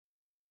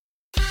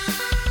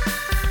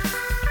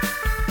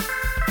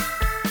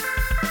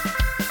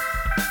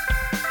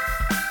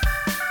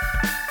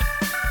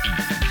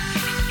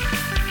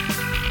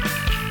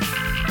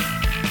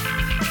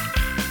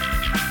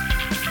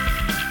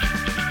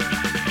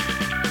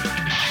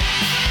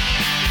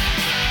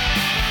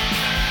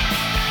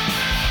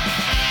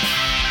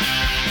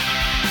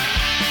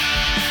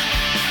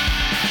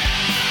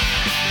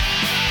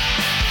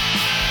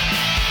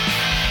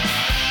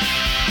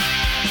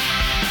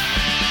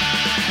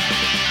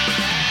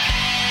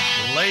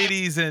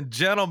Ladies and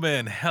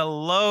gentlemen,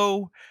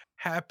 hello.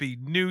 Happy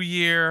New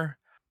Year.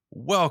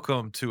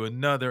 Welcome to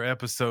another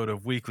episode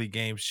of Weekly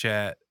Games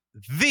Chat,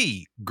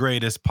 the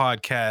greatest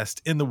podcast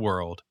in the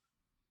world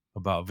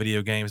about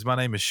video games. My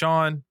name is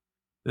Sean.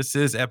 This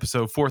is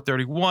episode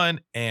 431,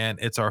 and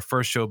it's our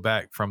first show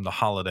back from the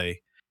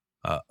holiday.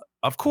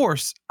 Of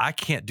course, I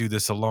can't do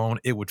this alone.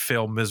 It would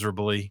fail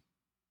miserably.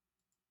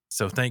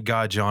 So thank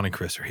God John and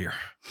Chris are here.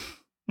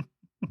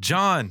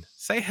 John,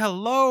 say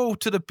hello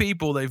to the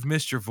people. They've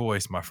missed your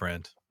voice, my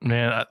friend.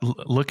 Man,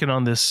 looking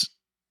on this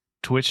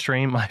Twitch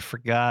stream, I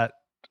forgot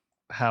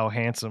how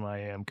handsome I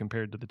am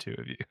compared to the two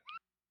of you.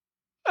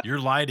 Your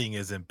lighting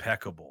is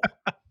impeccable.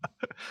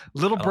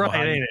 Little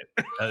bright, ain't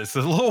it? It's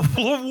a little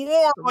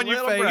warm on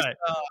your face. Bright.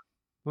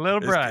 Little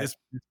bright. It's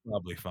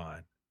probably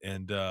fine.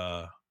 And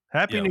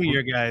Happy New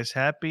Year, guys.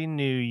 Happy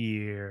New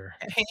Year.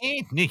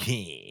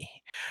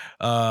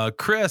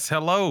 Chris,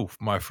 hello,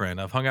 my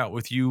friend. I've hung out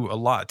with you a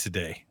lot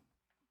today.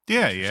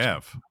 Yeah, you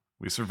have.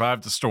 We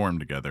survived the storm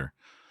together.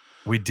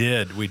 We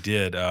did.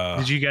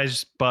 Did you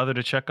guys bother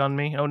to check on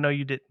me? Oh, no,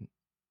 you didn't.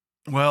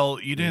 Well,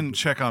 you didn't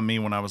check on me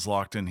when I was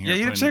locked in here. Yeah,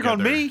 you didn't check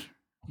on me.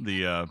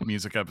 The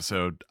music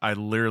episode.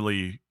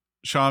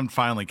 Sean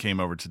finally came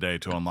over today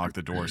to unlock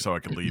the door so I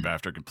could leave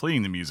after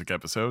completing the music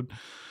episode.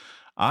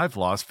 I've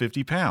lost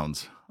 50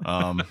 pounds.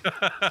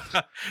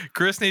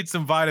 Chris needs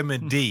some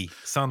vitamin D,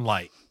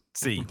 sunlight.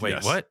 C. Wait,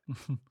 yes.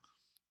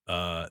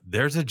 What?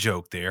 There's a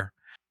joke there.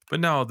 But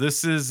no,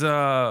 this is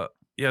our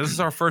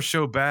first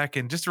show back.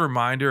 And just a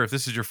reminder, if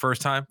this is your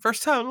first time,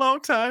 long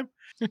time,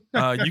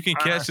 you can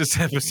catch this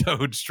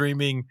episode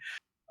streaming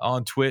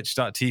on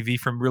twitch.tv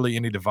from really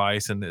any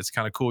device. And it's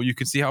kind of cool. You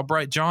can see how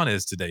bright John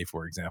is today,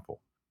 for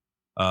example.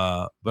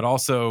 But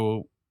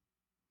also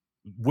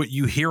what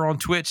you hear on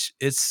Twitch,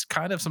 it's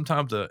kind of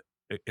sometimes an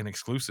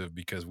exclusive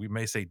because we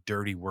may say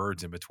dirty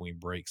words in between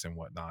breaks and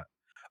whatnot.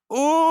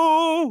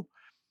 Oh,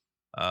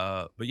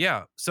 but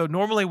yeah, so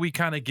normally we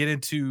kind of get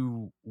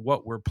into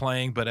what we're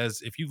playing, but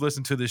if you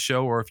listen to this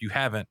show or if you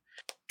haven't,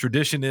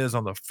 tradition is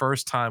on the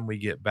first time we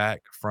get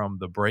back from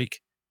the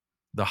break,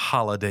 the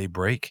holiday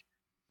break,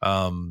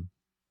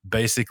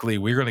 basically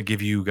we're going to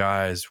give you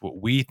guys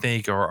what we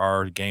think are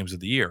our games of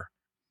the year.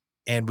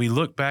 And we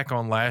look back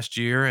on last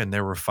year and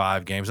there were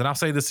 5 games, and I'll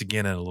say this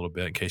again in a little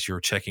bit in case you're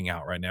checking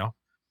out right now.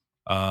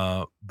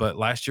 But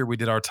last year we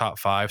did our top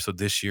 5. So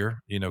this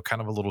year,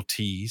 kind of a little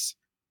tease.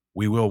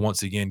 We will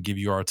once again give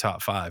you our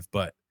top 5,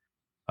 but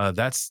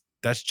that's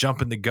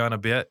jumping the gun a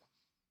bit.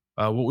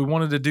 What we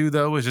wanted to do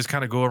though is just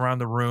kind of go around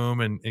the room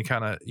and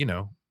kind of,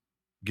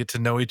 get to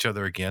know each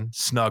other again,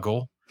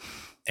 snuggle,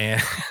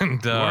 and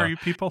who are you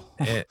people?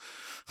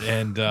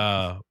 and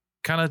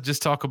kind of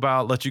just talk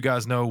about, let you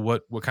guys know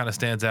what kind of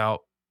stands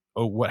out,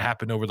 what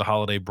happened over the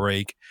holiday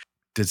break.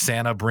 Did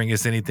Santa bring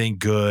us anything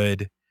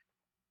good?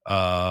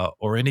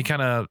 Or any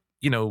kind of,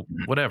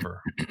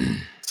 whatever.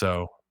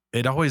 So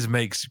it always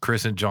makes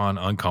Chris and John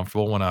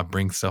uncomfortable when I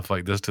bring stuff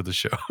like this to the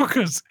show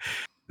because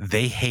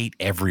they hate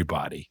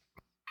everybody.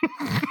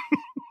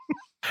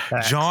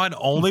 John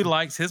only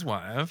likes his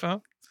wife. Huh?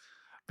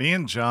 Me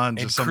and John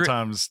just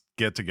sometimes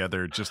get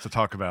together just to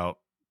talk about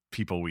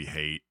people we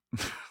hate.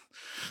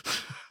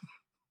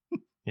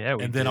 Yeah,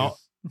 we and do. Then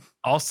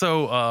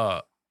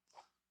also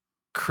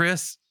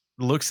Chris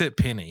looks at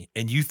Penny,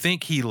 and you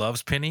think he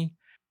loves Penny,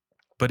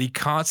 but he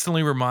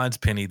constantly reminds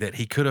Penny that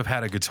he could have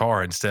had a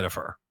guitar instead of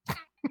her.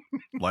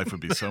 Life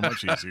would be so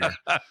much easier.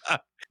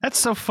 That's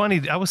so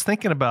funny. I was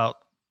thinking about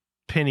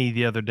Penny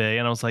the other day,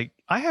 and I was like,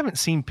 I haven't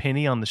seen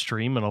Penny on the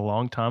stream in a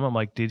long time. I'm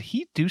like, did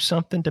he do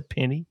something to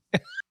Penny?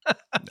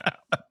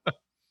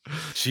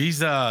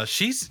 She's a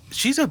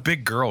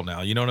big girl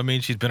now. You know what I mean?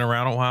 She's been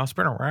around a while. It's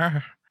been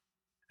around.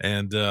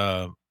 And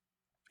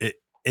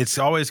it's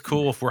always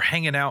cool if we're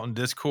hanging out in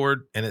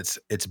Discord and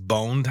it's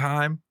bone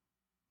time.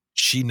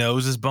 She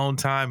knows it's bone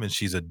time and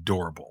she's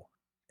adorable.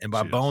 And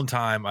by bone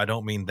time, I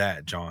don't mean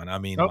that, John. I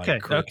mean,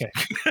 okay.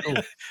 Cool.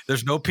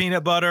 There's no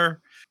peanut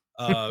butter.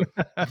 I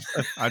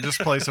just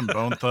play some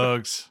Bone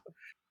Thugs.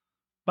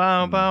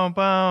 Bow, bow,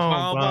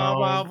 bow,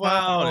 bow,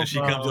 bow. And she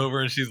bow. comes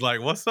over and she's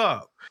like, "What's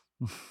up?"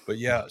 But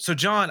yeah, so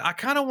John, I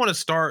kind of want to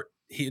start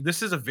here.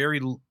 This is a very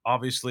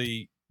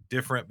obviously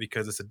different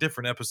because it's a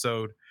different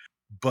episode,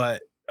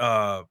 but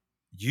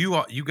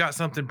you got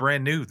something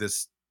brand new.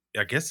 This,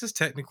 I guess, is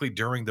technically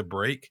during the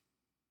break,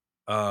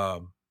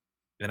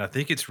 and I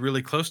think it's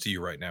really close to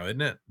you right now, isn't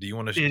it? Do you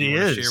want to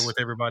share with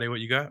everybody what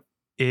you got?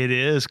 It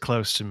is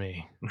close to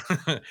me.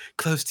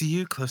 Close to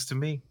you, close to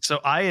me.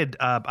 So I had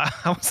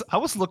I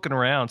was looking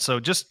around. So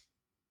just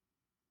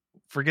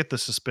forget the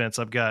suspense.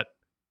 I've got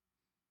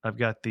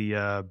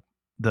the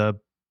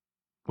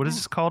what is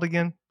this called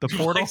again? The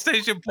portal?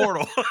 PlayStation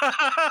Portal.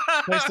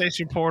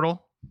 PlayStation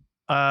Portal.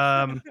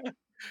 And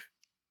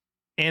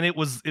it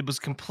was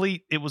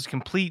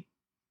complete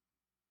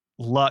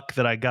luck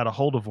that I got a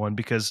hold of one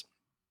because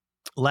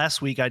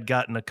last week I'd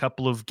gotten a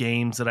couple of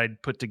games that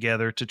I'd put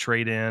together to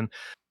trade in.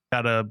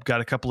 Got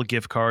a couple of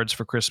gift cards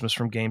for Christmas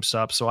from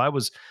GameStop. So I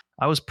was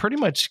pretty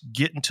much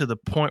getting to the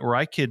point where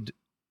I could,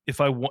 if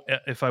I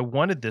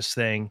wanted this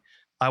thing,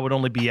 I would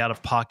only be out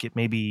of pocket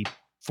maybe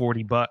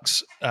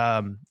 $40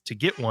 to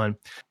get one.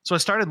 So I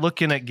started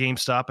looking at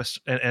GameStop,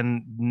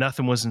 and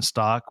nothing was in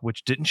stock,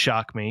 which didn't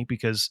shock me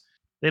because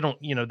they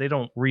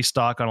don't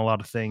restock on a lot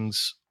of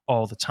things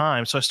all the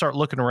time. So I start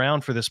looking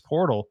around for this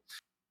portal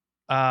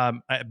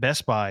at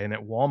Best Buy and at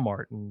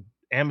Walmart and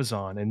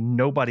Amazon, and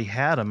nobody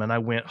had them. And I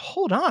went,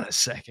 hold on a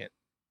second.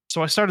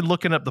 So I started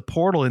looking up the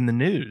portal in the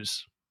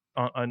news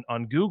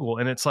on Google,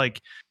 and it's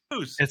like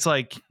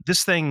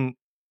this thing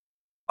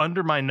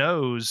under my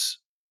nose.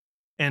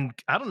 And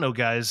I don't know,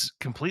 guys,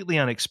 completely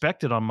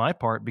unexpected on my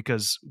part,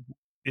 because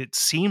it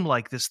seemed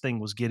like this thing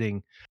was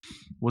getting,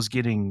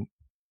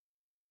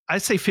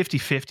 I'd say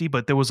 50-50,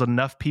 but there was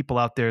enough people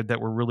out there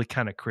that were really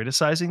kind of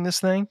criticizing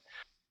this thing.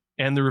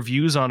 And the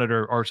reviews on it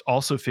are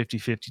also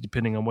 50-50,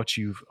 depending on what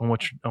you're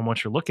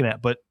looking at.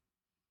 But,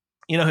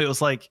 it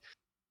was like,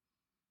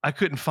 I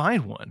couldn't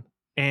find one.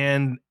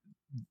 And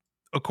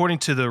according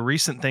to the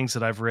recent things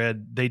that I've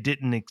read, they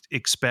didn't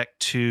expect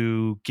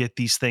to get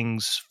these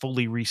things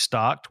fully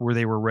restocked where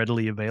they were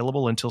readily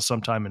available until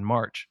sometime in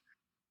March.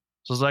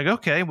 So I was like,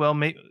 okay, well,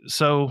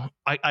 so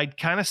I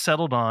kind of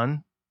settled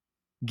on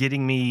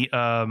getting me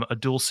a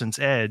DualSense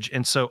Edge.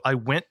 And so I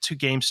went to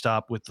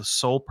GameStop with the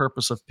sole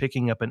purpose of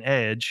picking up an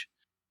Edge.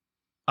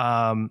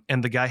 And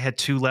the guy had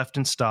 2 left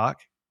in stock,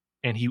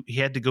 and he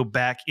had to go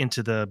back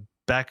into the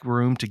back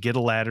room to get a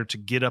ladder, to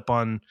get up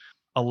on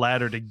a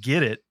ladder to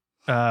get it.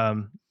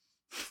 Sean,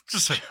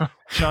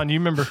 you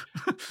remember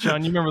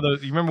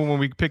when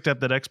we picked up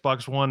that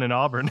Xbox One in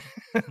Auburn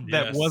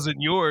that wasn't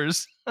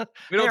yours?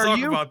 We don't talk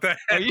about that.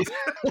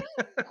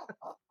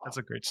 That's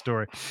a great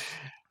story.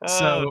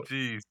 Oh,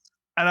 geez.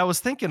 And I was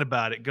thinking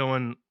about it,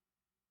 going,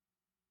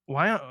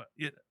 what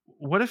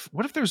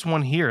if there's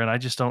one here and I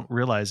just don't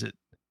realize it?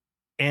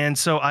 And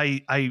so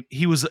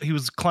he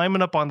was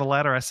climbing up on the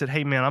ladder. I said,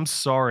 "Hey man, I'm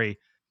sorry,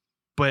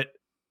 but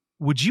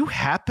would you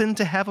happen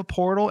to have a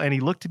portal?" And he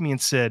looked at me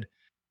and said,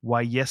 "Why,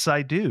 yes,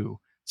 I do.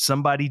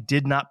 Somebody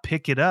did not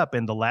pick it up,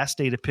 and the last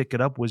day to pick it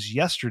up was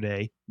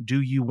yesterday.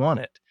 Do you want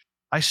it?"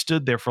 I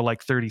stood there for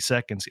like 30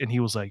 seconds, and he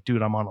was like,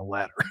 "Dude, I'm on a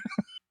ladder."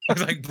 I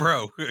was like,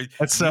 "Bro,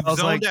 so I was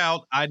zoned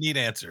out. I need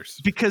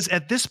answers." Because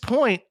at this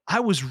point,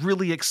 I was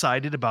really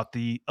excited about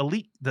the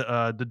Elite,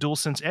 the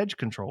DualSense Edge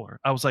controller.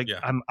 I was like,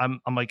 I'm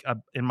like,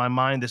 in my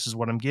mind, this is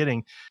what I'm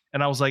getting,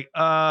 and I was like,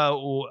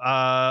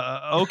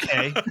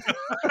 okay,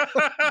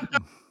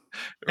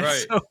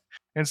 right.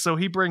 And so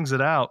he brings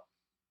it out.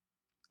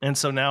 And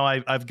so now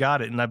I've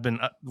got it, and I've been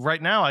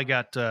right now I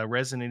got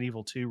Resident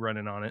Evil 2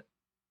 running on it.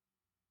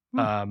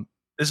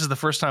 This is the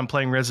first time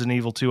playing Resident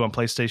Evil 2 on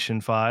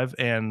PlayStation 5,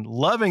 and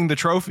loving the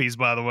trophies,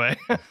 by the way.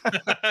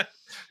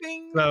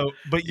 So,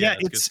 but yeah,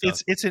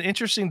 it's an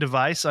interesting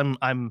device.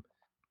 I'm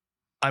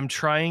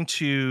trying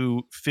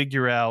to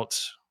figure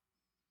out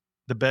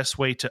the best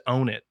way to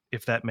own it,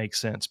 if that makes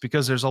sense,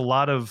 because there's a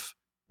lot of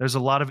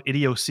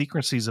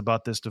idiosyncrasies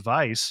about this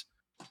device,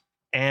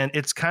 and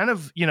it's kind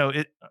of,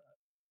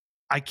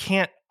 I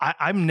can't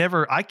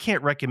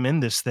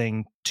recommend this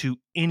thing to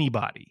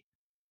anybody.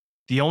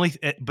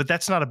 But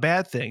that's not a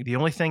bad thing. The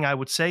only thing I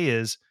would say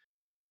is,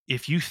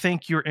 if you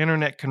think your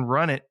internet can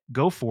run it,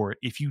 go for it.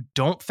 If you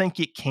don't think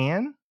it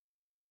can,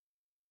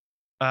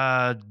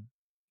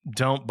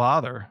 don't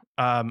bother.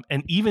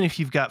 And even if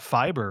you've got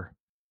fiber,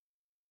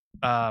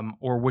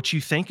 or what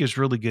you think is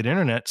really good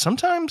internet,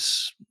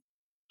 sometimes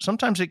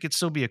it could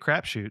still be a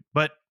crapshoot.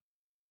 But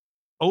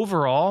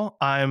overall,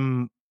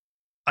 I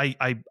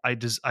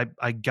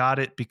got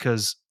it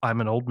because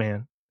I'm an old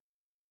man,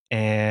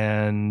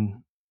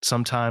 and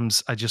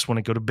sometimes I just want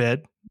to go to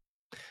bed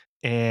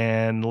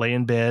and lay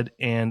in bed,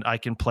 and I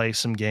can play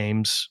some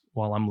games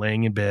while I'm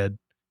laying in bed,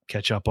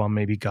 catch up on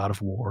maybe God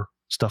of War,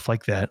 stuff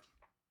like that.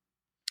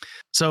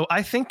 So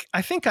I think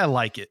I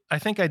like it. I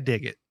think I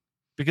dig it,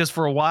 because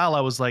for a while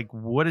I was like,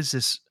 what is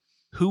this?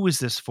 Who is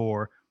this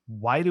for?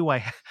 Why do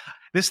I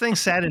this thing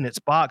sat in its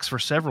box for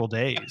several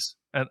days.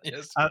 And,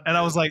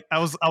 I was like, I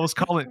was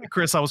calling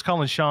Chris, I was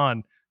calling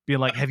Sean, being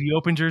like, have you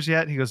opened yours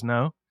yet? He goes,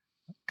 no.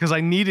 Because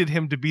I needed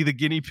him to be the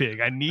guinea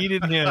pig. I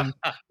needed him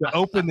to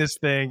open this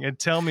thing and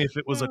tell me if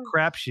it was a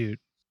crapshoot.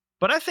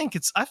 But I think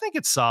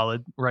it's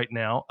solid right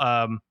now.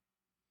 I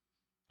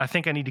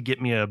think I need to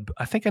get me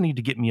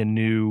a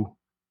new,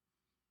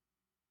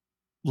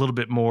 little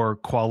bit more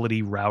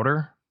quality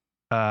router.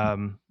 I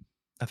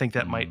think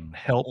that might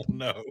help. Oh,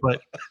 no.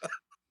 But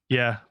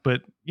yeah,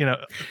 but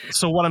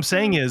so what I'm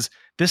saying is,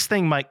 this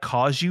thing might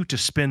cause you to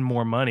spend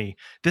more money.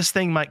 This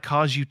thing might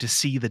cause you to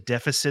see the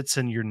deficits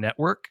in your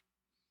network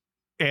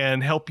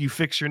and help you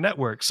fix your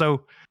network.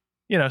 So,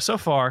 so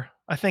far,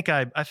 I think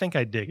I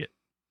dig it.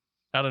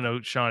 I don't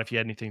know, Sean, if you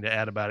had anything to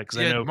add about it,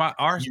 because I know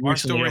our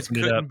stories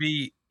couldn't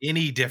be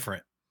any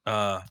different.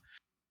 I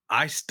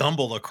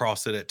stumbled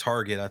across it at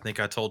Target. I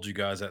think I told you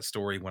guys that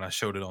story when I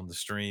showed it on the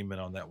stream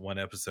and on that one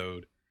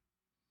episode.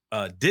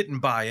 Didn't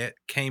buy it,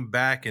 came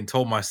back and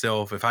told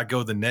myself, if I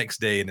go the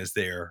next day and it's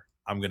there,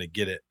 I'm going to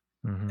get it.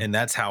 Mm-hmm. And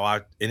that's how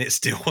and it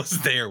still was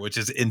there, which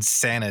is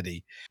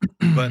insanity.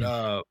 But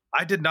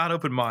I did not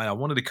open mine. I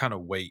wanted to kind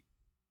of wait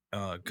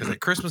because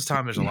at Christmas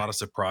time there's a lot of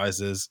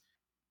surprises.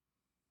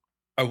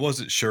 I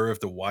wasn't sure if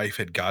the wife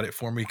had got it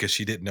for me because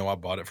she didn't know I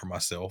bought it for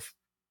myself.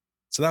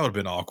 So that would have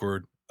been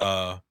awkward.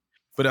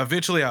 But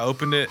eventually I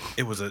opened it.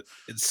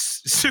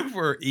 It's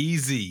super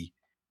easy.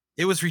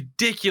 It was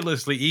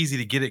ridiculously easy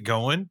to get it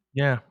going.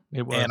 Yeah,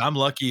 it was. And I'm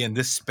lucky in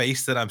this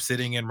space that I'm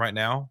sitting in right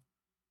now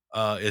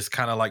is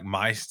kind of like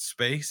my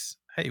space.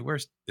 Hey,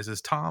 is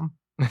this Tom?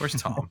 Where's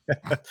Tom?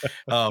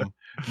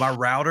 My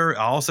router,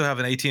 I also have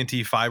an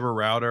AT&T fiber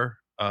router.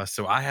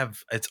 So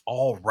it's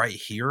all right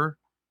here.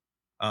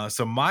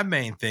 So my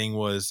main thing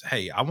was,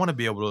 hey, I want to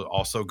be able to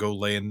also go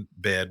lay in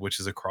bed, which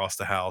is across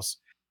the house,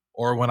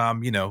 or when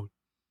I'm,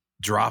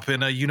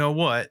 dropping a,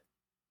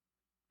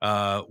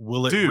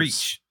 will it Deuce.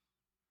 reach?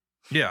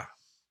 Yeah.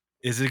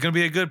 Is it going to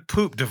be a good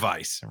poop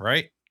device?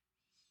 Right.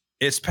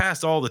 It's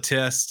passed all the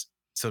tests.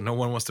 So no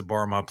one wants to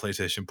borrow my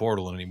PlayStation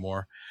Portal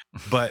anymore.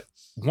 But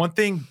one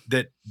thing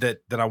that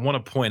I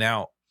want to point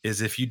out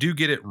is if you do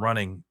get it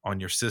running on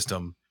your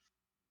system,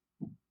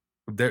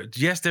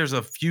 there's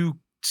a few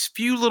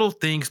little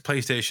things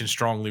PlayStation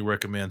strongly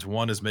recommends.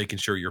 One is making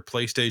sure your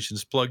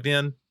PlayStation's plugged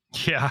in.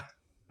 Yeah.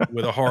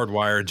 With a hard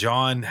wire.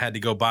 John had to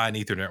go buy an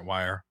Ethernet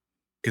wire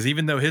because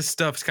even though his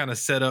stuff's kind of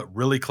set up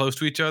really close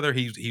to each other,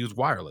 he was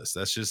wireless.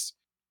 That's just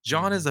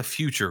John is a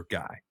future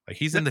guy. Like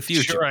he's in the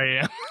future. Sure I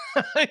am.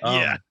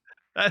 Yeah.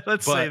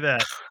 Let's say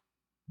that.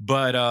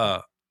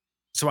 But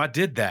so I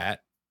did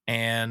that,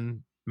 and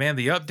man,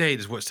 the update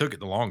is what took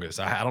it the longest.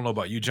 I don't know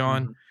about you,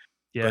 John. Mhm.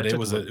 Yeah, but it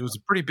was a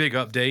pretty big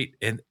update,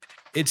 and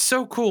it's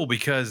so cool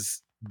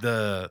because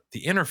the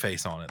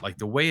interface on it, like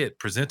the way it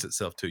presents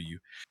itself to you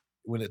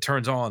when it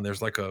turns on, there's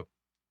like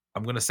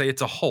I'm going to say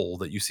it's a hole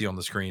that you see on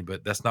the screen,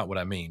 but that's not what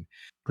I mean.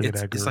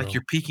 It's like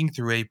you're peeking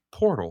through a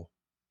portal.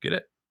 Get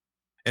it?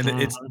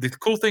 And it's the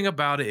cool thing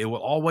about it. It will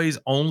always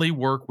only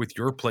work with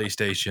your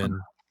PlayStation.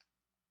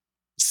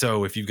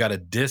 So if you've got a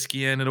disc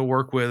in, it'll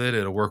work with it.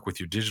 It'll work with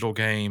your digital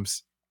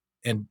games.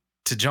 And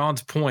to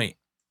John's point,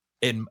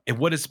 and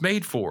what it's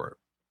made for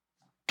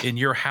in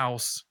your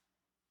house,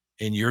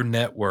 in your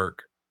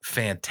network,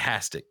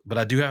 fantastic. But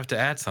I do have to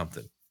add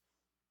something.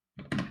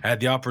 I had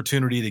the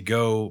opportunity to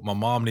go. My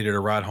mom needed a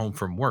ride home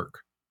from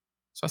work.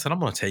 So I said, I'm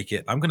going to take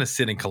it. I'm going to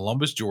sit in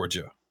Columbus,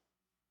 Georgia,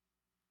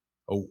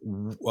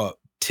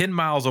 10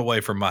 miles away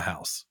from my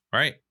house.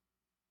 Right.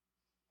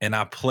 And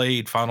I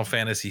played Final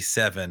Fantasy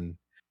VII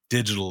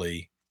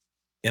digitally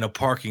in a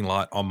parking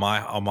lot on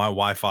my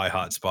Wi-Fi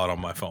hotspot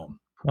on my phone.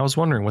 I was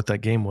wondering what that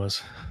game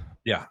was.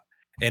 Yeah.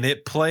 And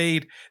it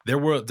played, there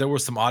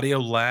was some audio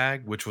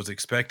lag, which was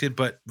expected.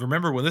 But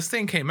remember, when this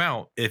thing came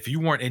out, if you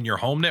weren't in your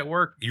home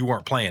network, you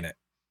weren't playing it.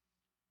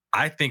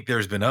 I think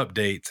there's been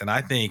updates. And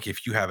I think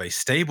if you have a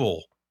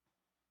stable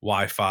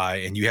Wi-Fi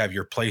and you have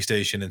your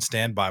PlayStation in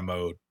standby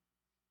mode,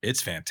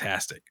 it's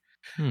fantastic.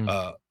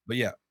 But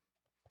yeah,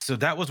 so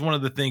that was one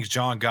of the things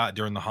John got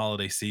during the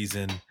holiday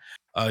season.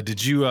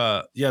 Did you,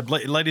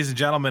 ladies and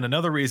gentlemen,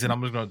 another reason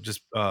I'm going to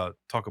just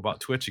talk about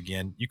Twitch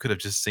again. You could have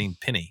just seen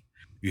Penny.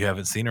 You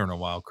haven't seen her in a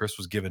while. Chris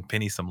was giving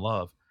Penny some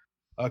love.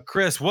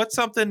 Chris, what's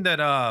something that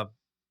I'm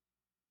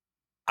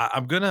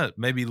going to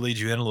maybe lead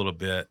you in a little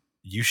bit.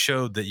 You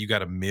showed that you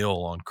got a meal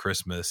on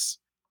Christmas.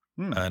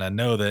 And I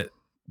know that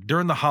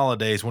during the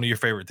holidays, one of your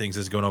favorite things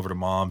is going over to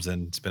mom's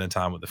and spending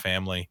time with the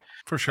family.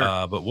 For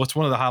sure. But what's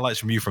one of the highlights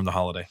from you from the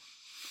holiday?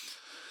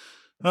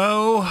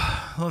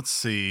 Oh, let's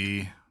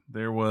see.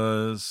 There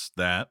was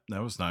that.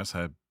 That was nice.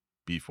 I had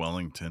beef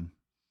Wellington.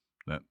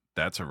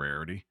 That's a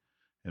rarity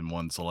in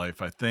one's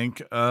life, I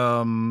think.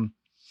 The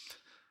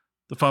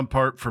fun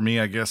part for me,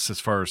 I guess, as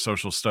far as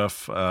social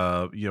stuff,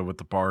 with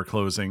the bar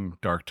closing,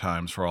 dark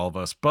times for all of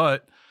us,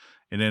 but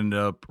it ended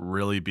up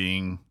really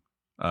being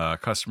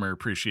Customer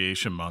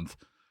Appreciation Month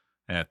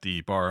at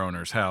the bar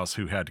owner's house,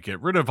 who had to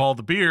get rid of all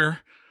the beer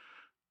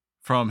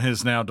from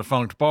his now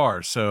defunct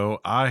bar. So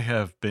I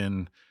have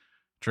been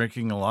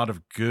drinking a lot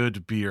of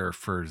good beer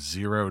for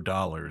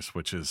 $0,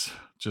 which is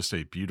just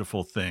a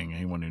beautiful thing.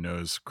 Anyone who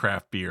knows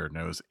craft beer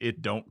knows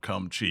it don't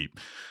come cheap.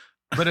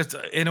 But it's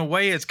in a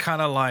way, it's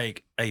kind of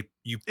like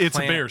it's a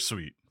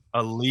bittersweet,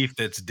 a leaf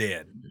that's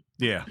dead.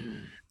 Yeah.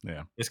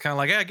 It's kind of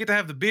like, I get to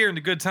have the beer and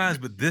the good times,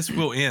 but this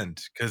will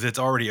end because it's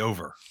already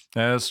over.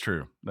 That is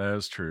true.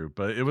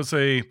 But it was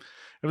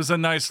a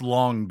nice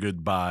long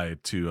goodbye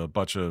to a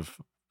bunch of,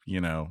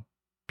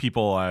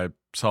 people I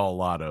saw a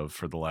lot of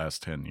for the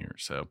last 10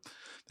 years. So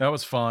that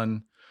was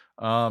fun.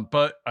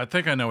 But I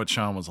think I know what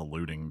Sean was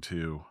alluding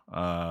to,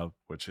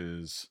 which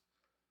is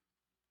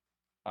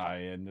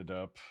I ended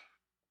up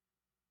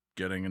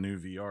getting a new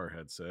VR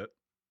headset.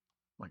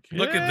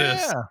 Look at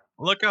this.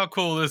 Look how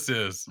cool this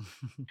is.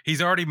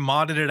 He's already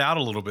modded it out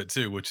a little bit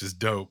too, which is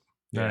dope.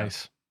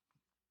 Nice.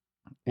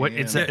 What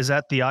is that? Is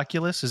that the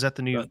Oculus? Is that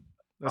the new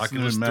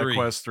Oculus the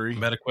MetaQuest 3?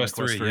 MetaQuest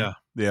 3,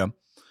 yeah.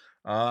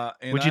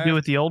 What'd you do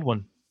with the old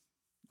one?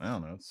 I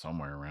don't know. It's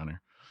somewhere around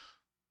here.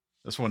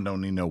 This one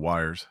don't need no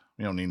wires.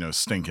 We don't need no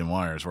stinking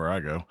wires where I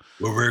go.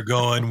 Where we're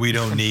going, we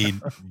don't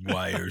need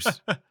wires.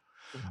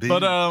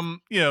 But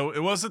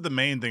it wasn't the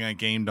main thing I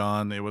gamed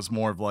on. It was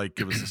more of like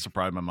it was a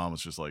surprise. My mom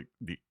was just like,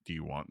 "Do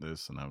you want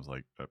this?" And I was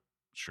like,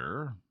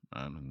 "Sure."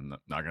 I'm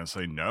not gonna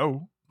say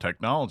no.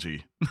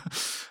 Technology.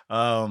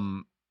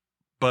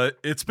 But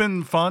it's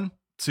been fun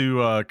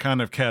to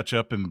kind of catch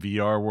up in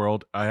VR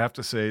world. I have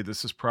to say,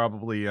 this is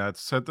probably I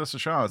said this to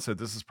Sean. I said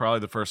this is probably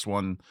the first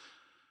one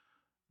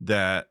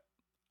that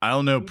I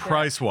don't know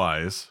price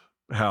wise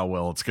how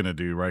well it's gonna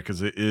do, right?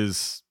 Because it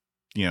is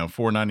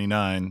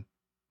 $4.99.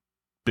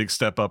 Big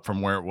step up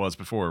from where it was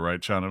before,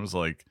 right, Sean? It was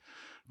like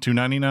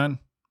 $2.99,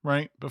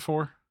 right,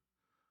 before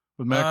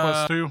with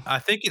MetaQuest 2. I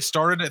think it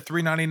started at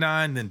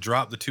 $3.99, then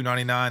dropped to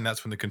 $2.99.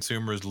 That's when the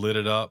consumers lit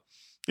it up.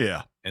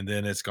 Yeah, and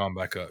then it's gone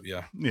back up.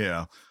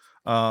 Yeah.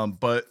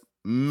 But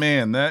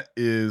man, that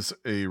is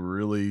a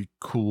really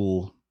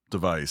cool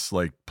device.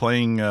 Like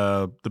playing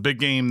the big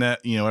game that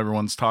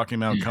everyone's talking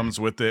about comes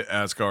with it,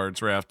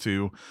 Asgard's Wrath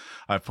 2.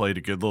 I've played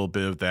a good little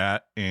bit of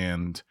that,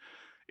 and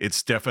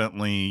it's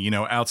definitely,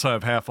 outside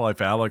of Half-Life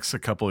Alyx a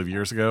couple of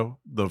years ago,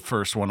 the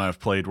first one I've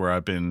played where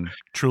I've been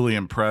truly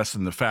impressed.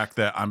 And the fact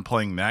that I'm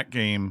playing that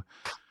game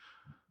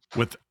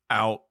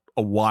without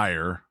a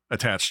wire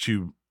attached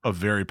to a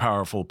very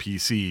powerful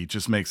PC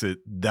just makes it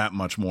that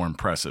much more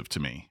impressive to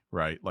me,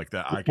 right? Like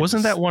that.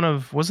 Wasn't that one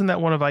of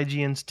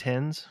IGN's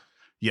 10s?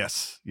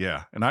 Yes.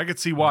 Yeah. And I could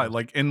see why.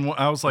 Like, and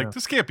I was like,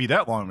 this can't be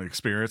that long of an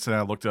experience. And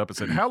I looked up and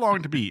said, how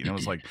long to beat? And it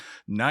was like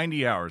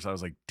 90 hours. I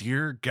was like,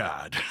 dear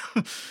God.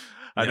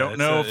 I don't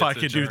know if I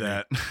could do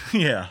that.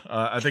 Yeah.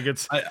 I think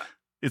it's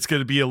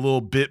going to be a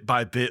little bit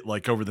by bit,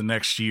 like over the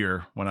next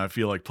year when I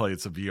feel like play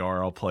it's a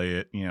VR, I'll play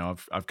it.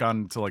 I've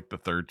gotten to like the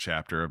 3rd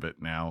chapter of it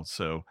now.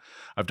 So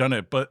I've done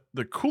it. But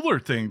the cooler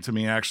thing to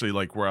me, actually,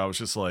 like where I was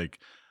just like,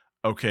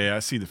 okay, I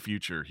see the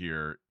future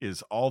here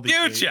is all the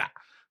future.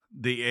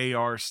 The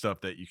AR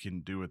stuff that you can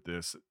do with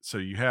this. So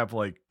you have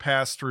like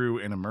pass through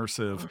and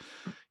immersive.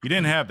 You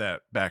didn't have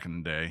that back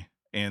in the day.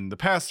 And the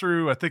pass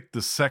through, I think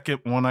the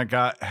second one I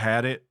got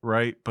had it,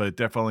 right? But it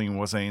definitely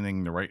wasn't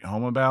anything to write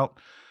home about.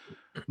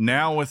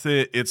 Now with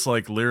it, it's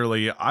like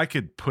literally I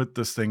could put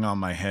this thing on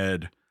my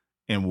head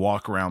and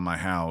walk around my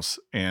house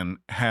and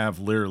have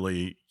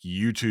literally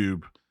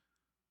YouTube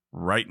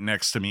right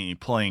next to me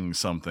playing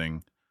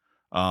something.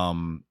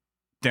 Down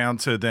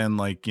to then,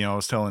 like, I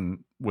was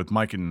telling with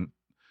Mike and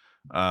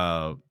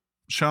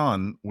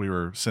Sean, we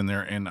were sitting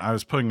there and I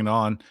was putting it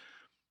on,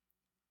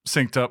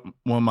 synced up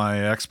one of my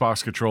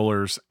Xbox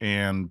controllers,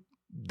 and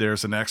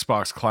there's an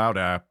Xbox Cloud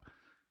app,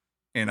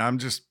 and I'm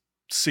just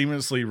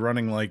seamlessly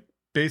running like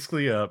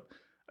basically a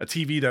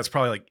TV that's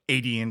probably like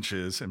 80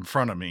 inches in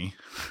front of me.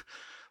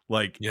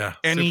 Like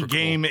any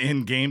game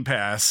in Game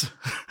Pass,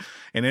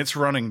 and it's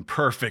running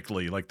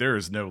perfectly. Like there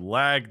is no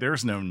lag,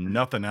 there's no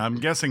nothing. I'm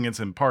guessing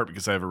it's in part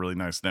because I have a really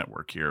nice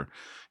network here,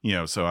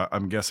 so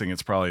I'm guessing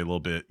it's probably a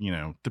little bit,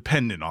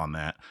 dependent on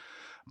that.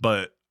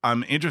 But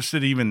I'm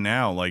interested even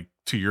now, like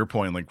to your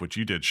point, like what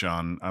you did,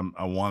 Sean. I'm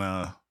a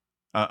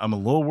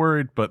little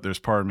worried, but there's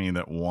part of me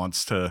that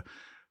wants to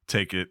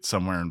take it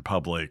somewhere in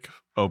public,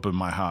 open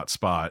my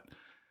hotspot,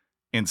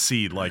 and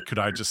see, like, could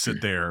I just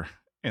sit there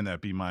and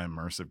that be my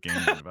immersive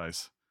gaming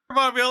device?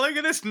 Bobby, look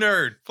at this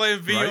nerd playing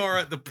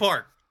VR at the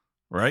park.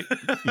 Right?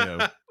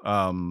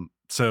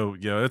 So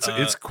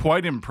it's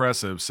quite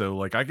impressive. So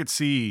like I could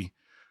see,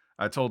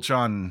 I told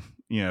Sean,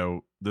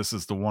 this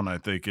is the one I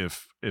think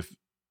if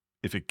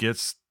it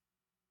gets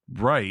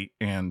right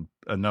and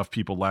enough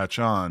people latch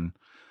on,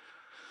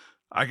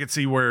 I could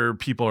see where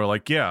people are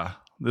like, yeah,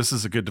 this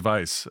is a good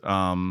device.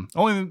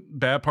 Only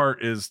bad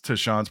part is, to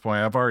Sean's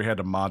point, I've already had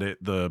to mod it.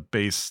 The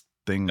base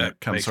thing that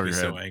comes over your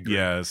head, angry.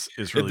 Is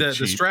really cheap.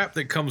 The strap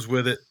that comes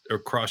with it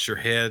across your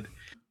head,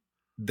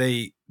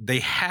 they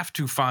have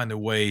to find a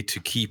way to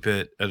keep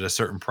it at a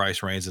certain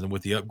price range. And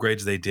with the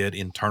upgrades they did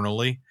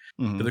internally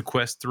to the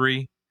Quest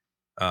 3,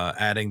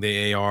 adding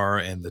the AR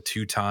and the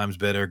 2 times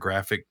better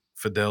graphic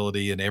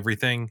fidelity and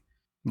everything.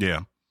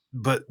 Yeah.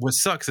 But what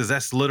sucks is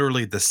that's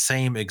literally the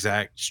same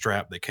exact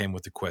strap that came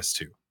with the Quest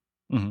 2.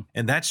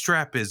 And that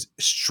strap is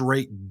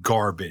straight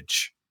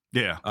garbage.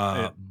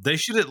 Yeah. They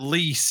should at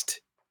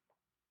least,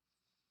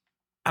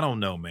 I don't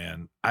know,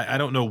 man. I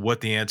don't know what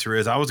the answer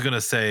is. I was going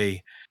to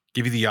say,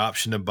 give you the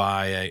option to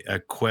buy a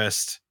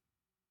Quest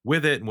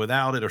with it and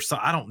without it, or so.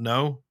 I don't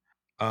know.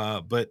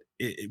 But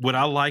what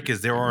I like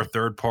is there are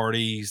third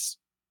parties,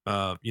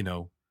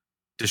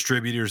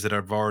 distributors that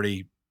have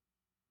already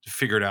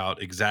figured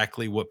out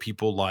exactly what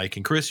people like.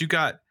 And Chris, you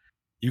got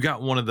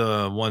one of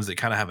the ones that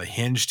kind of have a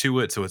hinge to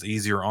it, so it's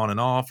easier on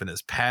and off, and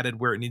it's padded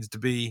where it needs to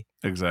be.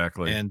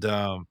 Exactly. And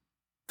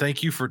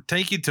thank you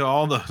to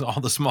all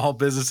the small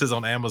businesses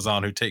on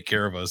Amazon who take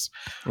care of us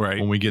right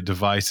when we get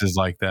devices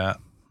like that.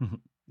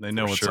 They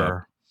know what's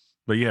up.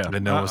 But yeah, they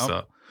know what's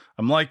up.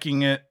 I'm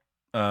liking it.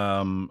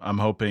 I'm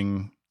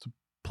hoping to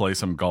play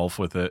some golf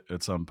with it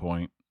at some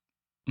point.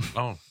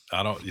 Oh,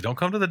 you don't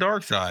come to the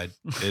dark side.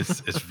 It's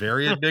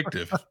very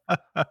addictive.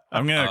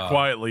 I'm gonna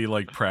quietly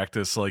like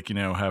practice, like,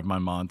 have my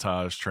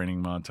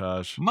training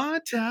montage.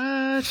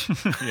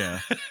 Yeah.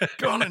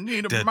 Gonna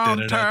need a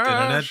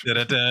montage.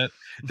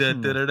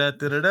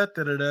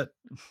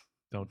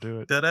 Don't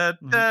do it.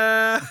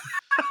 Da-da-da.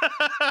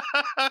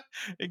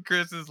 And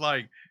Chris is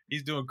like,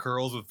 he's doing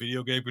curls with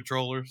video game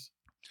controllers.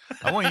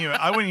 I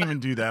wouldn't even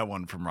do that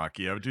one from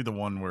Rocky. I would do the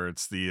one where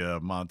it's the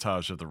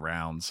montage of the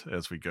rounds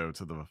as we go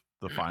to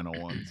the final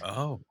ones.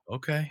 Oh,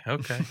 okay.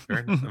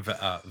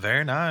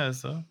 Very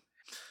nice. Huh?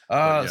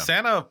 Yeah.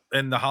 Santa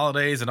and the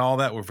holidays and all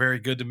that were very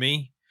good to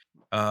me.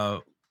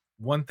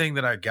 One thing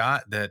that I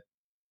got that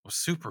was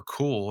super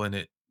cool,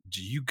 and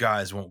you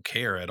guys won't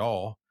care at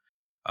all.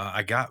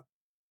 I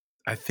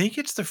think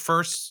it's the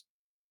first.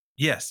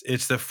 Yes,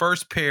 it's the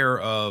first pair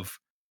of.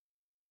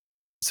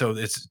 So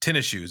it's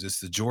tennis shoes. It's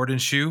the Jordan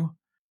shoe.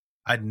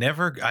 I'd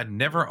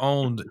never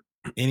owned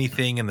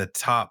anything in the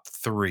top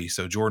 3.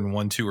 So Jordan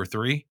 1, 2, or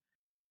 3.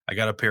 I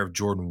got a pair of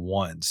Jordan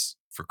 1s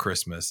for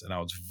Christmas, and I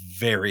was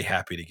very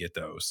happy to get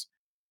those.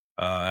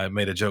 I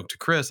made a joke to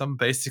Chris. I'm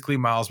basically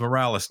Miles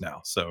Morales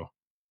now. So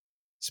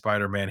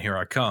Spider-Man, here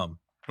I come.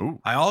 Ooh.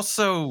 I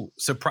also,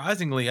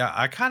 surprisingly,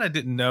 I kind of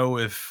didn't know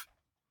if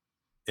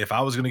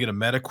I was going to get a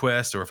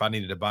MetaQuest or if I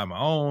needed to buy my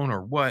own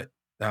or what.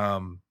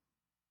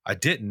 I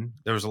didn't.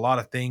 There was a lot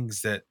of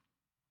things that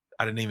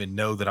I didn't even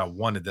know that I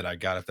wanted that I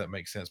got, if that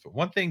makes sense. But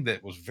one thing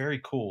that was very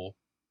cool,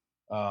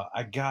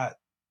 I got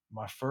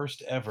my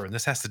first ever, and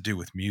this has to do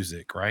with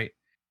music, right?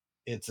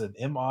 It's an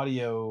M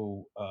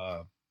Audio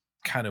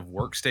kind of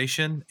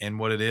workstation. And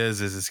what it is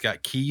it's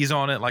got keys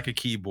on it like a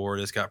keyboard.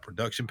 It's got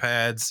production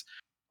pads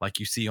like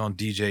you see on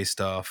DJ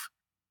stuff.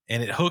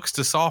 And it hooks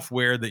to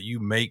software that you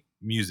make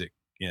music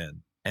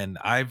in. And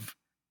I've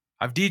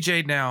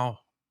DJ'd now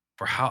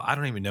for I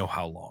don't even know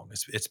how long.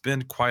 It's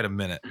been quite a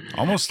minute.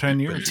 Almost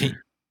 10 years.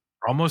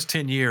 Almost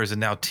 10 years,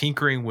 and now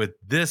tinkering with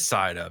this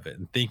side of it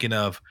and thinking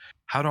of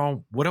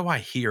what do I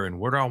hear and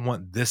where do I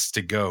want this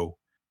to go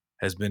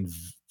has been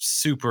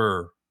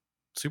super,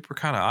 super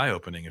kind of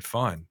eye-opening and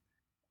fun.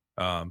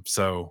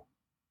 So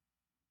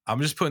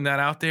I'm just putting that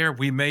out there.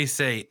 We may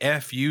say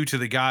F you to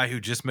the guy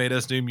who just made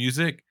us new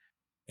music,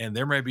 and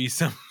there may be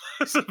some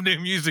new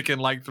music in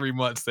like 3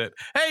 months that,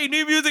 hey,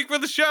 new music for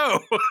the show.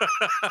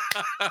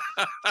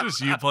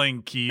 Just you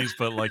playing keys,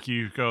 but like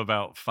you go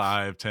about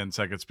 5-10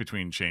 seconds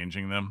between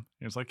changing them.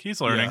 It's like he's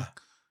learning.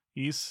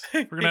 Yeah.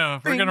 We're gonna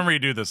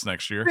redo this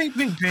next year. Bing,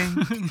 bing,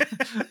 bing.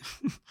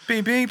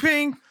 Bing, bing,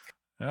 bing.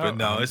 But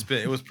no,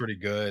 it was pretty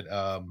good.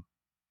 What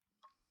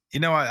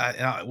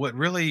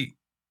really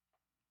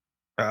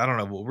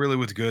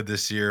was good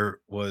this year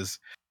was,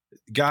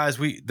 guys,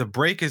 the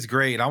break is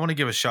great. I want to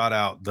give a shout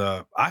out.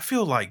 I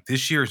feel like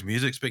this year's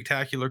Music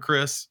Spectacular,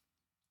 Chris,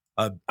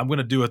 I'm going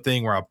to do a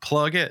thing where I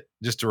plug it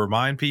just to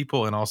remind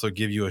people and also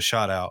give you a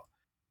shout out.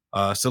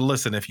 So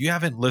listen, if you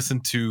haven't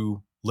listened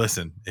to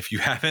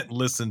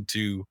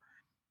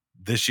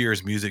this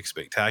year's Music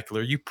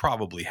Spectacular, you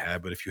probably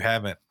have, but if you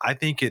haven't, I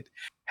think it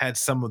had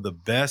some of the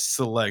best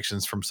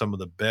selections from some of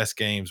the best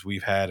games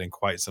we've had in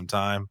quite some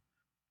time.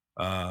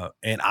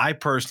 And I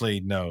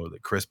personally know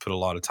that Chris put a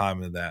lot of time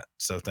into that.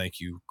 So thank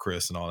you,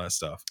 Chris, and all that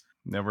stuff.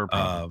 Never a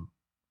problem.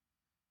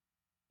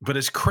 But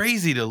it's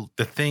crazy to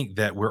think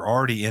that we're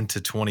already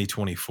into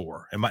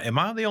 2024. Am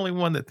I the only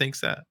one that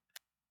thinks that?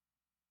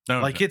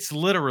 No. It's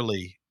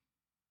literally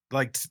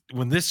like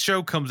when this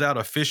show comes out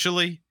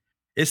officially,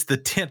 it's the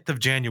 10th of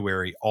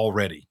January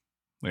already.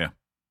 Yeah.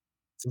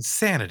 It's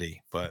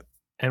insanity,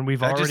 and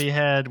we've already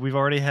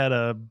had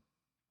a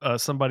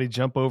somebody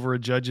jump over a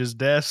judge's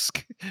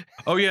desk.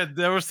 Oh yeah,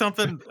 there was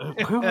something.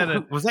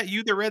 Was that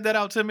you that read that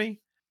out to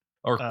me,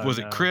 or was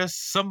it Chris?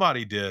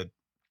 Somebody did.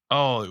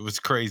 Oh, it was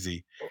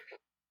crazy.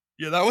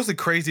 Yeah, that was the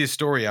craziest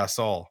story I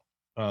saw.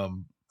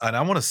 And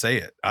I want to say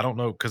it. I don't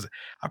know, because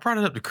I brought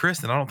it up to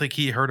Chris, and I don't think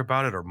he heard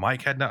about it, or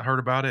Mike had not heard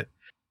about it.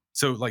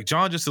 So, like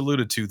John just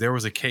alluded to, there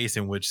was a case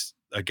in which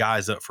a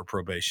guy's up for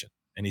probation,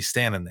 and he's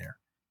standing there.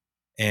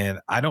 And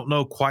I don't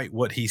know quite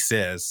what he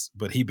says,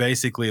 but he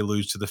basically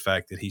alludes to the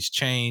fact that he's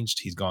changed.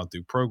 He's gone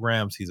through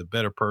programs. He's a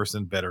better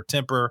person, better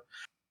temper.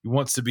 He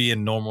wants to be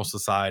in normal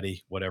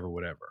society, whatever.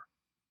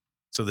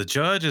 So the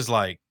judge is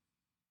like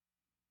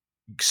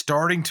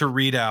starting to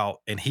read out,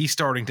 and he's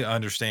starting to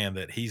understand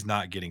that he's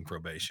not getting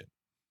probation.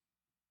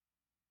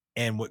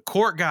 And what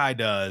court guy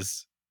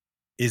does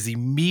is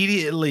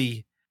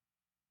immediately,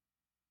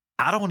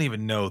 I don't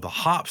even know the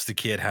hops the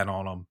kid had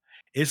on him.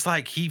 It's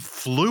like he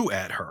flew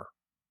at her,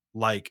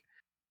 like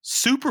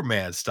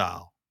Superman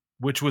style,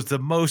 which was the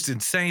most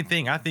insane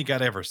thing I think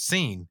I'd ever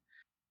seen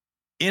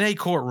in a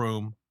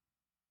courtroom,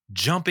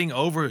 jumping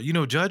over,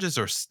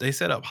 judges they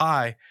set up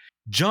high,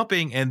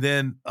 jumping, and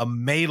then a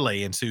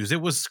melee ensues.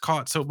 It was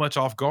caught so much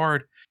off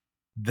guard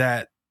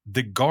that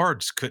the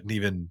guards couldn't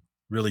even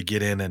really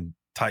get in and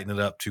tighten it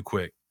up too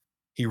quick.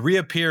 He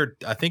reappeared,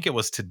 I think it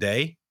was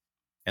today,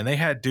 and they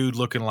had dude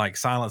looking like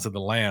Silence of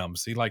the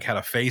Lambs. He had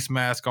a face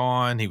mask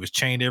on. He was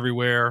chained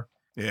everywhere.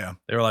 Yeah.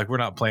 They were like, we're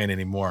not playing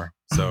anymore.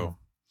 So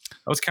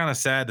that was kind of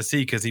sad to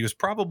see, because he was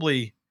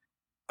probably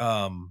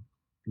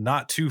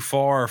not too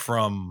far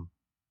from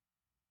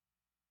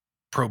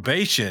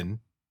probation.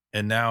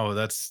 And now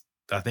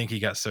I think he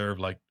got served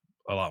like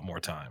a lot more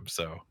time.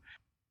 So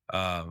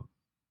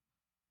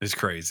it's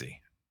crazy.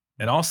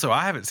 And also,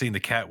 I haven't seen the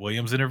Cat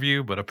Williams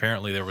interview, but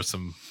apparently there was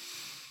some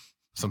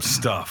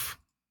stuff.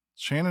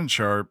 Shannon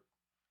Sharp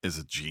is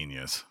a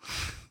genius.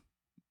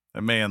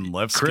 That man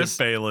left Skip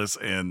Bayless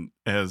and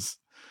has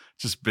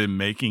just been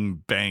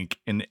making bank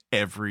in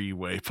every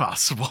way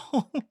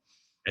possible.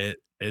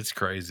 It's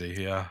crazy,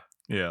 yeah.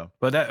 Yeah.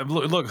 But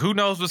look, who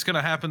knows what's going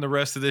to happen the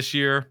rest of this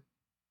year?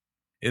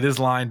 It is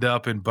lined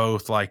up in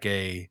both like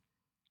a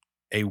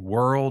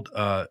world.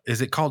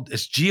 Is it called?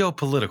 It's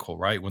geopolitical,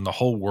 right? When the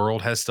whole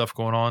world has stuff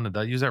going on. Did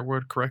I use that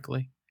word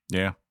correctly?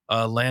 Yeah.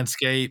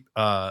 Landscape.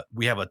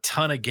 We have a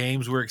ton of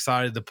games we're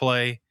excited to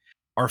play.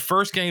 Our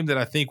first game that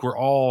I think we're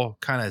all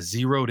kind of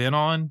zeroed in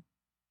on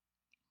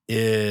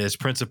is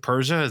Prince of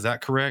Persia. Is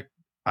that correct?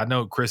 I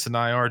know Chris and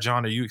I are.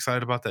 John, are you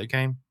excited about that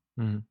game?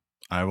 Mm-hmm.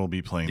 I will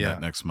be playing that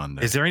next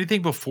Monday. Is there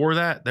anything before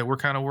that we're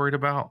kind of worried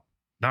about?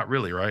 Not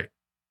really, right?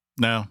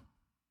 No,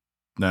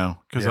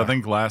 because I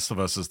think Last of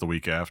Us is the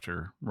week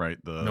after, right?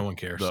 No one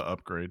cares. The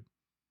upgrade.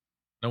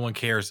 No one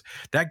cares.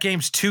 That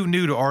game's too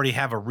new to already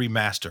have a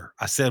remaster.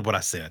 I said what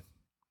I said.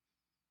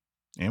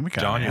 And we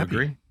kind John, you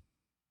agree?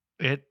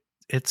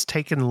 It's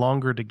taken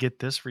longer to get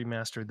this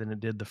remaster than it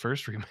did the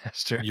first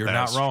remaster. You're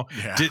not wrong.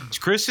 Yeah.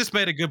 Chris just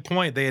made a good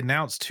point. They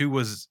announced who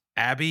was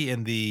Abby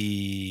in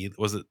the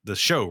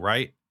show,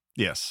 right?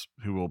 Yes,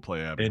 who will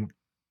play Abby? And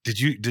did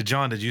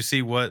you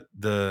see what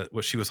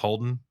she was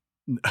holding?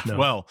 No.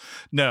 Well,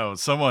 no.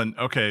 Someone.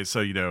 Okay,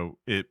 so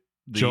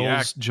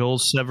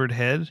Joel's severed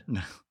head.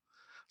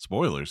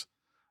 Spoilers.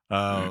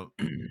 But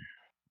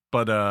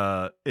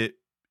it,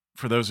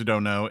 for those who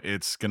don't know,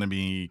 it's going to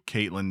be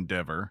Caitlin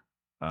Dever.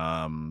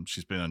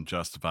 She's been on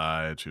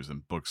Justified. She was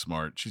in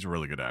Booksmart. She's a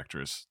really good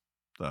actress.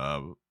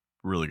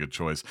 Really good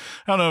choice.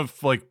 I don't know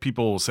if like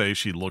people will say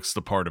she looks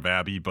the part of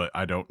Abby, but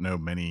I don't know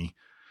many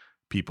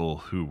people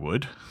who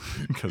would,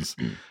 because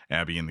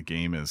Abby in the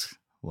game is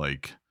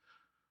like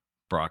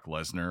Brock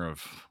Lesnar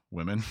of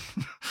women,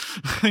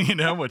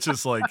 which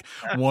is like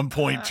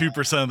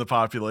 1.2% of the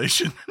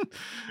population.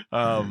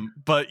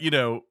 But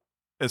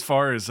as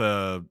far as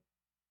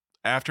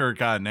after it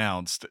got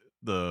announced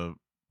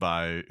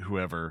by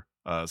whoever,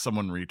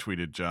 someone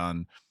retweeted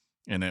John,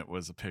 and it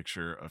was a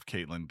picture of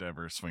Caitlin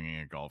Dever swinging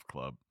a golf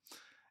club,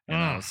 and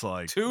I was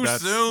like, too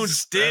soon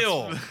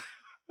still.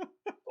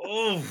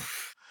 Oh,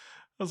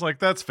 I was like,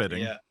 that's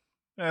fitting. Yeah,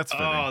 that's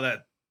fitting. Oh,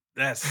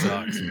 that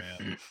sucks,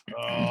 man.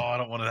 Oh, I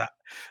don't want to.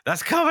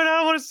 That's coming. I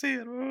don't want to see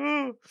it.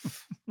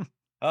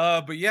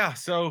 But yeah,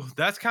 so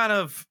that's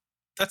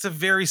a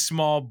very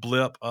small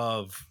blip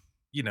of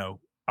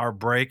our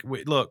break.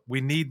 We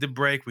need the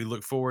break. We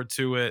look forward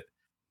to it.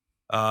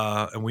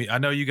 And I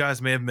know you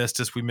guys may have missed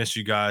us. We miss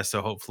you guys.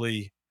 So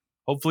hopefully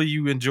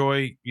you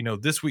enjoy,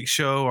 this week's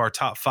show, our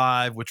top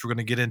 5, which we're going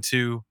to get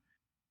into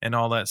and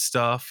all that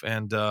stuff.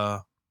 And,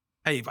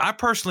 hey, I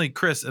personally,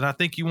 Chris, and I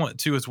think you want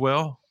to as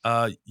well.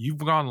 You've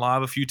gone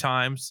live a few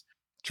times.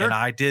 Sure. And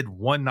I did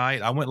one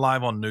night. I went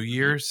live on New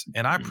Year's,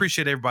 and I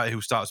appreciate everybody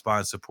who stops by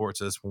and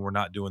supports us when we're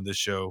not doing this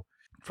show.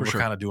 We're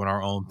kind of doing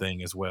our own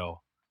thing as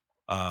well.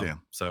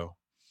 So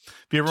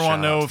if you ever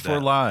want to know if we're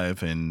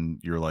live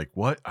and you're like,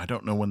 what? I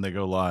don't know when they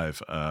go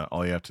live.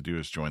 All you have to do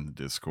is join the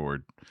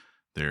Discord.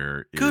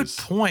 Good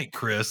point,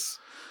 Chris.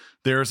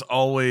 There's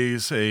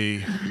always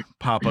a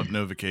pop-up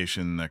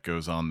notification that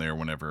goes on there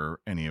whenever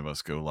any of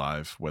us go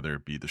live, whether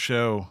it be the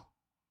show,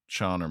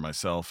 Sean, or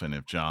myself. And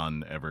if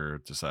John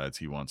ever decides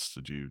he wants to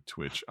do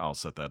Twitch, I'll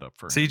set that up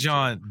for him. See,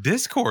 John,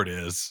 Discord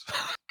is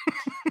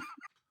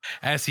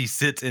as he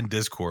sits in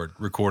Discord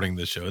recording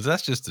the shows.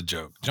 That's just a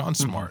joke. John's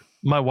smart.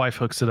 My wife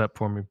hooks it up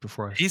for me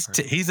before I he's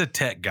a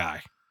tech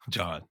guy,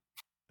 John.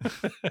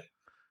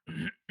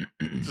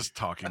 Just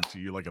talking to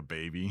you like a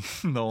baby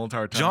the whole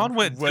entire time. John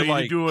went to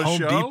Home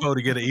Depot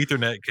to get an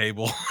Ethernet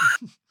cable.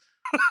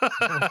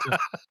 I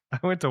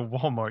went to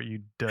Walmart,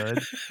 you dud.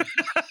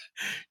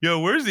 Yo,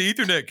 where's the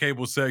Ethernet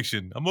cable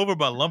section? I'm over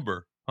by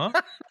lumber. Huh?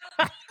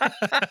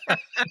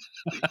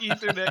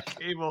 Ethernet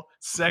cable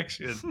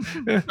section.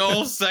 The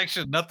whole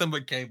section, nothing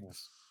but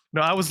cables.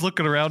 No, I was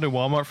looking around in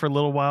Walmart for a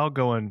little while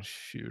going,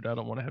 shoot, I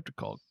don't want to have to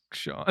call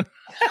Sean.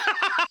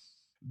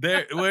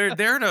 They're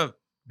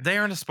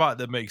in a spot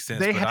that makes sense.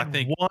 They but had I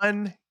think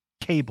one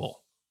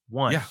cable.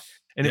 One. Yeah.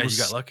 And you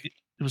got lucky.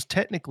 It was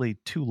technically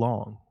too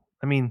long.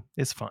 I mean,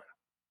 it's fine.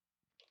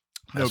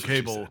 No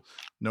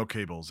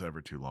cable's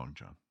ever too long,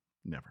 John.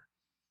 Never.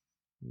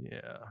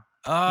 Yeah.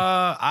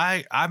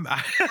 I'm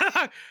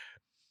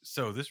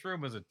so this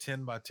room is a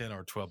 10 by 10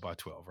 or 12 by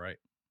 12, right?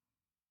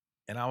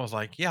 And I was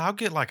like, yeah, I'll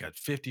get like a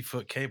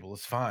 50-foot cable.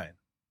 It's fine.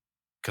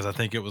 Because I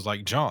think it was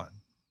like John.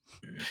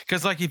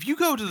 Because like if you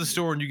go to the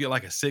store and you get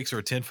like a 6 or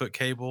a 10-foot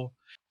cable,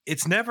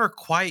 it's never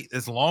quite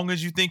as long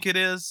as you think it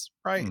is,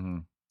 right? Mm-hmm.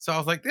 So I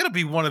was like, it'll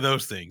be one of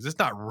those things. It's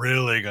not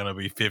really going to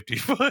be 50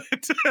 foot.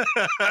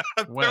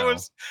 There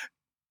was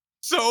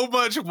so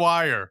much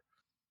wire.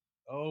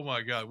 Oh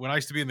my God. When I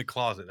used to be in the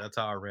closet, that's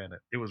how I ran it.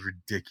 It was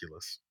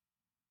ridiculous.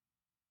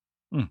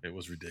 It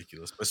was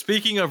ridiculous. But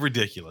speaking of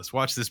ridiculous,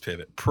 watch this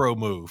pivot. Pro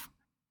move.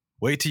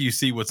 Wait till you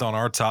see what's on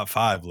our top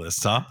 5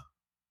 list, huh?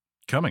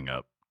 Coming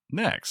up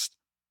next.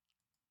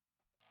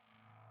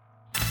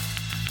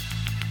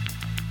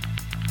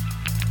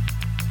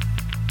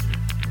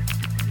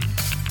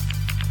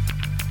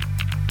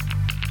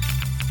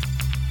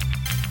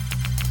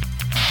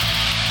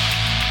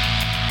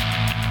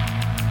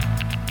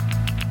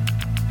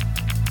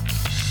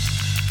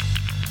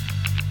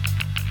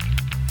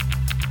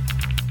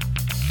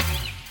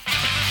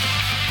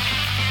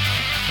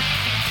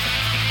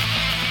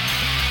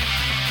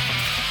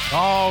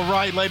 All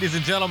right, ladies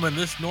and gentlemen,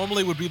 this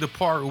normally would be the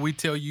part where we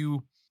tell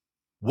you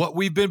what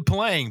we've been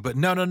playing, but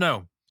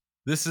no.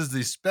 This is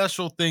the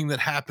special thing that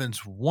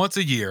happens once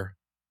a year,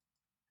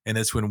 and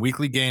it's when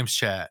Weekly Games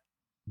Chat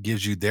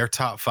gives you their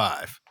top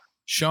 5.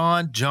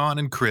 Sean, John,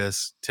 and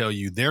Chris tell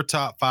you their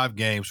top 5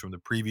 games from the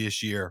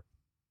previous year.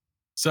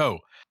 So,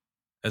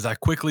 as I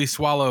quickly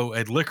swallow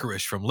a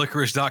licorice from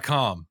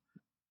licorice.com,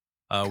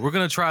 we're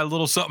going to try a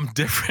little something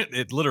different.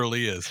 It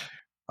literally is.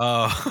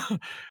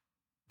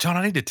 John,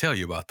 I need to tell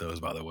you about those,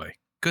 by the way.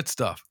 Good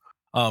stuff.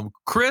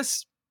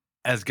 Chris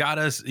has got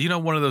us,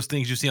 one of those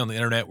things you see on the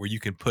internet where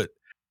you can put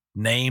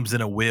names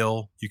in a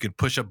wheel. You can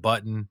push a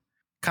button,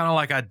 kind of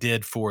like I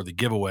did for the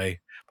giveaway.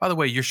 By the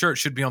way, your shirt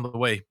should be on the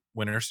way,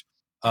 winners.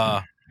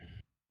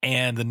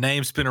 And the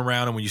names spin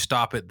around, and when you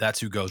stop it, that's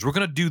who goes. We're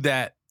going to do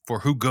that for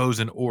who goes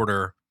in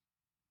order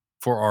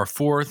for our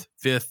 4th,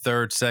 5th,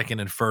 3rd, 2nd,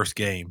 and 1st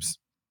games.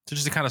 So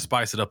just to kind of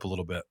spice it up a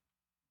little bit.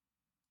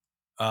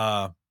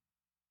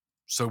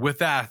 So with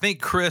that, I think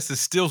Chris is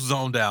still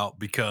zoned out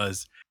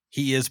because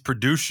he is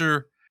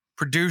producer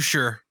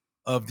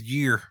of the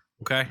year.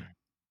 Okay,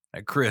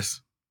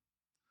 Chris.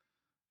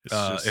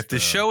 If the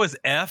show is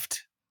effed,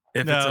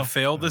 if it's a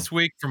fail this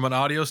week from an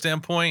audio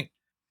standpoint,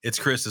 it's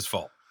Chris's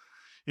fault.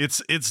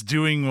 It's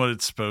doing what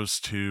it's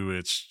supposed to.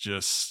 It's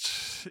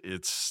just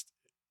it's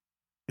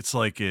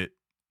like it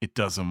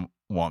doesn't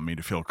want me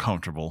to feel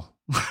comfortable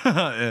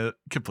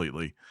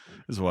completely,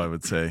 is what I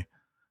would say.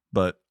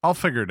 But I'll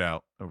figure it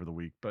out over the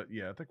week. But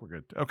yeah, I think we're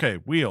good. Okay,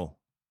 wheel.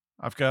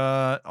 I've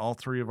got all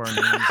 3 of our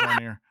names on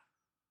here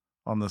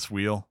on this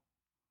wheel.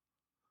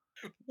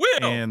 Wheel.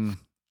 And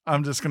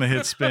I'm just gonna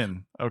hit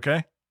spin.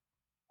 Okay.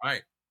 All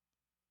right.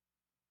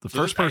 The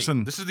first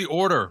person. This is the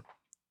order.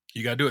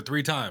 You got to do it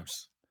 3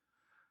 times.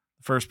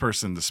 The first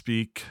person to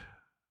speak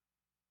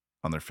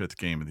on their 5th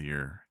game of the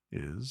year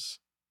is.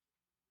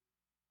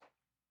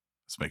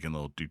 It's making a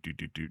little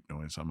doot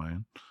noise on my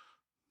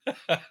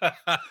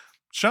end.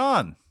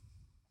 Sean.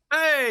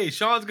 Hey,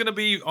 Sean's gonna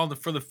be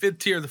for the 5th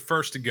tier, the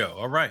first to go.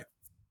 All right.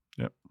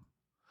 Yep.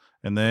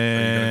 And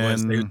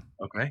then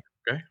okay.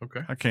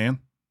 I can.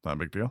 Not a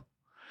big deal.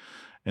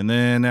 And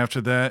then after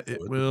that,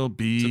 it will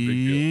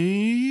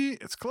be.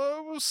 It's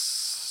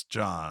close.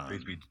 John.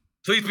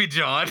 Please be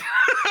John.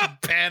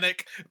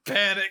 Panic.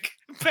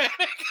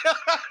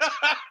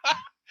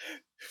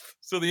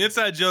 So the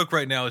inside joke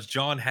right now is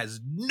John has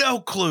no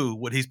clue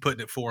what he's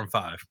putting at 4 and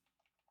 5.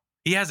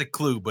 He has a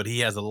clue, but he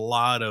has a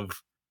lot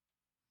of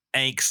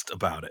angst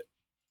about it.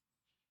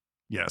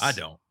 Yes. I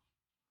don't.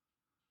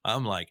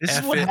 I'm like, this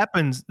is what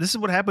happens. This is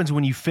what happens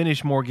when you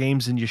finish more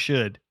games than you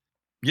should.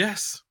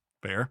 Yes.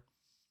 Fair.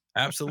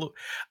 Absolutely.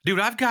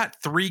 Dude, I've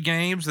got 3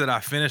 games that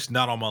I finished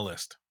not on my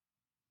list.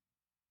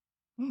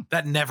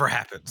 That never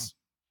happens.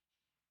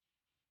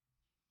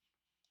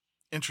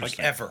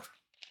 Interesting. Like ever.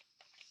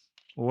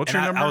 Well, what's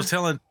your number? I was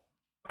telling,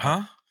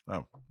 huh?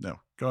 Oh, no.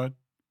 Go ahead.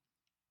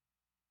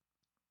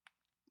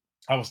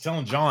 I was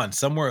telling John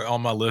somewhere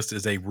on my list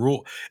is a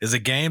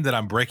game that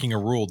I'm breaking a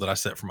rule that I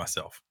set for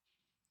myself.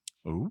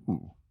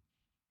 Ooh.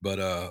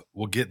 But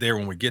we'll get there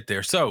when we get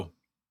there. So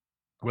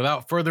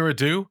without further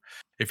ado,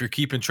 if you're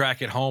keeping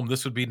track at home,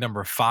 this would be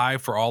number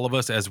 5 for all of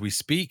us as we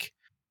speak.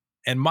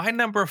 And my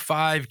number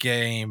 5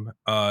 game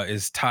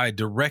is tied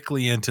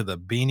directly into the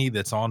beanie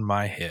that's on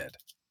my head.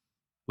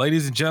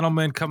 Ladies and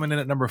gentlemen, coming in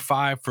at number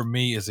 5 for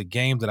me is a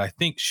game that I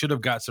think should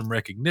have got some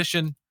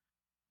recognition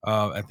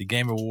at the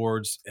Game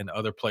Awards and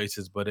other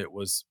places, but it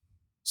was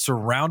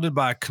surrounded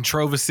by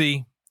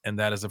controversy, and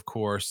that is, of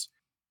course,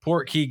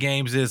 Portkey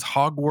Games'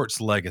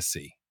 Hogwarts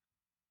Legacy.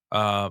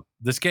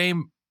 This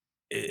game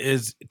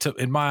is,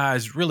 in my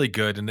eyes, really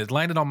good, and it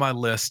landed on my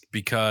list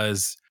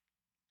because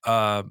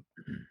I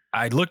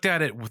looked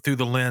at it through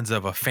the lens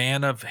of a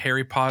fan of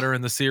Harry Potter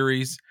and the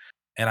series,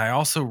 and I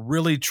also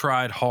really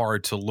tried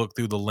hard to look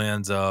through the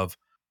lens of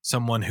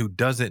someone who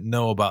doesn't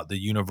know about the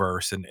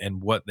universe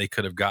and what they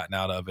could have gotten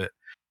out of it.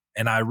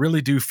 And I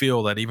really do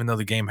feel that even though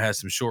the game has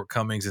some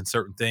shortcomings in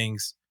certain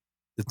things,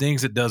 the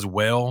things it does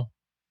well,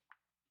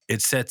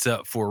 it sets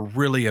up for a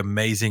really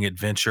amazing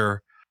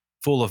adventure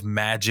full of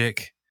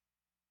magic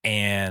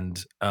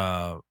and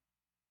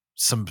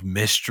some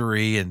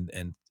mystery.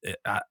 And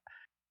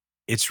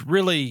it's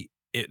really,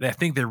 I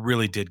think they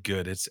really did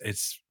good. It's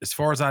as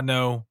far as I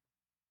know,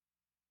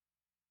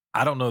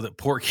 I don't know that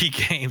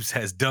Portkey Games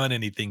has done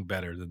anything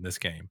better than this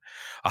game.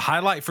 A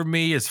highlight for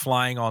me is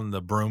flying on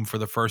the broom for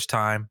the first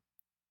time.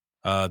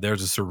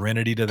 There's a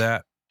serenity to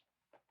that.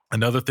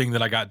 Another thing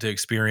that I got to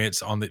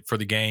experience for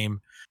the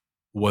game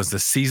was the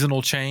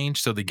seasonal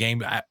change. So the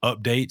game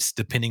updates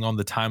depending on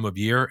the time of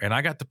year. And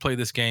I got to play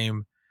this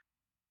game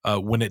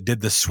when it did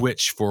the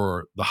switch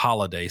for the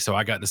holiday. So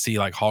I got to see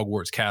like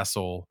Hogwarts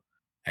Castle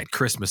at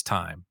Christmas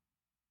time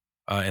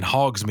and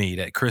Hogsmeade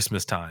at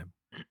Christmas time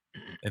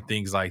and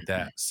things like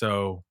that.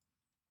 So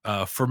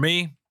for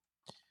me,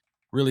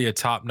 really a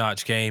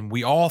top-notch game.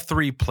 We all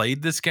 3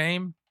 played this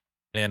game.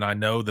 And I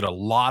know that a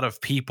lot of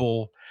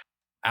people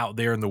out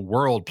there in the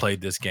world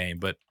played this game,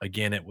 but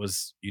again,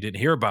 you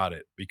didn't hear about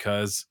it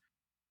because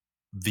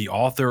the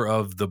author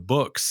of the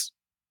books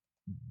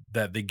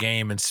that the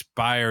game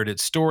inspired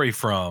its story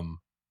from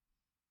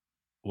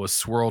was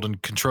swirled in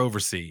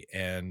controversy.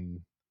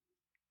 And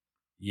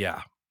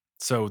yeah,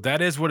 so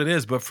that is what it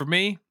is. But for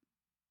me,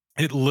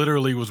 it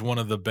literally was one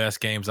of the best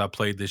games I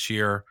played this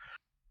year.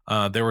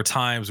 There were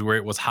times where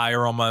it was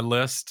higher on my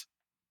list,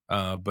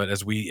 but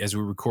as we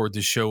record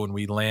this show and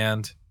we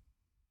land,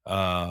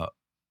 I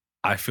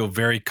feel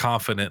very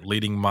confident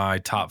leading my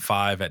top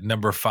 5 at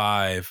number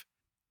 5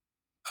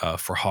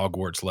 for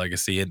Hogwarts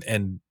Legacy,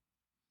 and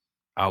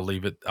I'll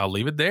leave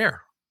it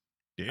there.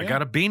 Yeah. I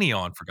got a beanie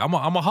on. I'm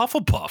a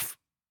Hufflepuff.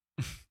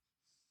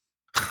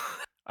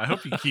 I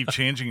hope you keep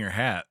changing your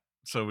hat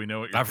so we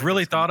know what you're I've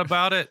really thought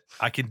about it.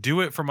 I can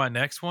do it for my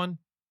next one.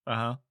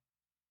 Uh-huh.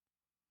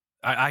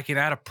 I can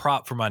add a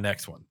prop for my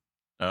next one.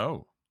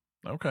 Oh,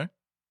 okay.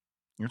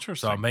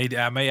 Interesting. So I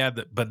may add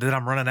that, but then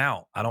I'm running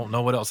out. I don't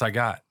know what else I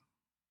got.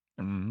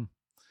 Mm-hmm.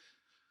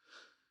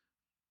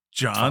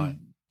 John,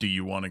 do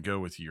you want to go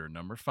with your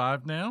number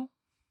 5 now?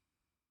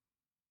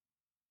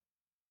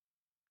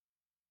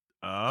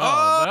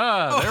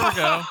 Oh, there we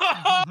go.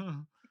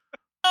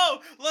 Oh,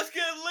 let's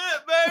get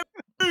lit,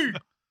 baby.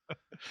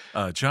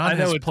 John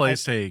has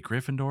placed a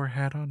Gryffindor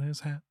hat on his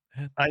head.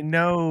 I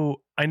know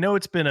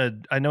it's been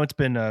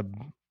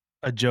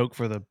a joke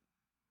for the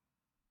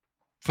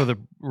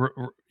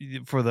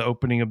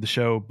opening of the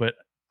show, but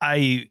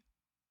I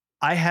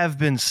have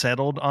been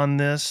settled on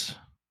this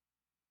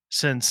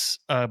since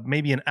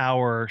maybe an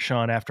hour,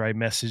 Sean, after I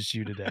messaged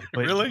you today.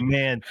 But really,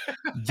 man,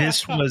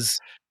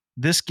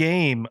 this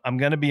game, I'm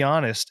going to be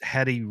honest,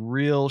 had a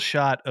real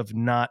shot of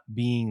not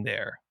being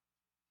there.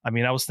 I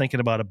mean, I was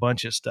thinking about a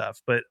bunch of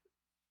stuff, but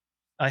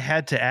I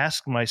had to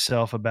ask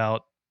myself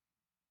about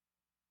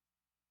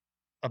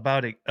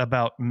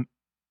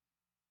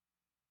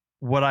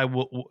what I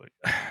will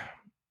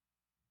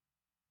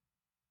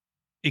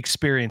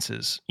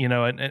experiences,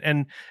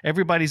 and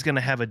everybody's going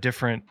to have a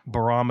different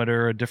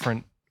barometer, a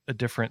different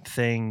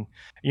thing.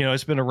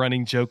 It's been a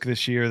running joke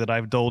this year that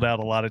I've doled out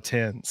a lot of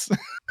 10s.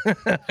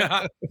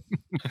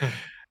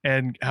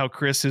 And how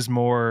Chris has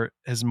more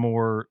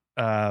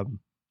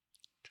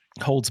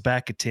holds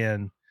back a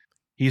 10.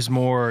 He's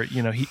more,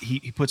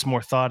 he puts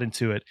more thought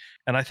into it,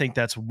 and I think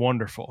that's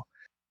wonderful.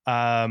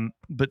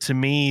 But to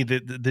me,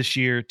 this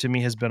year to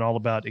me has been all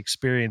about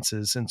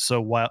experiences, and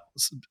so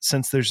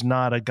since there's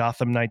not a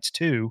Gotham Knights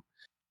 2,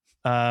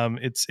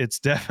 it's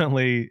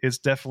definitely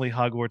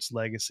Hogwarts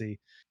Legacy.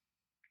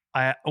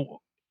 And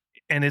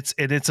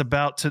it's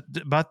about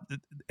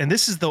and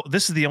this is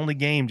the only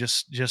game,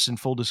 just in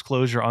full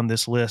disclosure, on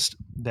this list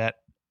that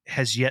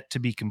has yet to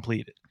be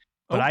completed.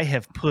 But I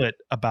have put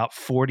about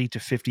 40 to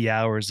 50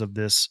 hours of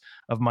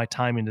my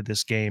time into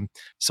this game.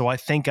 So I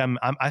think I'm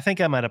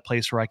at a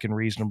place where I can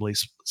reasonably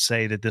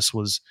say that this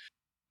was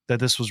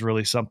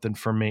really something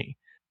for me.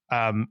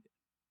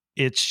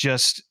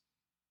 It's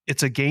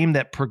a game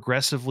that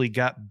progressively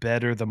got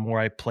better the more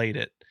I played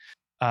it.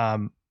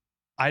 I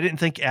didn't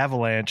think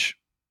Avalanche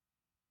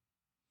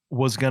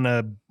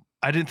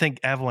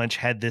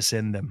had this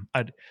in them.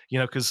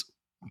 Because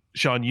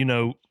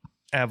Sean,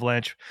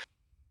 Avalanche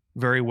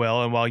very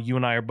well, and while you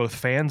and I are both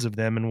fans of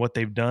them and what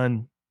they've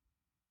done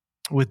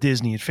with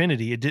Disney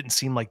Infinity, it didn't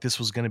seem like this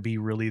was going to be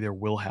really their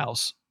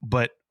wheelhouse.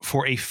 But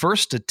for a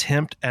first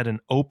attempt at an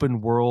open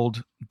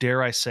world,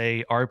 dare I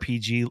say,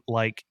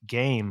 RPG-like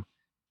game,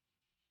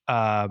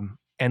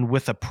 and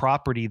with a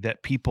property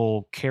that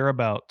people care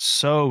about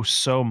so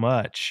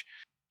much,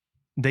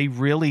 they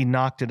really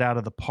knocked it out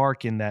of the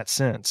park in that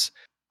sense.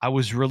 I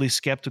was really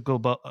skeptical,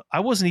 but I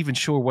wasn't even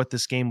sure what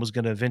this game was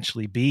going to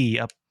eventually be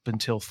up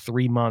until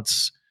 3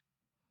 months.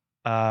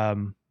 Up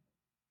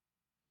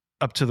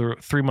to the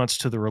 3 months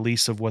to the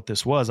release of what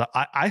this was.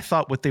 I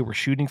thought what they were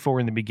shooting for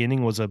in the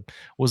beginning was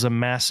a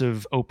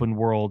massive open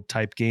world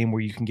type game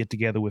where you can get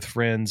together with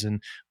friends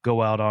and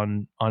go out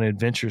on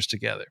adventures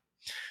together.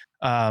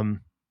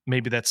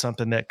 Maybe that's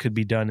something that could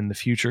be done in the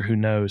future. Who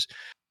knows?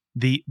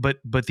 But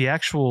the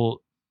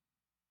actual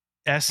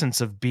essence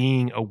of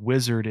being a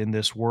wizard in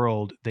this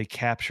world, they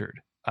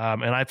captured.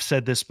 And I've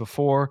said this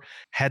before,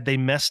 had they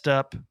messed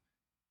up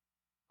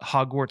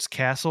Hogwarts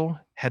Castle,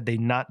 had they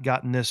not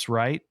gotten this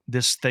right,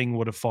 this thing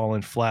would have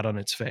fallen flat on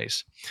its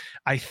face.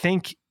 I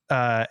think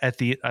I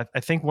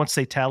think once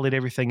they tallied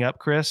everything up,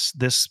 Chris,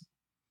 this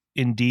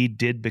indeed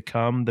did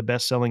become the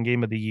best-selling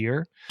game of the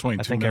year.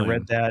 22 million. I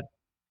read that.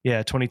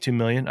 Yeah, 22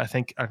 million. I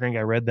think I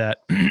read that.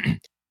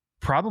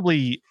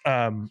 Probably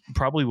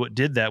what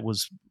did that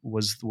was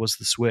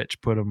the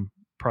Switch put them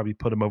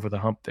over the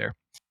hump there.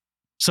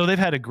 So they've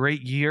had a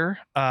great year.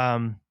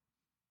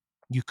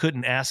 You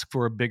couldn't ask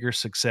for a bigger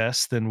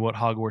success than what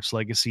Hogwarts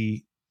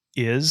Legacy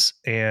is,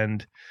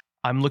 and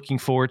I'm looking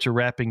forward to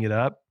wrapping it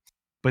up.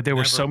 But there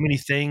were so many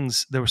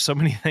things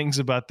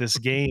about this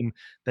game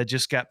that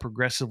just got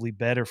progressively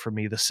better for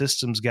me. The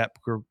systems got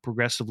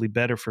progressively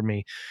better for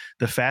me.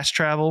 The fast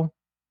travel,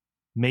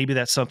 maybe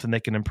that's something they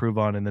can improve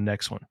on in the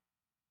next one.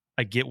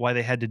 I get why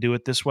they had to do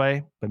it this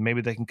way, but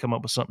maybe they can come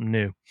up with something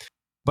new.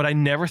 But I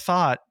never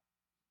thought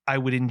I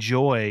would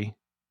enjoy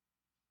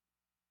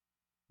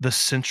the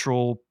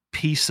central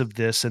piece of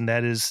this, and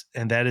that is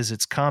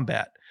its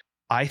combat.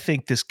 I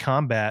think this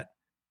combat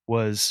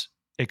was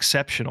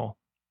exceptional.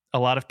 A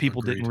lot of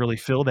people Agreed. didn't really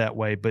feel that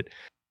way, but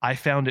I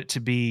found it to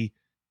be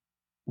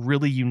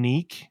really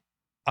unique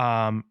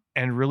and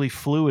really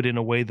fluid in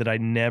a way that I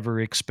never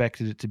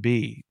expected it to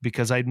be,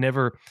 because I'd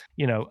never,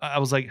 I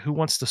was like, who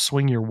wants to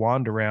swing your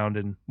wand around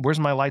and where's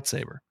my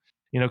lightsaber?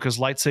 Because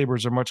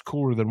lightsabers are much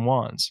cooler than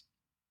wands.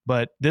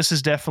 But this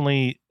is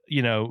definitely,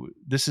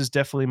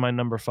 my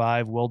number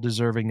 5, well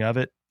deserving of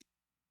it.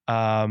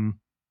 And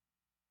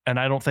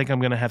I don't think I'm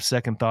going to have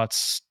second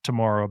thoughts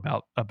tomorrow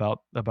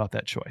about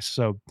that choice.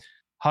 So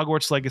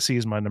Hogwarts Legacy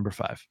is my number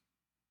 5.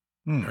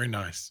 Very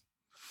nice.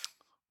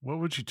 What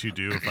would you two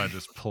do if I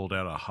just pulled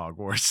out a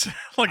Hogwarts?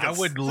 I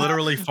would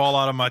literally fall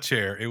out of my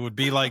chair. It would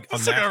be like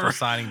on National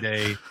Signing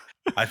Day.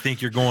 I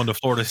think you're going to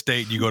Florida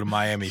State and you go to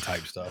Miami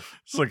type stuff.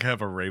 It's like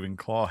have a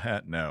Ravenclaw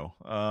hat. No.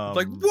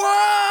 Like,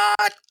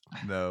 what?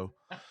 No,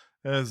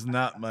 that is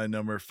not my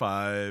number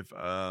 5.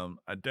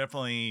 I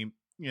definitely,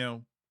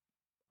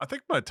 I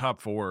think my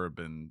top 4 have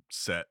been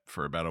set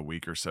for about a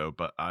week or so,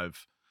 but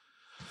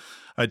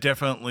I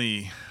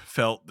definitely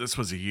felt this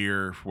was a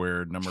year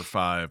where number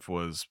 5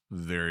 was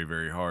very,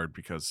 very hard,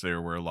 because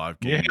there were a lot of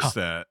games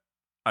that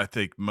I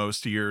think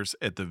most years,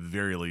 at the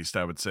very least,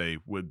 I would say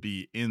would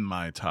be in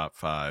my top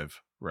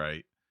 5,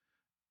 right?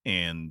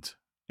 And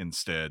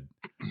instead,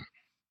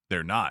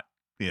 they're not.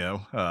 They're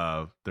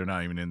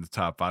not even in the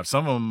top 5.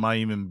 Some of them might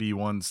even be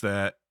ones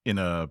that in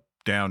a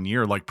down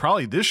year, like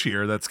probably this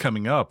year that's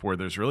coming up, where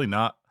there's really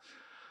not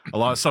a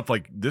lot of stuff.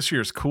 Like this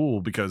year's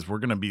cool because we're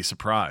going to be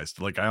surprised.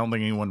 Like I don't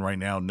think anyone right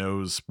now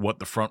knows what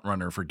the front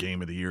runner for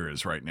game of the year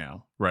is right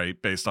now, right?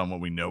 Based on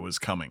what we know is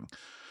coming.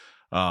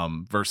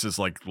 Versus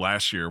like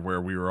last year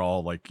where we were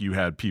all like, you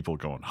had people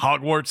going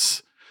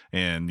Hogwarts,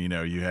 and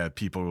you had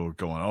people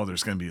going, oh,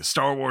 there's going to be a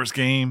Star Wars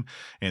game,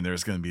 and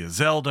there's going to be a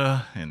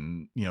Zelda,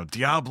 and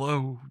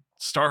Diablo,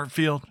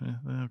 Starfield,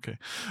 okay,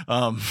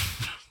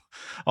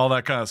 all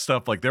that kind of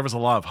stuff. Like there was a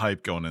lot of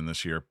hype going in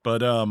this year,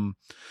 but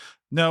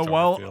no,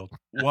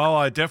 while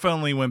I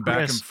definitely went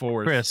back and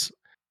forth, Chris,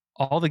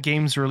 all the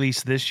games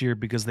released this year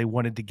because they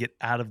wanted to get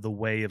out of the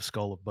way of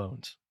Skull of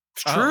Bones.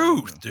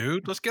 Truth,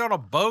 dude. Let's get on a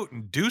boat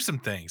and do some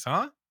things,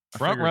 huh?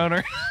 Front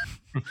runner.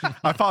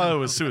 I thought it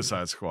was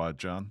Suicide Squad,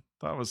 John.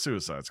 Thought it was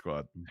Suicide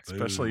Squad,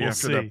 especially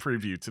after that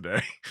preview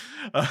today.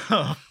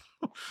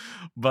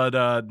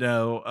 But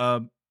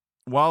no,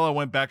 while I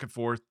went back and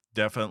forth,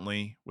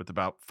 definitely with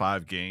about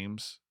 5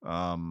 games,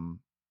 the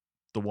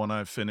one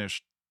I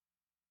finished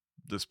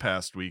this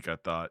past week, I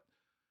thought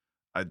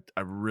I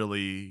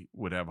really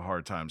would have a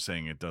hard time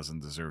saying it doesn't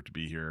deserve to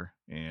be here.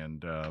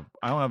 And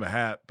I don't have a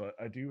hat, but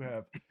I do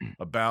have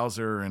a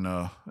Bowser and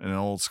an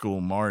old school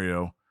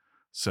Mario.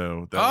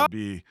 So that would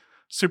be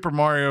Super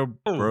Mario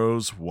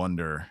Bros.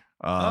 Wonder.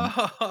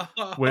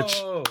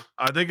 Which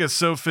I think is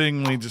so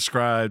fittingly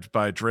described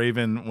by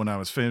Draven when I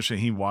was finishing.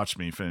 He watched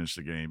me finish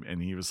the game,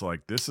 and he was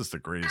like, this is the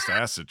greatest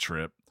acid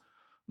trip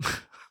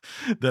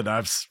that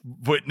I've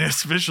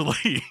witnessed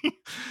visually.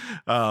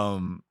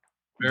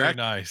 Very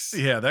nice.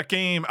 Yeah, that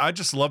game, I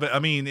just love it. I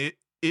mean,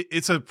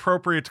 it's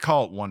appropriate to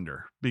call it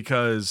Wonder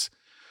because,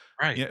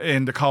 right,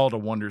 and to call it a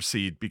Wonder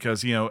Seed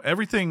because,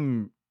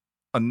 everything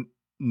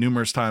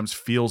numerous times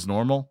feels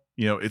normal.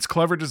 It's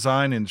clever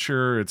design, and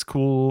sure, it's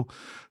cool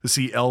to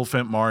see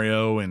Elephant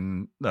Mario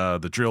and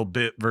the drill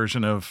bit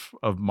version of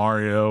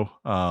Mario.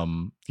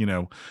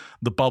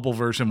 The bubble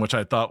version, which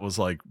I thought was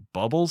like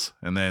bubbles,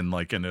 and then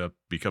like ended up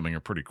becoming a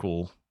pretty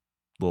cool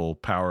little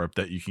power up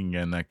that you can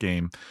get in that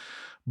game.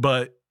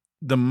 But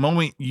the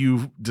moment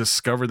you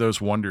discover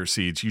those Wonder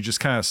Seeds, you just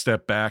kind of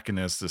step back, and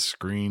as the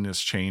screen is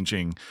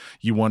changing,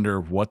 you wonder,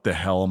 what the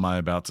hell am I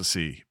about to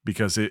see?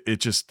 Because it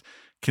just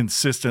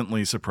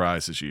consistently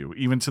surprises you,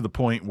 even to the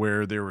point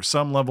where there were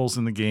some levels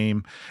in the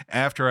game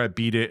after I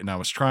beat it and I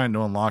was trying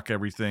to unlock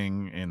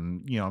everything,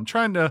 and I'm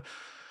trying to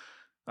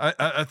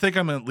I think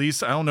I'm at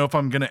least, I don't know if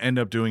I'm going to end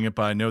up doing it,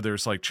 but I know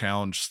there's like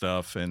challenge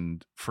stuff,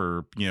 and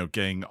for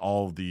getting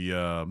all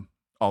the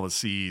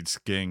seeds,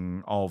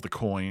 getting all the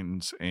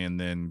coins, and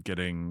then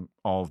getting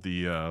all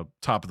the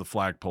top of the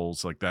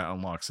flagpoles, like that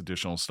unlocks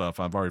additional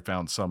stuff. I've already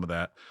found some of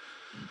that.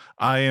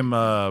 I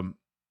am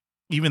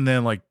even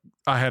then, like,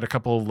 I had a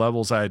couple of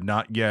levels I had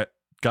not yet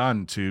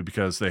gotten to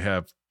because they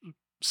have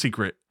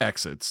secret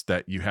exits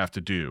that you have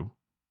to do.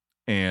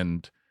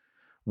 And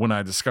when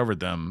I discovered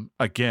them,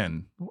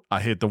 again,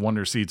 I hit the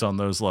Wonder Seeds on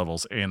those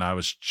levels, and I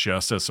was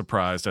just as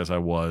surprised as I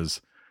was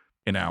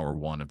in hour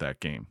 1 of that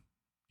game.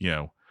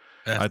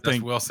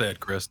 That's well said,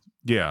 Chris.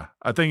 Yeah,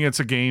 I think it's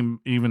a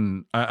game,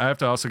 even, I have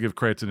to also give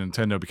credit to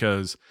Nintendo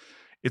because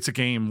it's a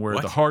game where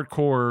the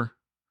hardcore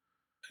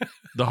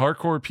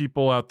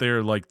people out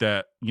there like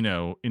that,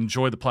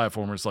 enjoy the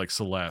platformers like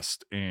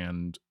Celeste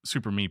and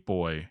Super Meat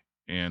Boy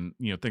and,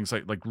 things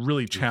like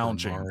really Super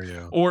challenging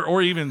Mario.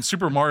 or even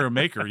Super Mario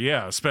Maker.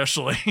 Yeah,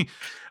 especially,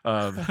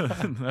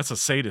 that's a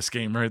sadist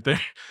game right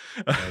there.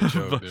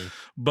 Joke,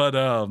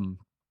 but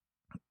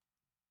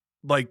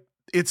like,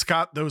 it's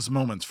got those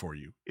moments for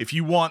you. If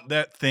you want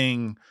that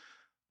thing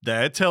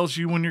that tells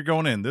you when you're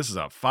going in, this is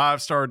a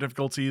 5-star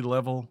difficulty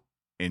level,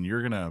 and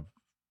you're going to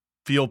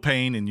feel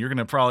pain, and you're going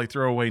to probably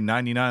throw away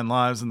 99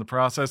 lives in the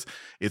process.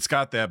 It's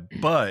got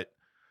that. But,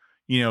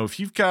 if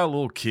you've got a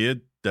little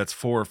kid that's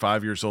 4 or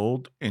 5 years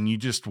old and you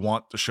just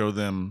want to show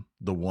them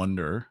the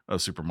wonder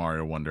of Super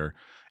Mario Wonder,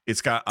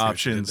 it's got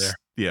options.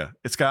 Yeah,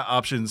 it's got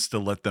options to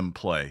let them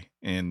play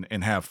and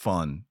have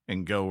fun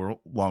and go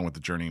along with the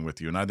journey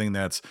with you. And I think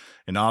that's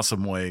an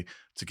awesome way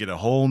to get a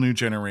whole new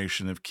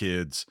generation of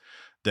kids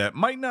that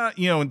might not,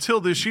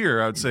 until this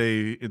year, I would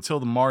say, until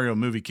the Mario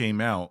movie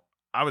came out,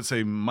 I would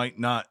say might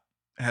not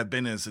have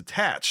been as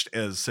attached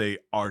as, say,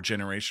 our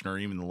generation or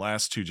even the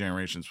last 2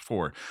 generations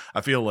before.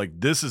 I feel like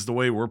this is the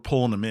way we're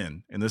pulling them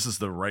in, and this is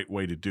the right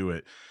way to do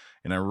it.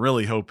 And I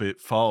really hope it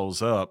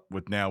follows up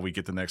with, now we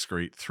get the next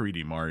great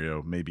 3D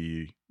Mario,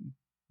 maybe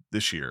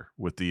this year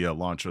with the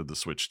launch of the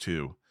Switch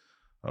 2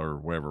 or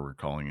whatever we're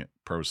calling it,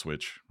 Pro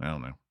Switch. I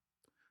don't know.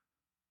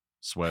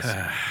 Swess.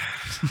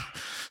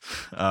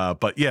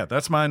 But yeah,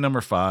 that's my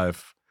number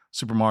 5,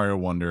 Super Mario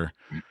Wonder.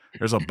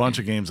 There's a bunch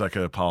of games I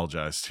could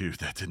apologize to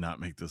that did not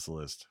make this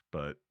list,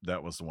 but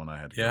that was the one I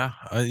had.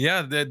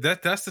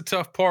 That's the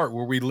tough part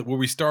where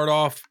we start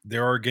off.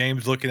 There are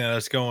games looking at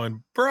us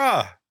going,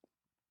 bruh.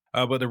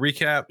 But the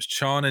recap: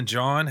 Sean and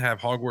John have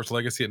Hogwarts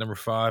Legacy at number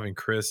 5, and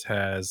Chris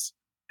has.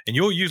 And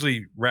you'll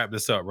usually wrap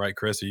this up, right,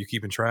 Chris? Are you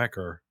keeping track,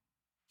 or?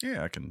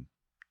 Yeah, I can.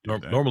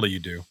 Normally you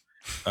do.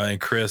 And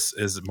Chris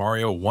is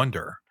Mario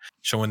Wonder,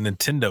 showing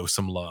Nintendo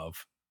some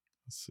love.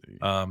 Let's see.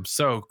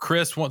 So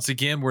Chris, once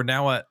again, we're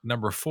now at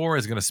number 4,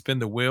 is going to spin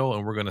the wheel,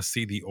 and we're going to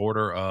see the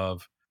order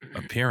of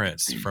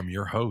appearance from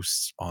your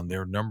hosts on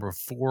their number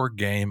 4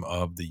 game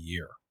of the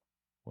year.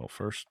 Well,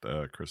 first,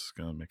 Chris is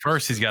going to make.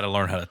 First, he's got to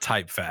learn how to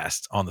type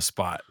fast on the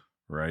spot.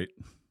 Right.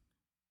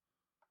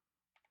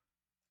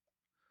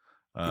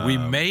 We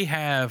may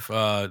have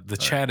the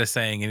chat is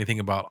saying anything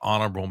about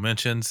honorable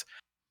mentions.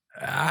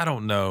 I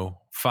don't know.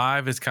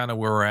 5 is kind of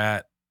where we're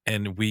at,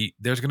 and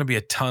there's going to be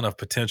a ton of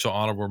potential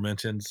honorable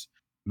mentions.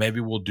 Maybe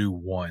we'll do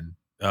 1,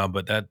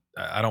 but that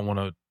I don't want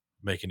to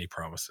make any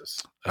promises.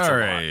 That's all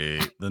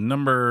right.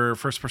 The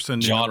first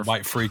person. John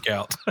might freak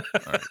out.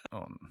 All right.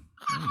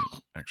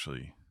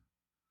 Actually,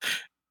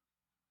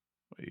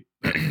 wait.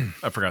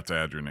 I forgot to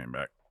add your name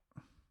back.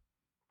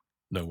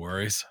 No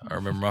worries. I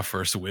remember my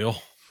first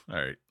wheel. All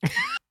right.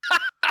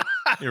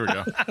 Here we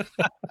go.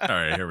 All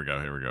right. Here we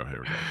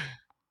go.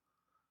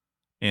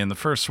 And the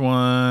first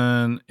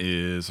one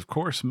is, of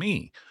course,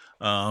 me.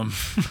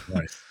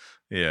 Nice.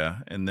 Yeah.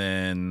 And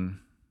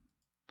then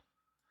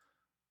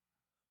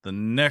the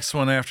next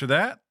one after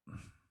that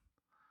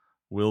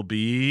will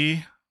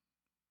be,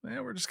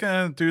 we're just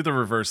going to do the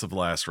reverse of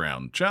last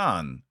round.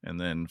 John, and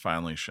then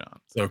finally Sean.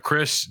 So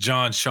Chris,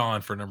 John,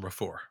 Sean for number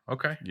 4.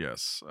 Okay.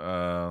 Yes.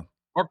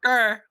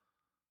 Okay.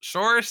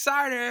 So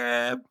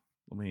excited.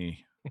 Let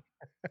me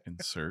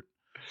insert.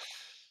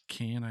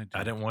 Can I do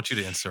I didn't want you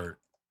to insert.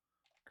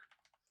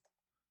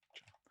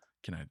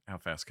 How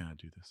fast can I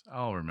do this?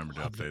 I'll remember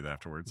to update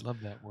afterwards.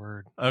 Love that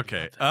word.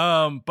 Okay.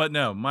 But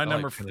no, my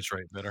number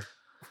penetrate better.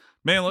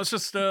 Man, let's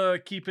just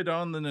keep it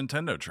on the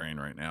Nintendo train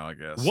right now, I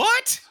guess.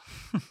 What?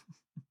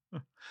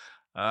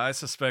 I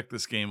suspect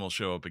this game will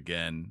show up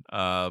again.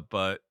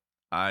 But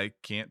I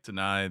can't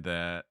deny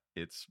that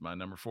it's my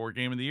number 4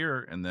 game of the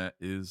year, and that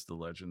is The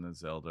Legend of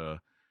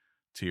Zelda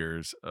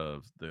Tears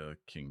of the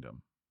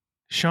Kingdom.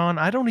 Sean,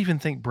 I don't even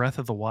think Breath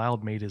of the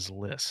Wild made his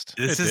list.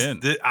 That's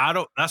why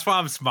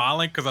I'm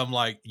smiling, because I'm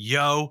like,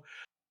 yo,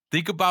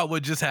 think about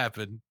what just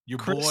happened. Your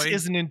Chris boy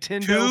is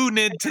Nintendo. 2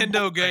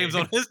 Nintendo games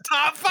on his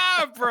top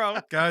 5, bro.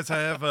 Guys, I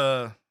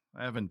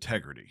have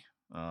integrity.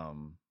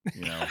 I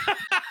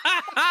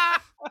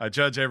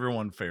judge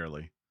everyone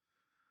fairly.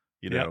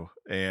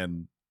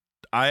 And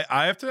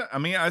I have to. I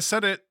mean, I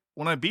said it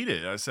when I beat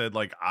it. I said,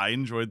 like, I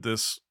enjoyed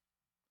this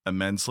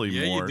immensely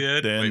more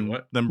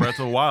than Breath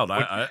of the Wild.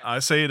 I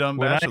say it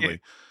unabashedly.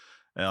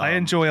 I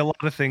enjoy a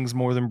lot of things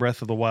more than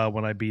Breath of the Wild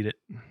when I beat it.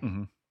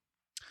 Mm-hmm.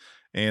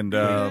 And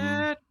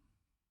I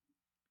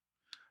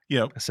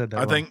said that.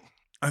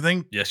 I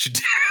think yes, you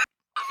did.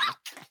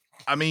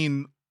 I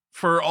mean,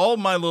 for all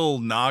my little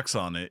knocks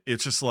on it,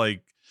 it's just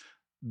like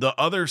the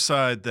other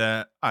side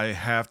that I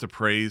have to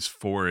praise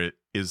for it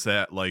is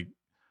that, like,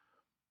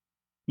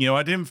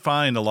 I didn't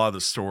find a lot of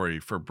the story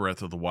for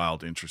Breath of the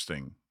Wild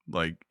interesting.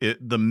 Like,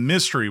 the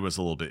mystery was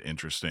a little bit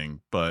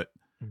interesting, but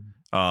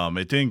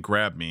it didn't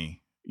grab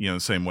me, the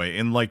same way.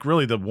 And like,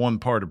 really, the one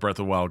part of Breath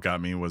of the Wild got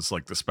me was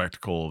like the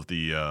spectacle of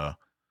the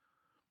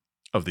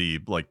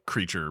like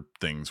creature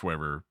things,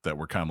 whatever, that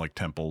were kind of like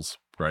temples,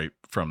 right?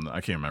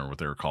 I can't remember what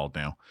they were called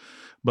now,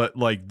 but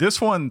like this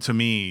one to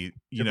me,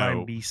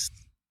 Divine Beast.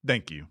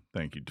 Thank you,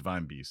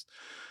 Divine Beast.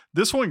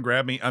 This one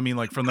grabbed me. I mean,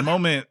 like, from the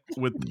moment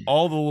with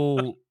all the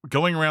little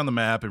going around the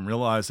map and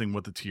realizing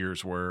what the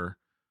tiers were,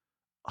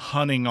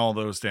 hunting all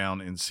those down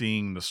and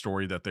seeing the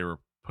story that they were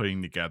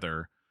putting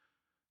together,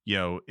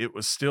 it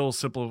was still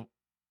simple,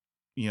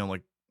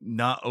 like,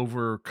 not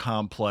over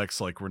complex.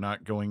 Like, we're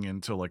not going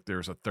into like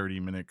there's a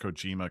 30-minute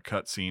Kojima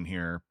cutscene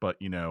here, but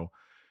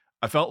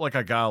I felt like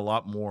I got a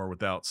lot more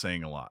without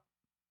saying a lot.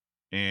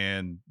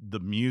 And the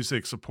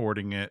music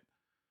supporting it,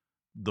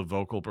 the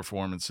vocal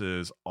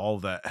performances, all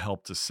that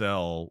helped to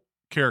sell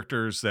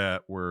characters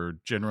that were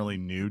generally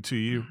new to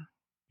you,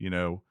 you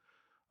know,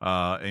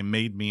 and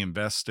made me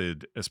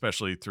invested,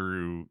 especially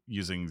through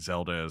using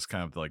Zelda as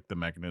kind of like the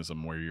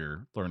mechanism where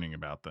you're learning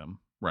about them,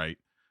 right?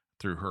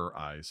 Through her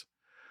eyes.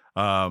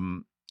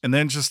 And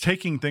then just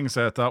taking things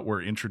that I thought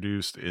were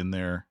introduced in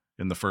there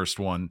in the first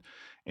one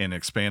and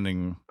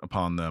expanding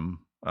upon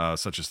them,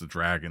 such as the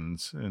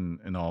dragons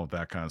and all of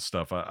that kind of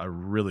stuff. I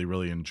really,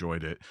 really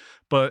enjoyed it.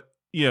 But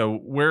you know,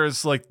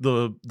 whereas like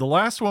the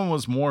last one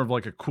was more of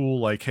like a cool,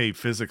 like, hey,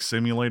 physics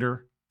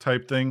simulator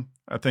type thing,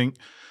 I think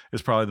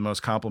is probably the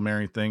most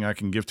complimentary thing I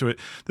can give to it.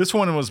 This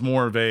one was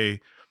more of a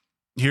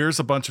here's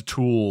a bunch of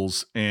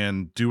tools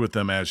and do with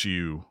them as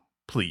you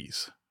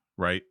please,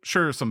 right?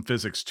 Sure, some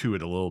physics to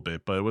it a little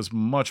bit, but it was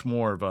much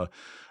more of a,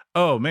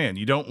 oh man,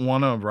 you don't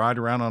want to ride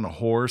around on a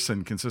horse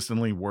and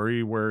consistently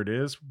worry where it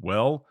is.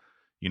 Well,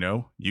 you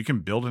know, you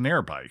can build an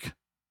air bike.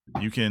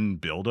 You can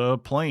build a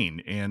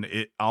plane. And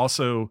it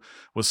also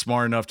was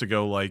smart enough to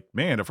go like,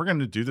 man, if we're going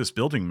to do this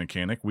building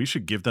mechanic, we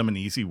should give them an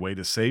easy way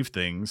to save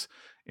things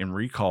and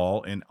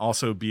recall, and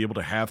also be able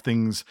to have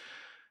things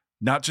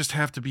not just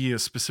have to be a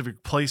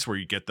specific place where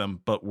you get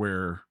them, but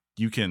where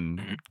you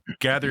can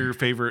gather your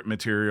favorite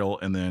material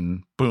and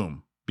then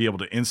boom, be able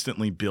to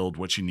instantly build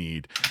what you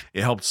need.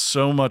 It helped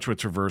so much with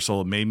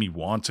traversal. It made me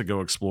want to go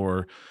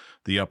explore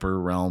the upper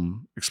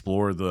realm,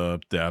 explore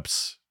the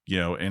depths, you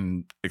know,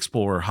 and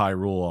explore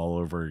Hyrule all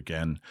over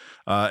again.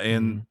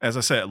 And as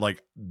I said,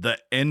 like the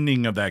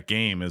ending of that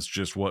game is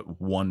just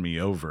what won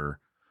me over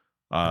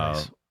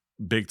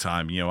big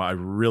time. You know, I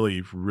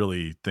really,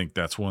 really think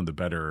that's one of the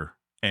better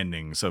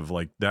endings of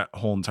like that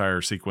whole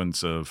entire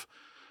sequence of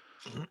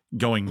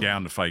going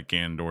down to fight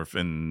Ganondorf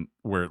and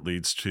where it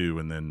leads to,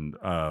 and then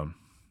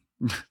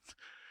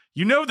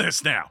you know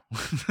this now.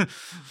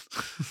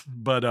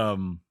 But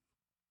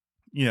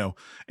you know,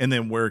 and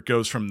then where it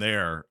goes from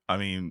there, I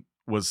mean,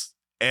 was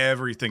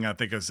everything I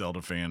think a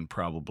Zelda fan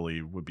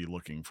probably would be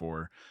looking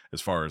for as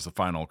far as the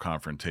final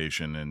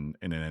confrontation and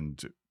an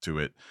end to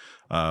it.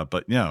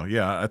 But you know,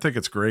 yeah, I think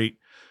it's great.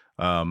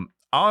 I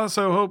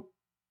also hope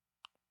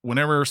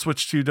whenever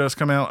Switch 2 does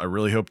come out, I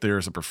really hope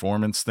there's a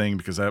performance thing,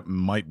 because that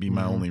might be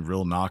my only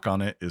real knock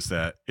on it, is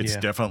that it's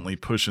definitely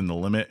pushing the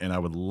limit. And I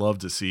would love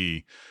to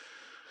see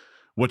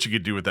what you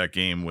could do with that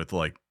game with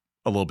like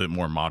a little bit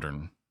more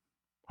modern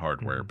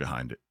hardware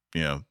behind it.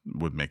 You know,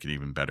 would make it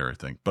even better, I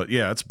think. But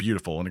yeah, it's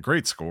beautiful and a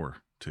great score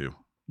too.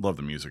 Love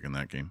the music in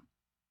that game.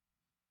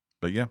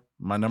 But yeah,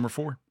 my number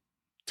 4,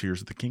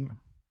 Tears of the Kingdom.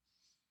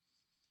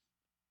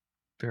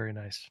 Very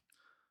nice.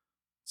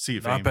 See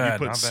if you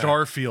put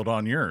Starfield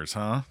on yours,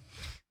 huh?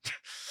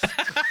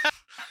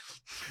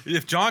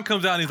 If John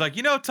comes out and he's like,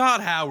 you know,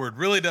 Todd Howard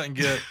really doesn't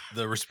get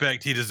the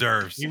respect he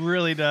deserves. He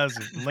really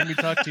doesn't. Let me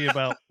talk to you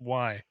about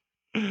why.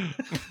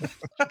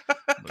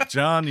 But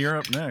John, you're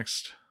up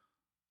next.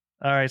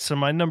 All right, so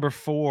my number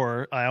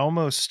 4, I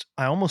almost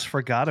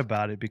forgot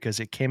about it because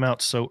it came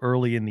out so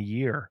early in the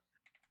year.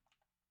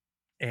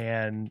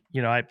 And,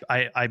 you know,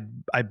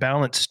 I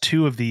balanced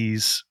 2 of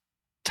these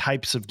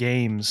types of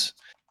games,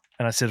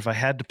 and I said if I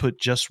had to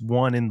put just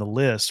one in the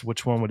list,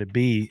 which one would it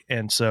be?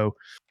 And so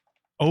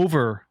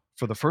over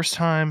for the first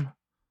time,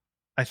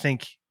 I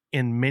think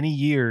in many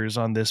years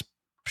on this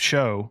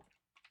show,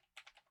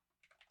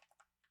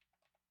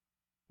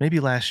 maybe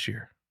last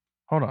year.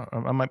 Hold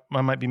on,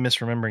 I might be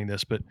misremembering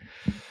this, but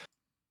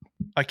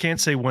I can't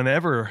say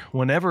whenever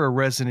a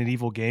Resident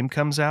Evil game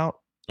comes out.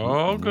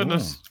 Oh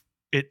goodness!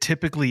 It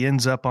typically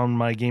ends up on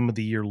my Game of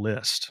the Year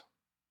list.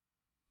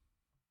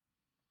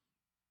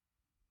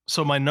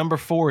 So my number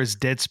 4 is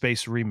Dead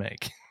Space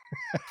Remake.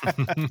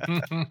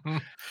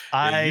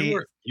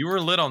 You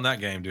were lit on that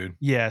game, dude.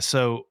 Yeah.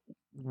 So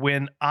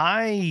when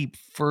I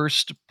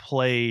first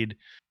played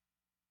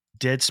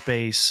Dead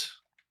Space,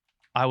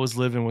 I was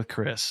living with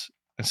Chris.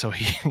 And so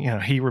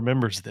he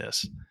remembers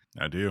this.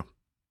 I do.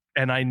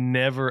 And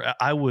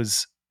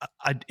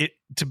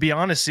to be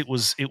honest, it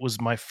was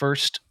my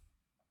first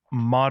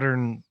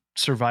modern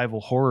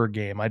survival horror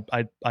game.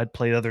 I'd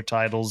played other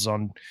titles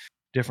on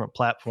different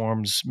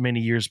platforms many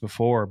years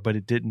before, but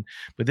it didn't.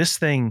 But this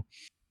thing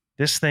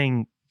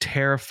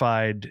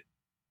terrified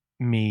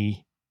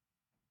me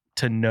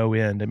to no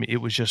end. I mean, it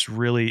was just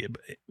really,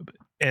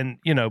 and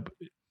you know,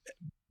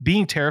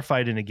 being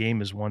terrified in a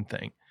game is one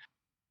thing,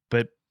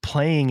 but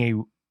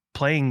playing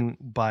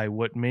by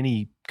what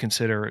many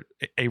consider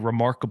a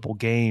remarkable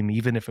game,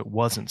 even if it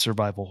wasn't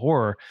survival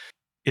horror,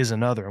 is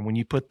another. And when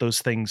you put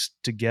those things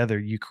together,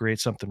 you create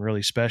something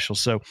really special.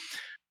 So,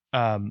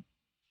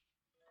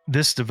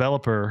 this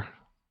developer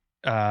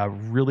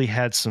really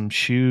had some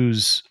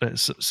shoes,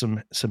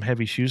 some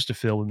heavy shoes to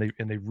fill, and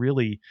they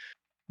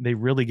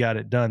really got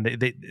it done.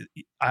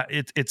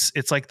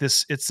 It's like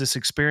this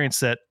experience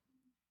that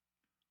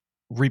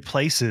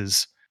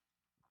replaces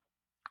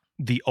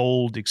the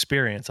old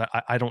experience.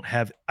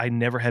 I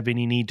never have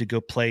any need to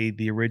go play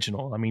the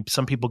original. I mean,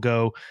 some people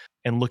go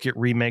and look at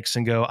remakes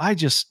and go, I'll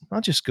just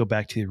go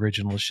back to the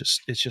original.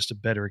 It's just a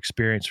better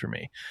experience for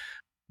me.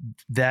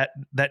 That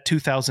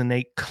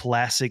 2008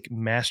 classic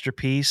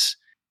masterpiece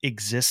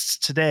exists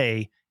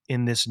today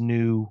in this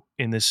new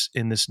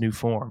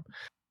form.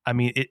 I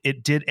mean,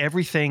 it did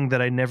everything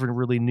that I never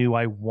really knew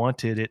I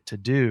wanted it to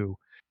do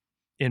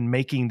in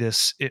making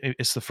this.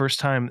 It's the first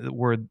time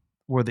where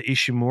the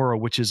Ishimura,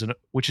 which is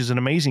an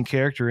amazing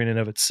character in and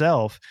of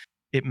itself,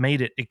 it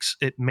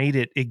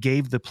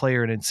gave the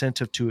player an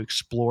incentive to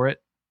explore it,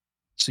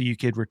 so you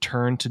could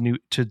return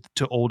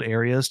to old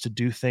areas to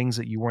do things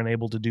that you weren't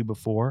able to do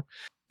before.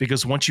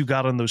 Because once you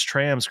got on those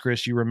trams,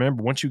 Chris, you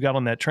remember, once you got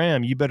on that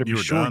tram, you better be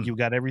sure you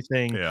got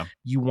everything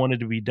you wanted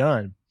to be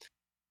done.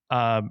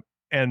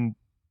 And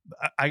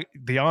to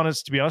be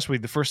honest with you,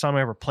 the first time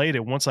I ever played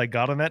it, once I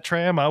got on that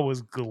tram, I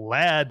was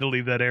glad to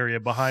leave that area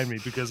behind me,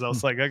 because I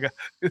was like, I got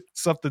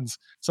something's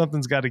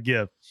got to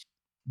give.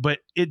 But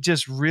it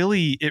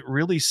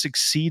really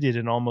succeeded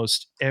in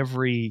almost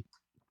every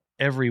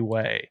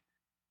way,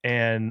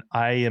 and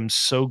I am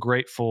so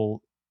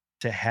grateful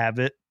to have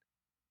it.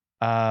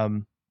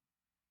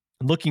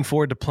 Looking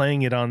forward to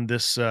playing it on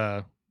this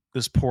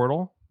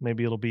Portal.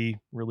 Maybe it'll be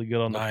really good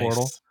on the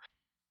Portal.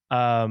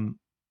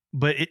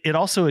 But it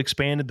also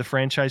expanded the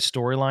franchise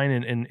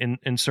storyline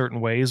in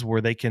certain ways,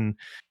 where they can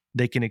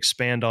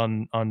expand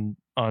on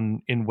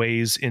in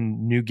ways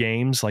in new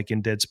games, like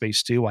in Dead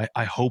Space 2.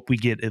 I hope we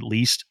get at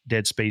least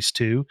Dead Space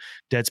 2.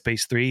 Dead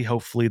Space 3,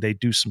 hopefully they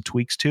do some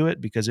tweaks to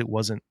it, because it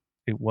wasn't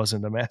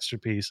a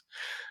masterpiece.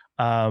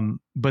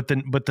 But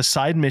the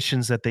side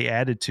missions that they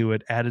added to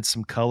it added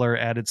some color,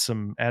 added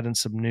some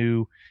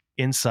new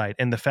insight.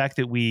 And the fact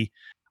that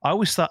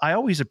I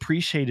always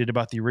appreciated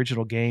about the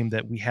original game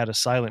that we had a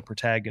silent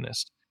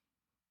protagonist.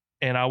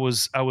 And I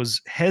was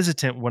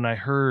hesitant when I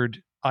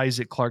heard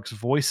Isaac Clarke's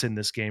voice in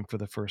this game for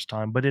the first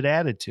time, but it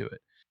added to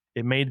it.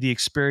 It made the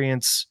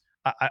experience.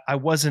 I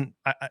wasn't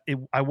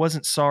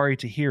sorry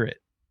to hear it.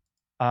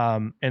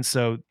 And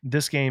so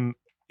this game,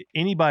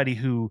 anybody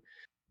who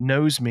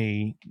knows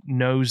me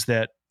knows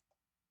that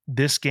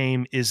this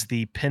game is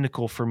the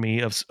pinnacle for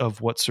me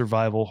of what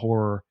survival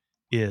horror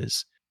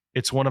is.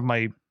 It's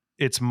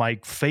my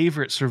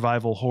favorite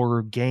survival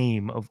horror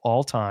game of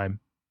all time,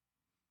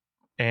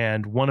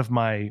 and one of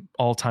my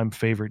all-time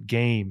favorite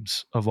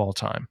games of all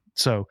time.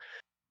 So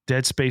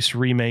Dead Space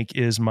Remake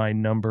is my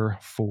number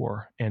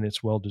 4, and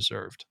it's well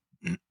deserved.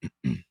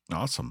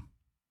 Awesome.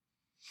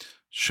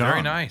 Sean.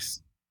 Very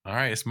nice. All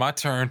right, it's my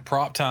turn.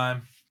 Prop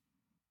time.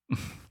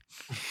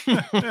 Can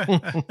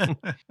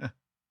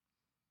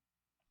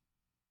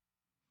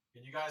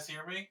you guys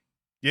hear me?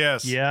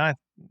 Yes. Yeah.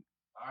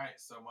 All right,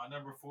 so my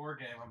number 4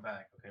 game, I'm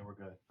back. Okay, we're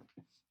good.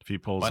 If he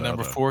pulls my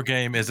number 4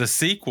 game is a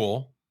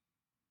sequel.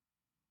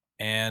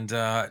 And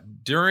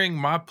during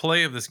my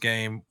play of this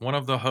game, one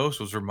of the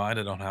hosts was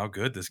reminded on how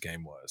good this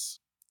game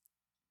was.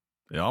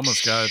 They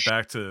almost got it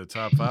back to the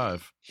top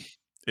 5.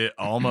 It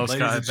almost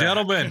Ladies got and it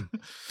gentlemen,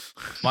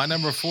 my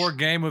number 4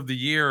 game of the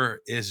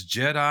year is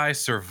Jedi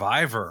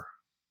Survivor.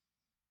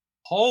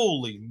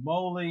 Holy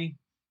moly.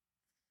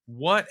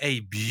 What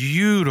a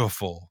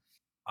beautiful,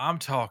 I'm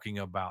talking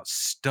about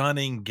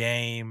stunning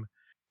game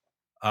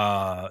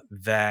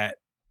that,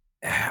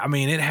 I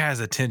mean, it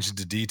has attention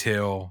to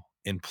detail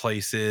in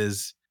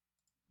places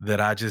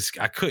that I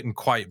couldn't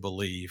quite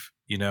believe.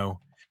 You know,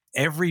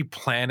 every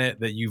planet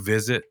that you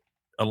visit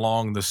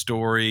along the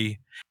story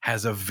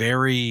has a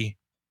very,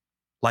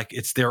 like,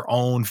 it's their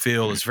own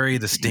feel. It's very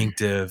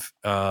distinctive.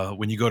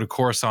 When you go to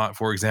Coruscant,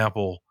 for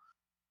example,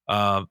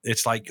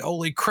 it's like,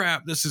 holy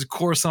crap, this is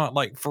Coruscant,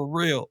 like, for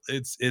real.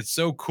 It's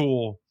so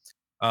cool.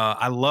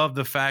 I love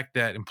the fact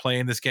that in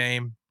playing this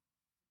game,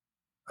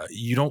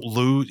 you don't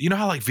lose. You know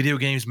how like video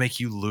games make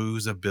you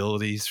lose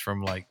abilities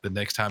from like the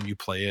next time you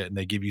play it, and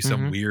they give you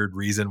some weird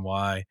reason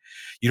why.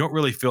 You don't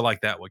really feel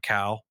like that with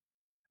Cal.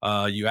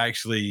 You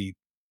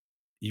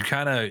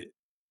kind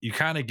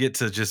of get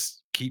to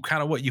just keep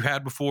kind of what you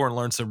had before and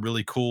learn some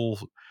really cool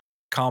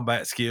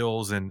combat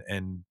skills and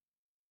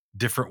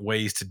different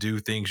ways to do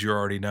things you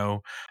already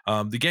know.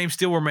 The game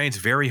still remains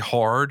very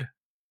hard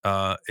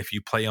if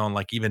you play on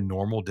like even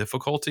normal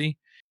difficulty.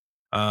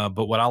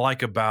 But what I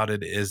like about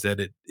it is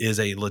that it is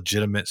a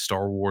legitimate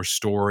Star Wars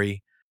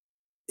story.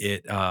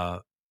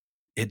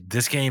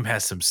 This game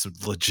has some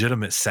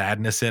legitimate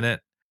sadness in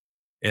it.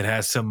 It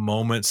has some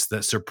moments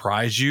that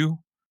surprise you.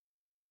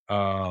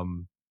 I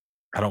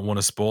don't want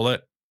to spoil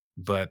it,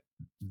 but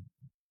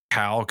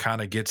Cal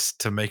kind of gets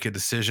to make a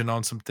decision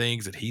on some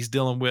things that he's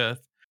dealing with.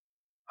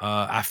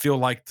 I feel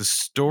like the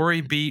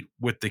story beat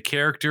with the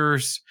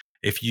characters,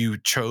 if you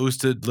chose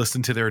to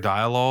listen to their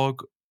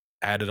dialogue,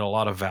 added a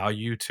lot of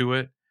value to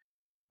it.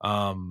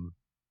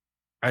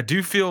 I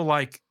do feel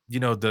like, you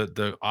know,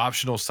 the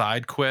optional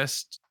side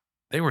quests,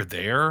 they were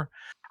there.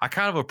 I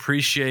kind of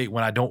appreciate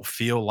when I don't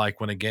feel like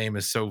when a game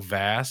is so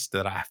vast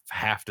that I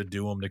have to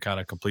do them to kind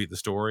of complete the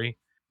story.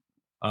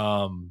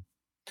 But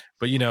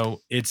you know,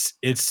 it's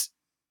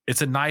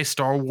a nice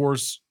Star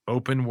Wars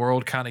open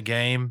world kind of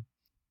game.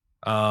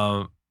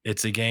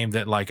 It's a game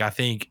that, like, I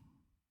think,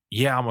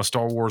 yeah, I'm a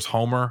Star Wars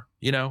homer.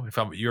 You know, if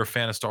you're a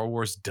fan of Star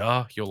Wars,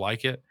 duh, you'll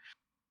like it.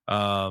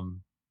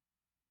 Um,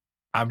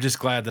 I'm just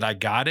glad that I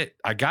got it.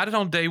 I got it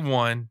on day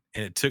one,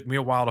 and it took me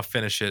a while to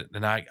finish it.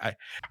 And I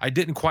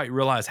didn't quite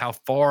realize how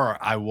far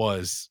I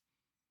was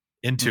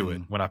into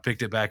it when I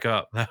picked it back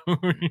up.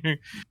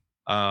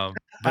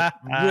 But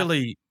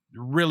really,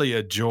 really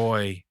a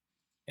joy.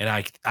 And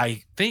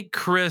I think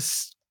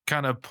Chris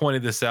kind of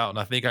pointed this out, and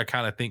I think I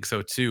kind of think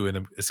so too. And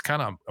I'm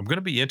going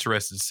to be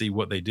interested to see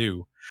what they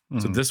do.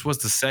 So this was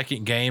the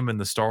second game in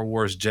the Star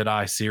Wars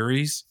Jedi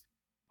series,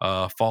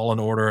 Fallen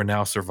Order and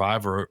now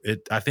Survivor.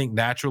 I think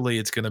naturally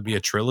it's going to be a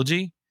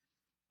trilogy.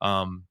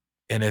 And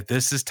if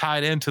this is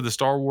tied into the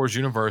Star Wars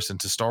universe and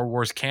to Star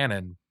Wars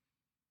canon,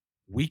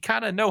 we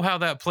kind of know how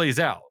that plays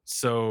out.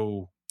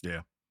 So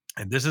yeah.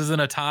 And this isn't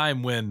a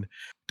time when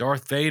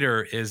Darth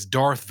Vader is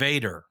Darth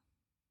Vader.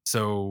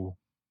 So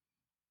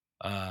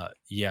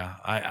yeah,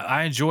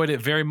 I enjoyed it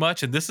very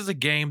much. And this is a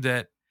game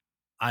that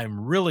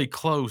I'm really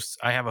close.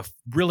 I have a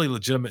really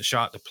legitimate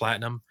shot to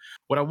platinum.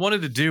 What I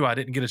wanted to do, I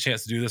didn't get a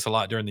chance to do this a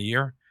lot during the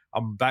year.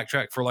 I'm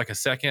backtrack for like a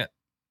second.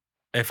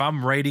 If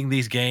I'm rating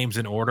these games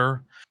in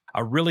order, I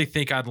really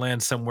think I'd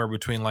land somewhere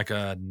between like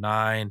a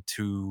 9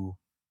 to,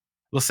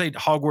 let's say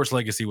Hogwarts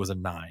Legacy was a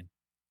 9.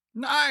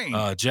 9.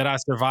 Jedi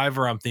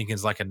Survivor, I'm thinking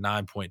is like a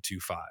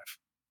 9.25.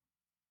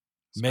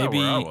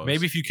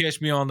 Maybe if you catch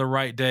me on the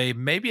right day,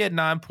 maybe at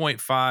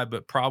 9.5,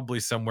 but probably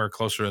somewhere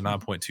closer to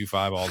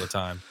 9.25 all the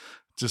time.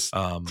 Just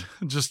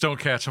don't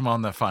catch him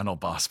on that final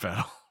boss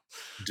battle,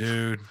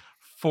 dude.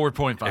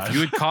 4.5. If you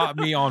had caught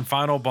me on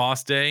final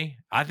boss day,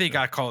 I think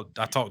I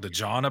talked to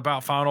John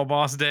about final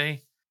boss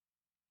day.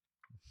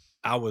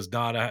 I was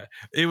not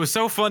it was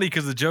so funny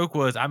because the joke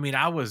was, I mean,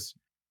 I was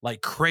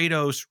like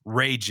Kratos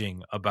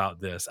raging about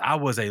this. I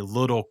was a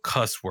little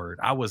cuss word.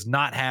 I was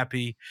not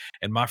happy.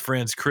 And my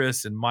friends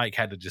Chris and Mike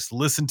had to just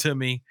listen to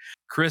me.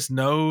 Chris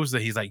knows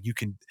that he's like,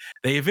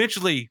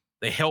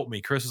 they helped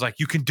me. Chris was like,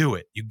 you can do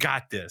it. You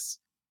got this.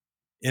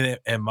 And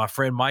my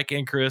friend Mike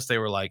and Chris, they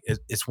were like,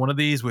 it's one of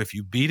these where if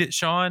you beat it,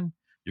 Sean,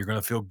 you're going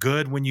to feel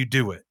good when you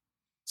do it.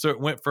 So it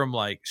went from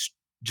like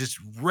just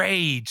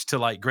rage to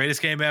like greatest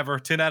game ever,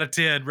 10 out of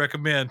 10,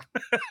 recommend.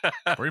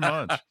 Pretty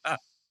much.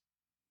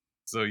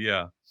 So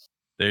yeah,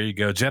 there you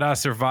go. Jedi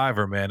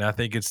Survivor, man. I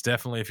think it's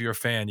definitely, if you're a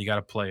fan, you got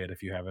to play it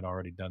if you haven't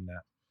already done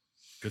that.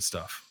 Good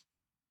stuff.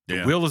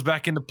 The wheel is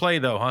back into play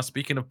though, huh?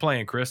 Speaking of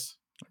playing, Chris.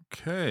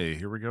 Okay,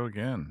 here we go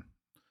again.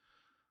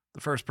 The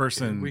first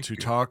person to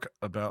talk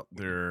about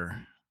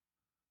their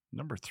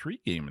number 3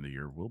 game of the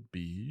year will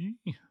be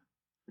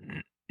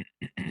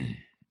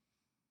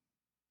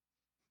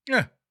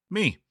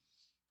me.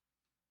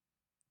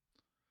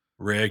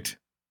 Rigged.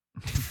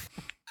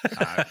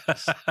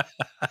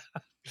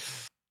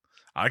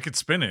 I could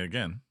spin it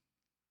again.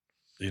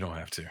 You don't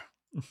have to.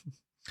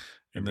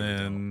 And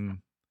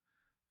then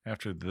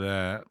after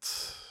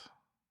that,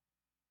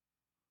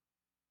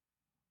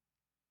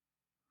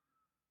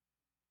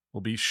 will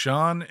be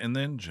Sean and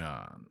then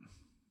John.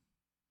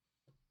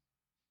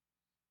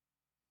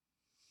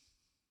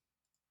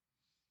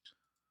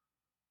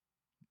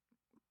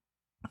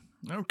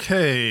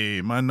 Okay,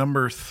 my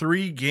number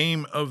 3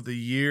 game of the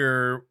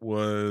year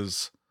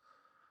was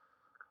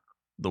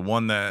the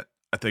one that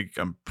I think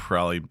I'm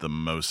probably the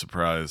most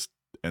surprised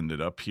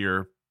ended up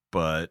here,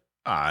 but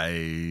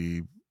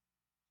I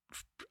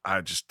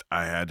had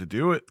to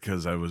do it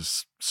because I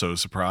was so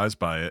surprised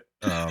by it.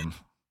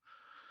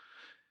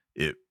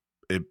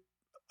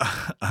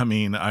 I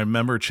mean, I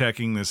remember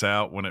checking this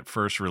out when it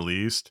first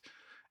released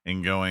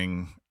and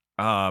going,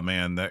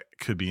 man, that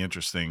could be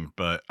interesting,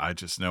 but I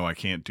just know I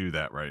can't do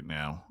that right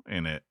now.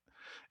 And it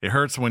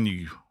hurts when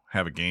you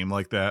have a game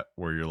like that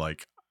where you're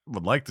like,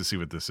 would like to see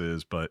what this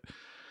is, but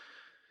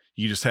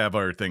you just have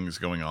other things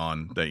going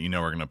on that you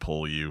know are going to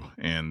pull you.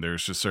 And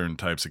there's just certain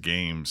types of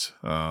games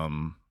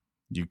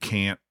you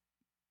can't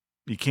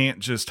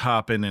just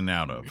hop in and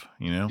out of,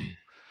 you know?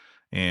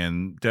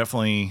 And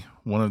definitely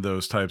one of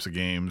those types of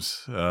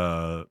games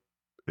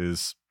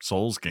is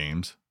Souls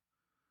games,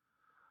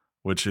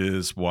 which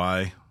is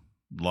why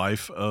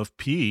Life of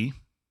P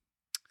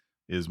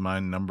is my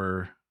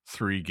number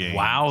 3 game.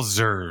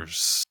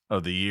 Wowzers.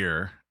 Of the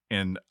year.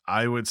 And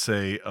I would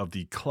say of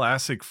the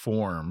classic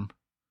form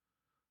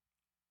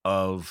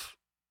of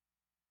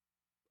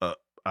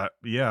I'm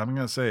going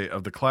to say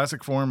of the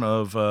classic form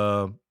of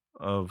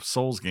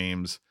Souls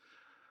games,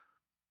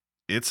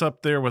 it's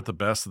up there with the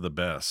best of the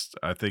best.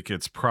 I think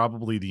it's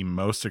probably the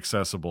most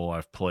accessible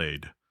I've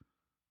played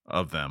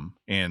of them.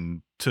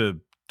 And to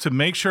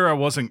make sure I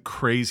wasn't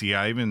crazy,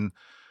 I even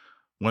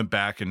went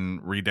back and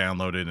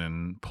re-downloaded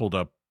and pulled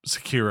up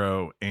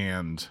Sekiro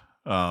and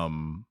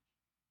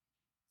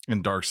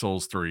Dark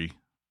Souls 3.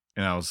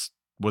 And I was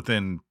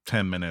within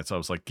 10 minutes, I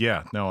was like,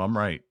 yeah, no, I'm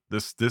right.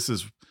 This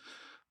is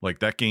like,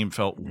 that game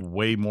felt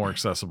way more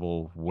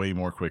accessible, way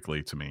more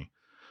quickly to me.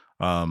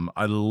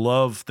 I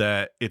love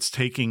that it's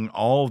taking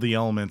all the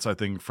elements, I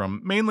think,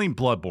 from mainly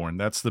Bloodborne.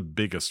 That's the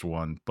biggest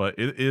one, but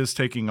it is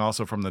taking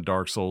also from the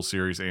Dark Souls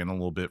series and a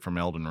little bit from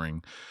Elden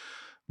Ring,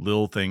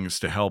 little things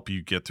to help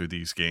you get through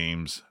these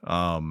games,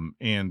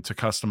 and to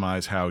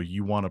customize how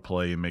you want to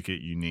play and make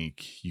it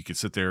unique. You could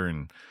sit there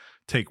and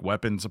take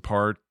weapons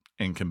apart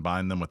and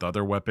combine them with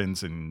other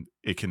weapons, and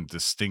it can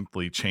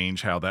distinctly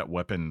change how that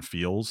weapon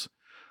feels.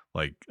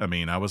 Like, I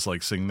mean, I was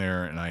like sitting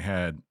there and I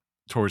had,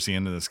 towards the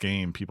end of this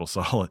game, people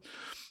saw it.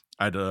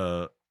 I had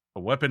a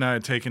weapon I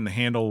had taken the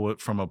handle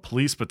from a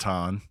police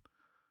baton,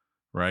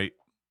 right?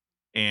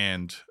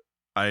 And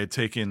I had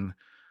taken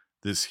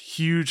this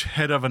huge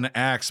head of an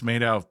axe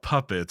made out of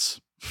puppets,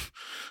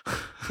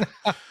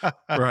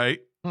 right?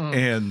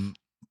 And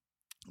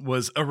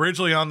was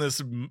originally on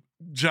this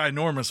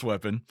ginormous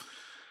weapon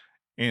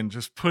and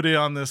just put it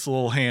on this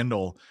little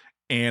handle.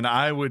 And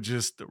I would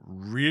just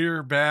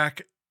rear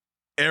back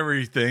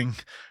everything,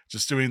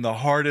 just doing the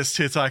hardest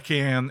hits I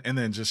can, and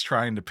then just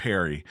trying to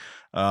parry.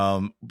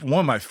 One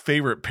of my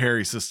favorite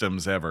parry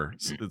systems ever.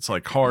 It's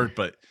like hard,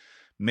 but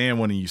man,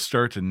 when you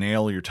start to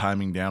nail your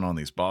timing down on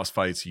these boss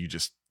fights, you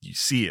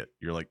see it.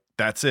 You're like,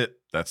 that's it.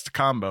 That's the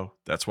combo.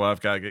 That's what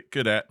I've got to get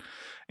good at.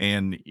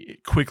 And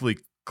it quickly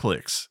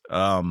clicks.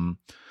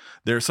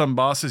 There are some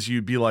bosses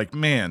you'd be like,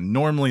 man,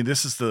 normally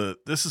this is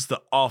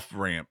the off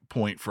ramp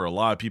point for a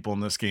lot of people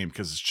in this game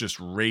because it's just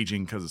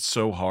raging because it's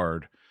so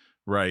hard,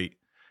 right?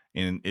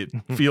 And it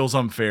feels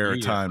unfair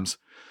at times.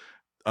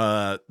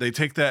 They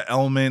take that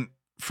element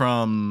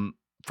from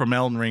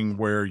Elden Ring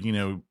where, you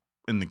know,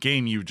 in the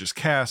game you just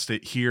cast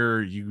it.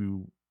 Here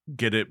you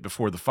get it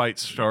before the fight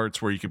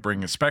starts, where you could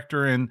bring a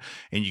Spectre in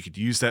and you could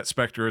use that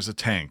Spectre as a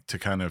tank to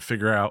kind of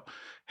figure out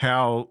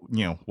how,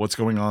 you know, what's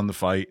going on in the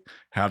fight,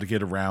 how to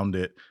get around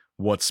it,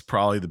 what's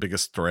probably the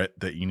biggest threat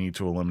that you need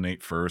to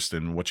eliminate first,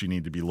 and what you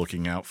need to be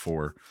looking out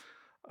for.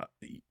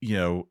 You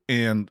know,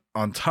 and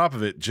on top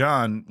of it,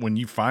 John, when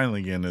you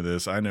finally get into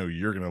this, I know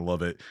you're going to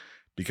love it,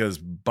 because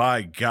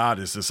by God,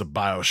 is this a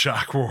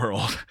BioShock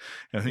world?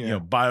 And, you know,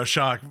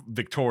 BioShock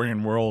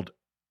Victorian world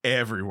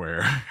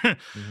everywhere.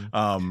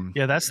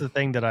 Yeah, that's the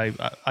thing that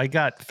I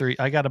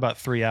got about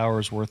 3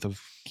 hours worth of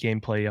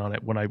gameplay on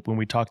it when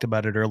we talked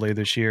about it earlier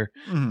this year,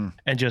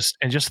 and just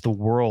the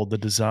world, the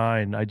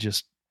design, I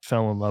just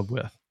fell in love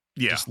with.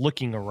 Yeah, just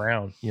looking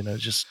around, you know,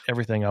 just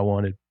everything I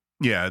wanted.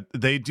 Yeah,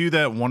 they do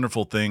that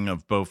wonderful thing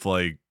of both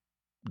like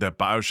that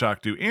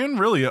BioShock do, and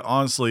really,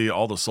 honestly,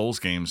 all the Souls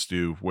games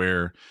do,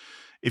 where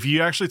if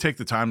you actually take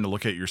the time to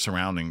look at your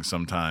surroundings,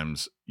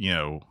 sometimes, you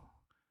know,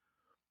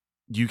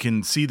 you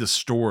can see the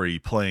story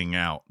playing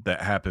out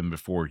that happened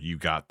before you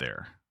got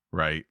there,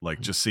 right?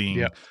 Like just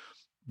seeing,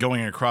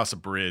 going across a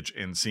bridge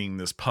and seeing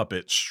this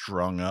puppet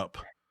strung up,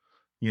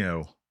 you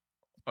know,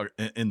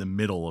 in the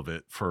middle of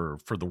it for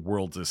the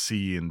world to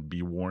see and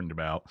be warned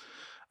about.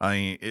 I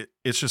mean,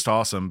 it's just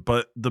awesome.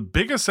 But the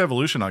biggest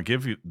evolution I'll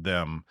give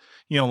them,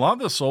 you know, a lot of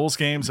the Souls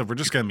games, if we're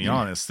just going to be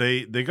honest,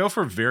 they go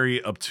for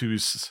very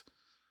obtuse,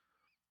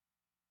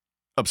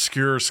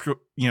 obscure,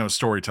 you know,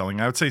 storytelling.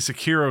 I would say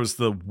Sekiro is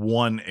the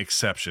one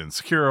exception.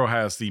 Sekiro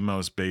has the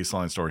most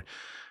baseline story.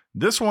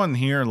 This one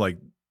here, like,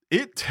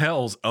 it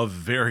tells a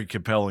very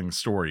compelling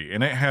story,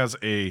 and it has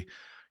a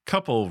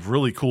couple of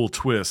really cool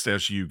twists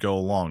as you go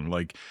along.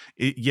 Like,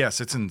 yes,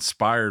 it's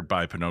inspired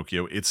by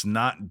Pinocchio. It's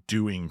not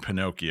doing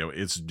Pinocchio.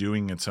 It's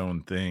doing its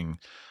own thing,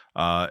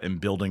 and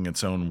building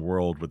its own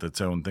world with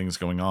its own things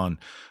going on.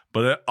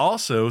 But it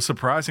also,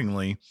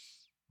 surprisingly,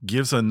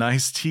 gives a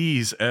nice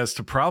tease as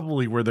to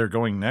probably where they're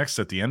going next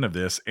at the end of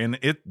this. And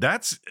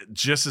that's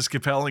just as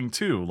compelling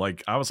too.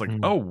 Like, I was like,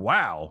 oh,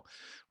 wow,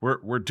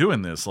 we're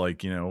doing this.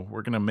 Like, you know,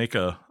 we're going to make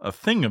a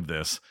thing of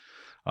this.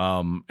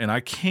 And I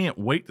can't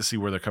wait to see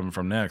where they're coming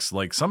from next.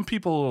 Like, some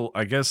people,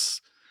 I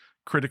guess,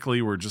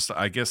 critically were just,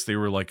 I guess they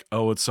were like,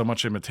 oh, it's so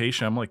much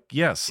imitation. I'm like,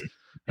 yes,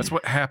 that's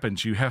what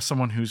happens. You have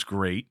someone who's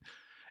great,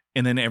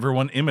 and then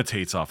everyone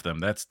imitates off them.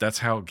 That's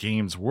how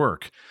games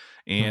work.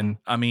 And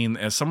I mean,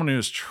 as someone who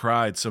has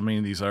tried so many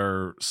of these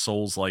are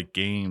Souls-like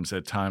games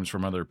at times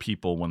from other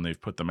people when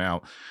they've put them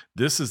out,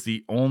 this is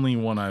the only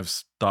one I've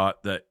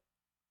thought that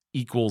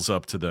equals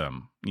up to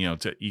them, you know,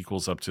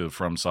 equals up to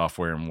From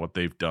Software and what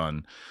they've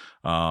done.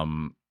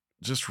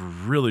 Just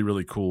really,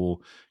 really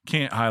cool.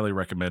 Can't highly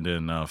recommend it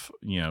enough.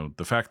 You know,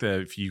 the fact that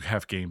if you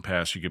have Game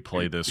Pass, you could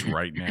play this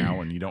right now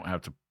and you don't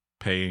have to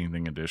pay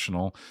anything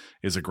additional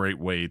is a great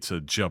way to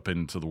jump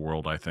into the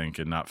world, I think,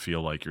 and not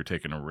feel like you're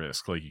taking a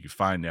risk. Like, you can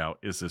find out,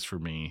 is this for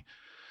me,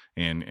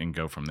 and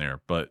go from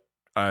there. But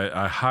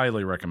I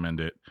highly recommend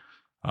it.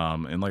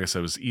 And like I said,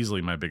 it was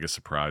easily my biggest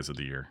surprise of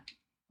the year,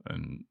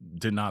 and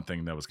did not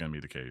think that was going to be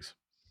the case.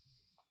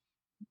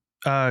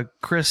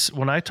 Chris,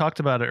 when I talked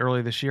about it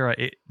earlier this year,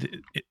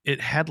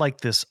 it had like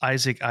this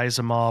Isaac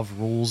Asimov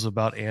rules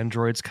about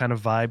androids kind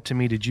of vibe to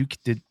me. Did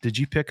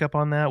you pick up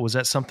on that? Was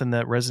that something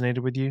that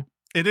resonated with you?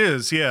 It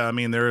is, yeah. I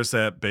mean, there is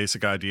that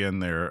basic idea in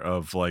there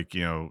of, like,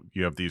 you know,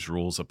 you have these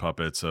rules of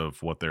puppets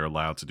of what they're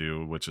allowed to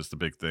do, which is the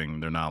big thing.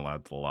 They're not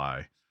allowed to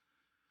lie,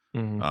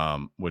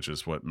 which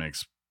is what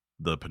makes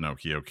the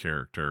Pinocchio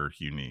character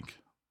unique.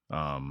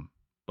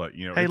 But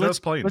Hey, it does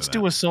play into let's that.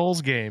 do a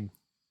Souls game.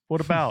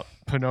 What about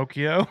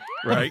Pinocchio?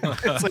 Right.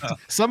 It's like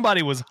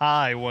somebody was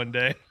high one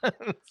day.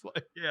 It's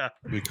like, yeah.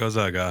 Because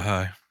I got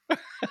high.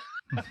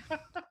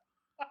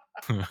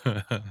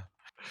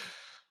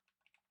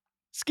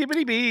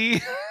 Skibbity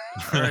bee.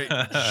 All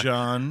right,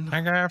 John.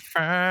 I got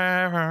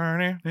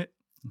 500.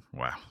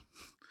 Wow.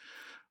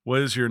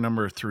 What is your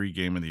number 3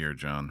 game of the year,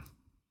 John?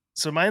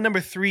 So my number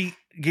 3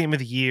 game of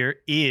the year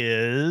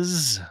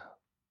is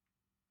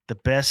the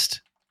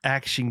best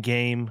action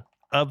game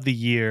of the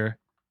year.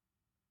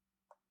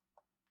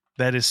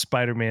 That is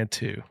Spider-Man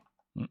 2.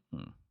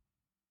 Mm-mm.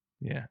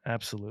 Yeah,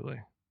 absolutely.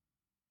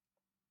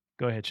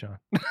 Go ahead, Sean.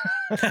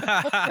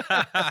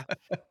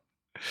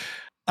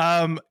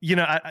 I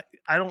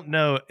don't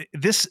know.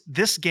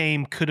 This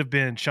game could have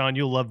been, Sean,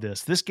 you'll love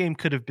this. This game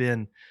could have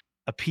been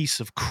a piece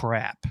of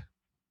crap,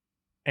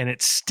 and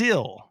it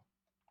still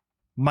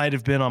might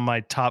have been on my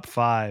top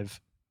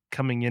 5,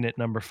 coming in at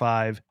number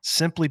 5,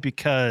 simply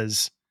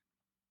because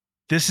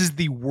this is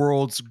the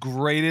world's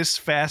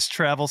greatest fast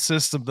travel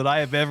system that I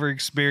have ever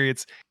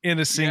experienced in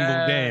a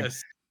single game.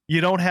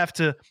 You don't have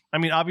to, I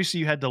mean,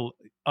 obviously you had to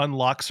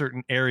unlock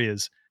certain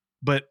areas,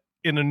 but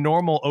in a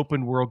normal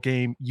open world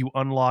game, you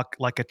unlock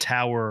like a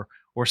tower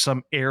or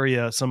some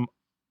area, some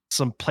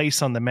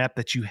place on the map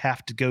that you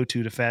have to go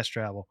to fast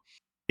travel.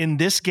 In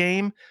this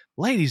game,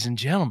 ladies and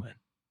gentlemen,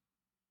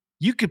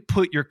 you could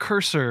put your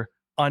cursor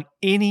on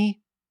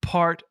any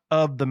part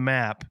of the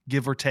map,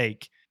 give or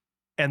take,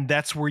 and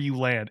that's where you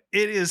land.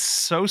 It is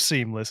so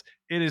seamless.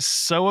 It is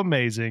so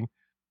amazing.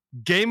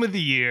 Game of the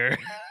year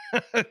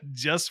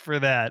just for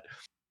that.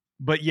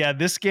 But yeah,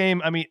 this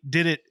game, I mean,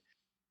 did it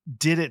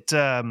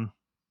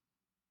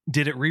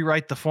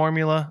rewrite the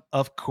formula?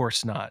 Of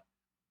course not.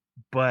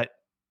 But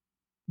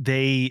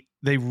they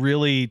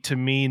really, to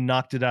me,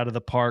 knocked it out of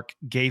the park,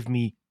 gave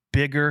me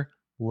bigger,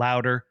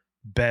 louder,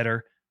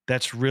 better.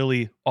 That's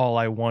really all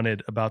I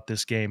wanted about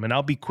this game. And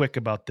I'll be quick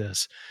about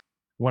this.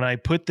 When I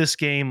put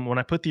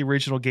the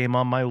original game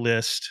on my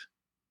list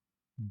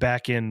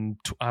back in,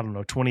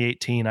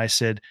 2018, I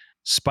said,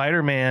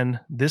 Spider-Man,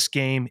 this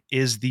game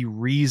is the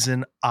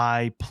reason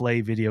I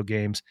play video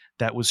games.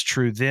 That was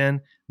true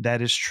then.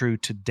 That is true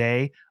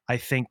today. I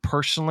think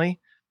personally,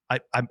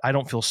 I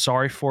don't feel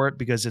sorry for it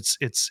because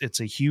it's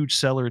a huge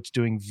seller. It's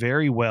doing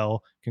very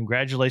well.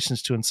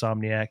 Congratulations to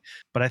Insomniac,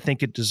 but I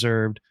think it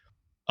deserved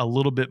a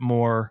little bit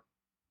more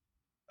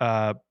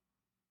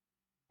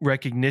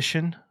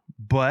recognition.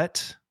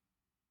 But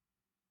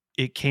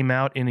it came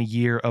out in a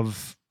year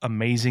of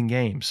amazing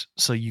games,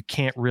 so you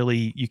can't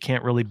really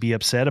be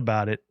upset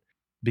about it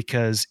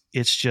because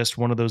it's just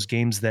one of those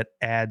games that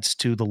adds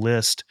to the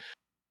list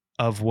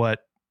of what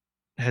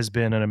has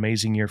been an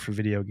amazing year for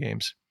video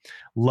games.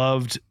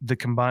 Loved the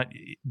combined.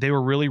 They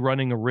were really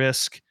running a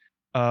risk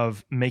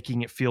of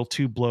making it feel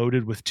too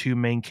bloated with 2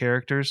 main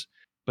characters,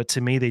 but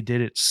to me, they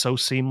did it so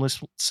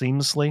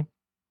seamlessly. It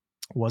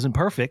wasn't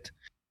perfect,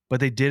 but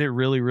they did it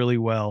really, really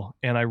well.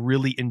 And I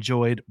really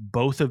enjoyed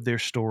both of their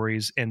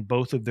stories and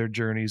both of their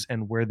journeys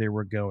and where they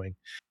were going.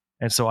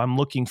 And so I'm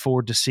looking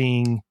forward to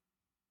seeing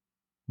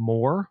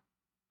more.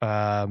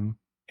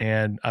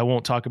 And I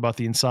won't talk about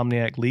the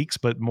Insomniac leaks,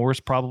 but more is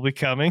probably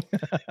coming.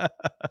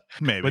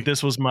 Maybe. But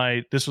this was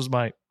my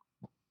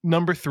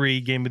number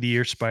 3 game of the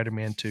year,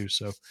 Spider-Man 2.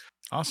 So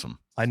awesome.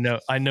 I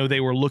know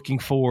they were looking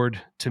forward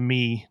to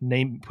me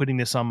putting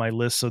this on my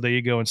list. So there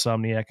you go,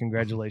 Insomniac.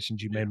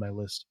 Congratulations, you made my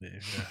list.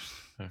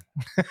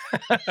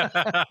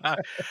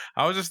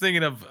 I was just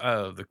thinking of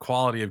the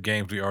quality of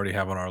games we already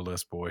have on our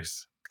list,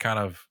 boys.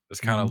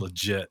 It's kind of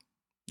legit.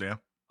 Yeah.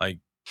 Like,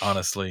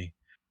 honestly,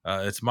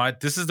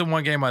 this is the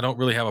one game I don't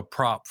really have a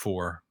prop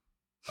for.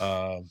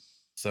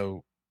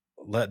 So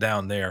let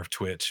down there,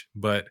 Twitch.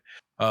 But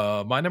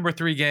my number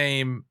 3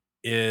 game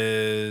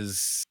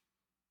is,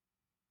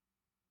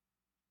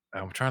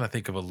 I'm trying to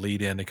think of a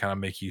lead in to kind of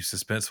make you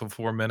suspenseful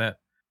for a minute.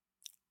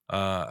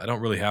 I don't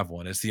really have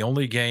one. It's the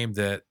only game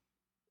that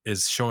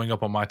is showing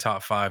up on my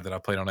top 5 that I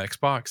played on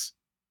Xbox.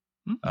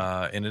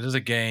 And it is a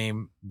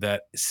game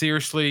that,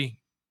 seriously,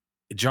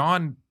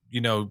 John,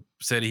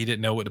 said he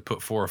didn't know what to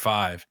put 4 or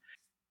 5.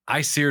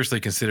 I seriously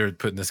considered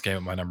putting this game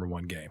at my number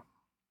 1 game.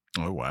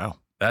 Oh, wow.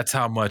 That's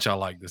how much I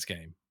like this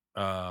game.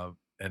 And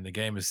the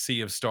game is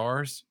Sea of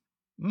Stars.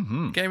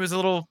 Mm-hmm. The game is a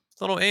little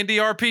indie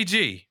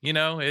RPG.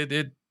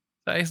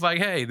 It's like,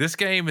 hey, this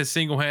game has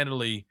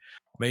single-handedly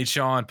made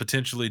Sean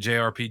potentially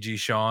JRPG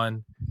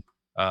Sean.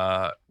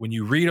 When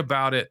you read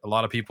about it, a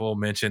lot of people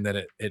mention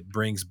that it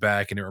brings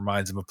back and it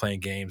reminds them of playing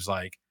games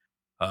like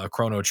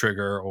Chrono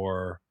Trigger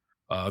or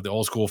the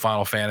old school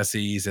Final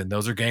Fantasies, and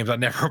those are games I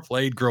never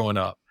played growing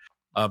up.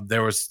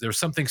 There was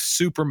something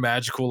super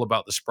magical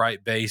about the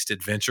sprite-based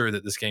adventure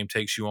that this game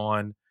takes you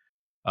on,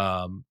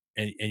 and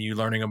you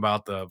learning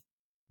about the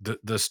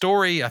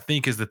story. I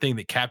think is the thing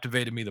that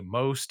captivated me the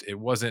most. It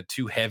wasn't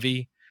too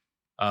heavy,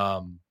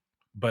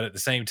 but at the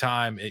same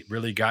time, it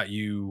really got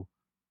you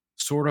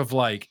sort of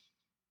like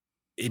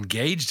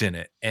engaged in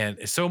it, and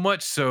so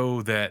much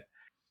so that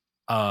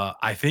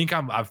I think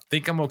I'm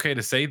okay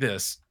to say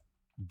this.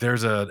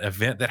 there's an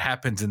event that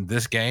happens in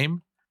this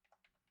game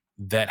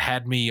that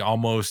had me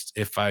almost,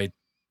 if I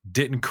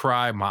didn't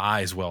cry, my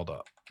eyes welled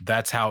up.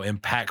 That's how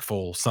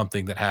impactful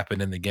something that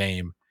happened in the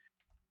game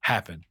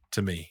happened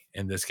to me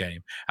in this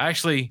game.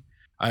 Actually,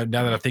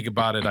 now that I think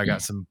about it, I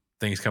got some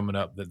things coming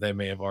up that they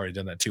may have already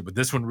done that too, but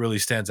this one really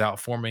stands out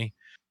for me.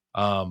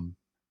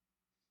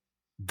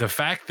 The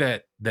fact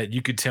that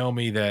you could tell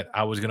me that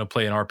I was going to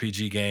play an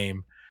RPG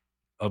game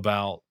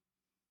about,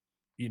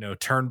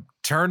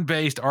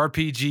 turn-based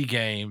RPG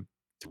game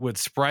with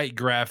sprite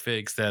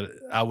graphics that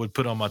I would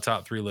put on my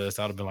top 3 list,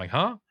 I would have been like,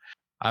 huh?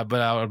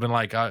 But I would have been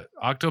like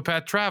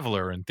Octopath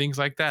Traveler and things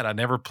like that. I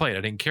never played.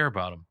 I didn't care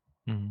about them.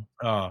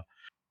 Mm-hmm.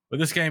 But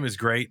this game is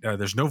great.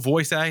 There's no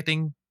voice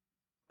acting,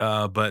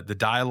 but the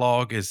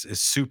dialogue is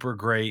super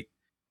great.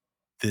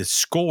 The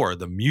score,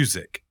 the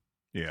music,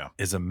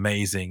 is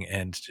amazing.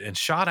 And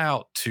shout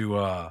out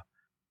to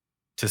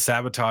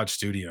Sabotage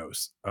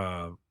Studios.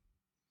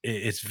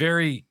 It's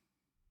very,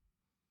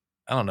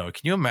 I don't know.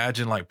 Can you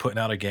imagine like putting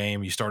out a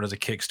game? You start as a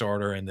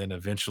Kickstarter, and then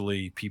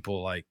eventually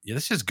people like, yeah,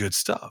 this is good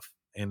stuff,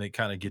 and it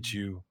kind of gets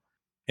you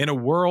in a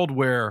world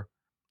where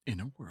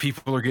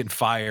people are getting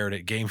fired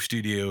at game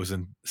studios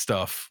and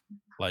stuff.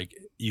 Like,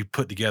 you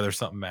put together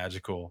something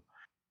magical.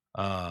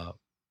 I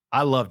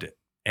loved it,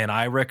 and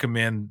I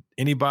recommend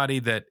anybody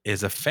that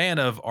is a fan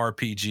of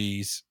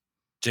RPGs,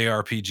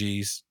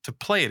 JRPGs, to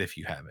play it if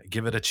you haven't.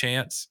 Give it a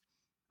chance.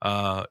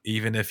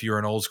 Even if you're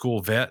an old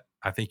school vet,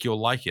 I think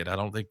you'll like it. I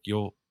don't think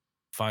you'll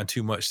find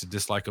too much to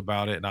dislike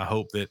about it, and I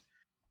hope that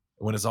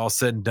when it's all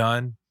said and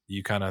done,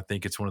 you kind of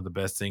think it's one of the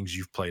best things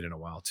you've played in a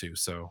while too.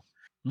 So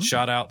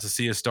shout out to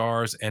Sea of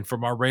Stars. And for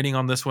my rating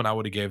on this one, I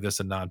would have gave this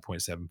a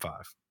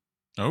 9.75.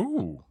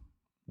 Oh,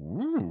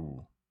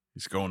 ooh,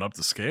 he's going up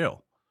the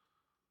scale.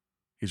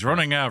 He's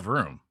running out of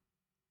room.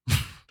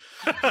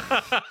 All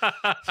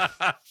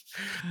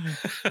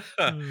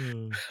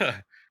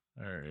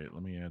right,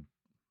 let me add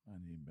my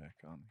name back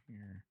on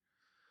here.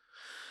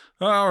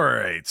 All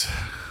right.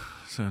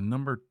 So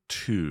number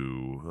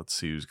 2. Let's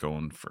see who's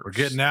going first. We're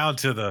getting down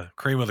to the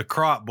cream of the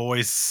crop,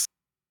 boys.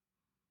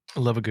 I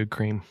love a good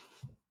cream.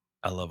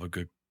 I love a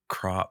good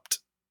cropped.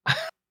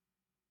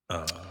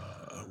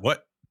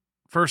 What?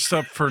 First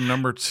up for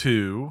number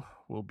 2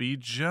 will be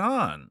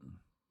John.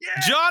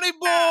 Yeah. Johnny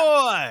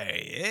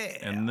boy. Yeah.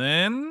 And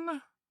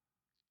then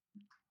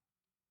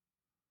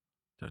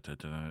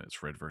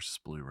it's red versus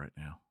blue right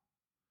now.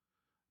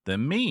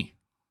 Then me.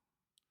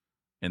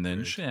 And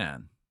then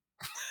Shan.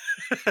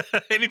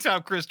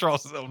 Anytime Chris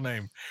draws his own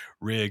name,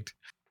 rigged.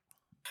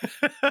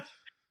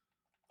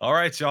 All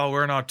right, y'all.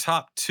 We're in our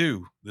top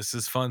 2. This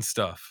is fun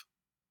stuff.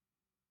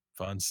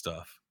 Fun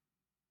stuff.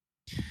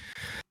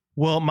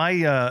 Well,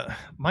 my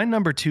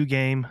number 2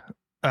 game,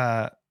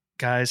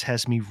 guys,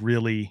 has me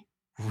really,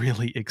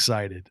 really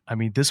excited. I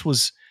mean, this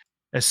was,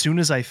 as soon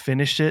as I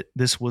finished it,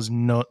 this was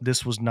not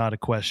a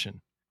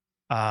question.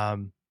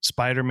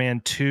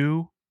 Spider-Man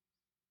 2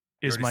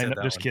 is my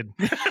just kidding.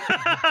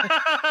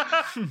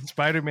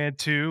 Spider-Man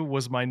 2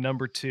 was my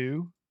number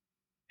 2,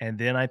 and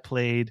then I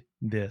played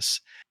this,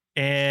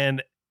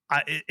 and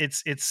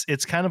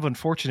it's kind of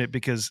unfortunate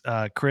because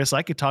Chris,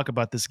 I could talk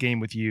about this game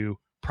with you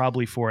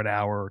probably for an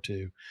hour or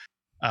two.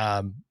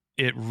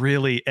 It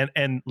really,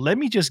 and let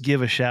me just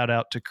give a shout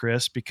out to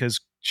Chris, because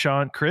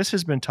Chris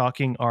has been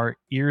talking our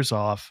ears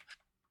off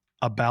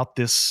about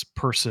this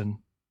person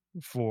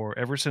for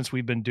ever since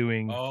we've been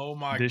doing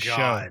this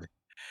show.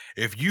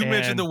 If you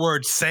mention the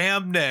word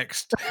Sam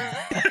next,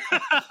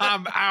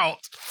 I'm out.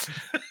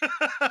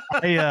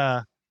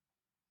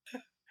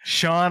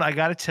 Sean, I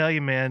got to tell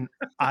you, man,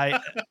 I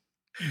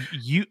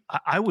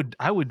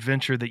would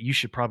venture that you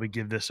should probably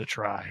give this a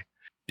try.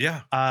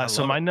 Yeah.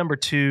 So my number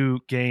 2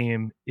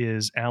 game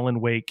is Alan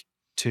Wake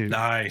 2.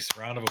 Nice.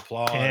 Round of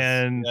applause.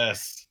 And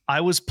yes,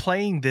 I was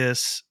playing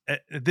this.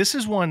 This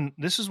is one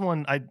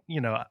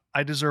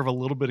I deserve a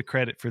little bit of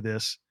credit for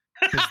this.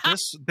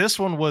 This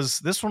one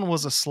was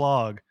a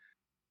slog,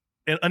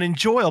 an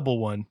enjoyable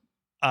one,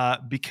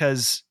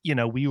 because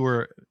we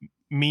were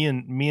me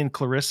and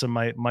Clarissa,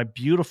 my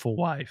beautiful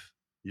wife.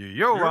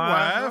 Your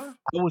wife.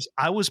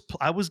 I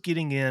was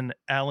getting in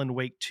Alan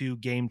Wake 2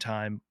 game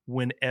time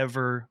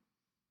whenever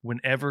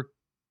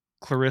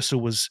Clarissa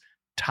was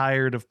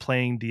tired of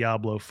playing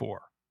Diablo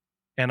 4,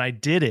 and I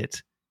did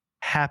it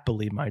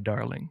happily, my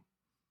darling.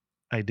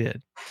 I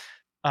did.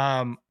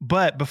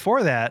 But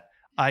before that,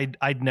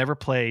 I'd never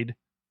played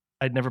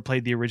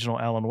the original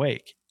Alan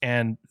Wake,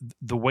 and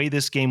the way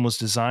this game was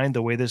designed,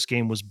 the way this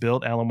game was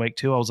built, Alan Wake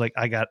 2, I was like,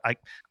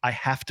 I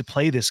have to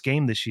play this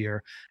game this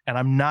year, and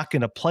I'm not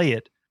going to play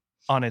it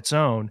on its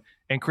own.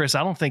 And Chris,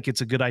 I don't think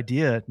it's a good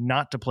idea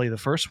not to play the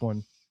first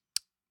one.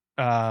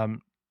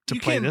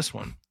 Play this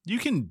one. You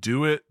can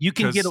do it. You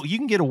can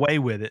get away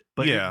with it,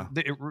 but yeah,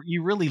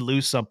 you really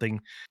lose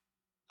something,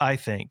 I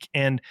think.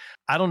 And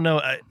I don't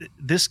know.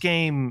 This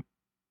game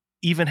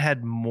even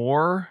had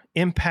more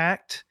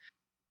impact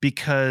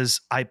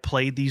because I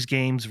played these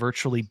games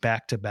virtually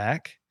back to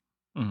back.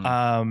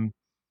 Mm-hmm.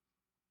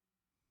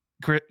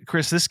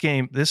 Chris, this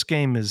game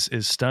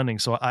is stunning.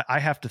 So I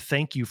have to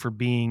thank you for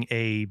being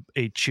a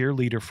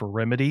cheerleader for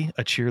Remedy,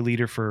 a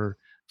cheerleader for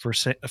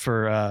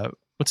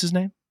what's his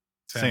name?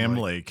 Sam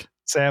Lake.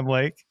 Sam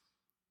Lake.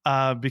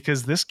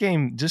 Because this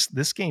game,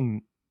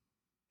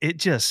 it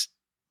just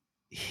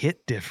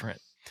hit different.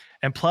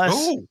 And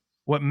plus,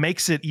 what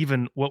makes it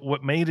even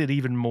what made it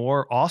even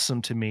more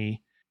awesome to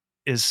me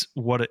is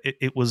what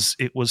it was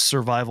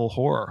survival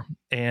horror.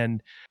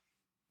 And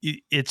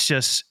it's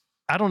just,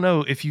 I don't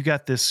know if you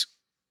got this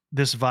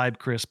vibe,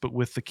 Chris, but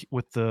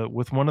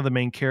with one of the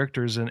main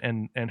characters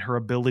and her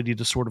ability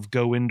to sort of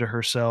go into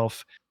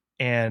herself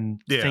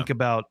and think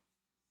about,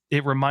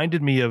 it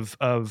reminded me of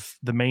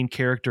the main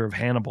character of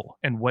Hannibal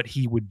and what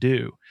he would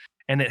do.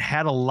 And it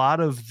had a lot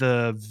of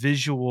the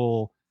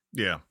visual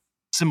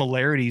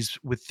similarities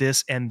with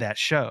this and that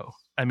show.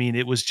 I mean,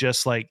 it was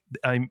just like,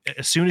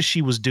 as soon as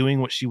she was doing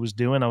what she was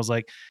doing, I was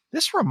like,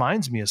 this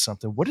reminds me of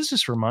something. What does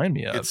this remind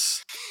me of?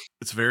 It's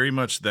very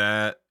much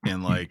that,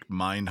 and like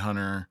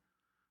Mindhunter,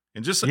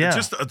 and just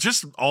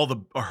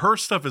all her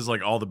stuff is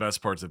like all the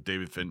best parts of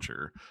David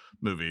Fincher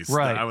movies,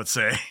 right? I would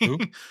say,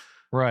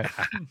 right.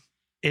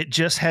 It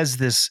just has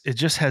this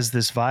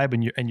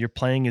vibe, and you're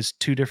playing as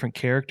two different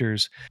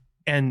characters,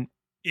 and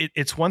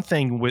it's one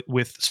thing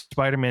with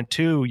Spider-Man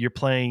 2, you're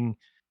playing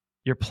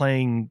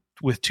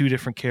with two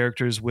different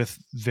characters with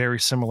very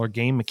similar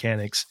game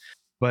mechanics,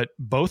 but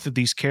both of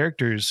these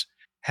characters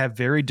have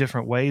very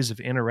different ways of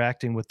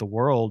interacting with the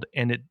world,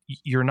 and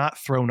you're not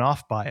thrown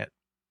off by it.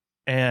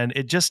 And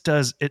it just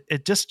does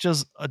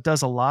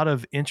a lot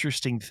of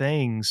interesting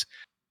things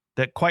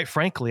that, quite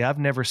frankly, I've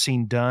never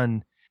seen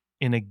done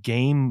in a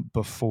game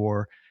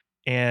before.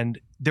 And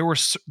there were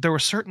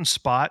certain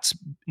spots,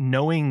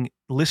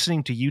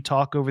 listening to you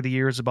talk over the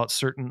years about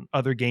certain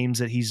other games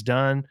that he's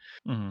done.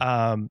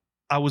 Mm-hmm.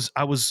 I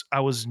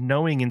was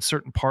knowing in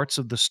certain parts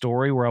of the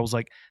story where I was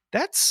like,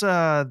 that's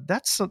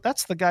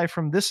the guy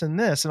from this and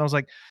this, and I was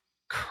like,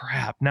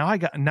 crap. Now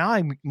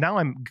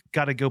I'm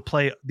got to go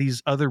play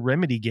these other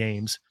Remedy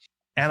games,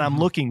 and I'm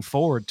looking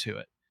forward to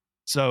it.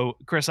 So,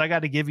 Chris, I got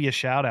to give you a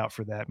shout out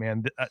for that,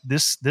 man.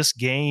 This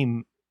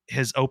game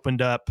has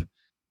opened up.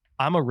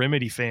 I'm a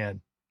Remedy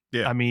fan.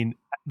 Yeah, I mean,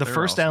 the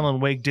first awesome. Alan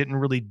Wake didn't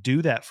really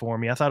do that for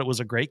me. I thought it was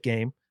a great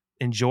game,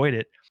 enjoyed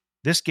it.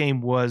 This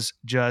game was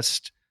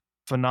just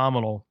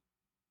phenomenal.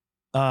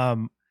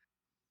 And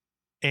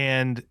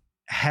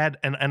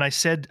I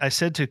said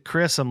to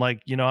Chris, I'm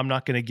like, I'm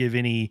not going to give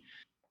any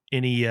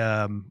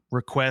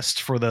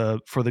request for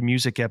the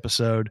music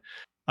episode.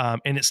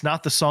 And it's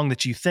not the song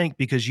that you think,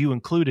 because you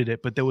included it,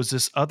 but there was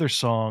this other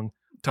song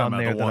on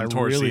there that I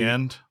towards really, the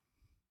end.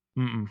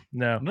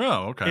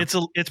 No, okay.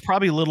 It's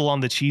probably a little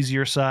on the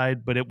cheesier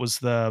side, but it was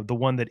the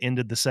one that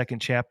ended the second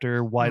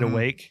chapter, Wide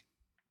Awake.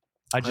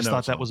 I just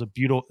thought that was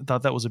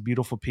a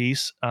beautiful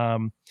piece.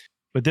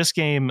 But this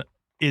game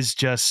is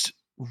just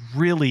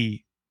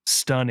really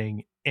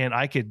stunning, and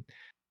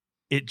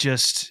it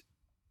was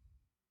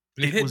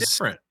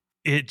different.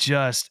 It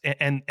just,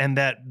 and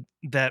that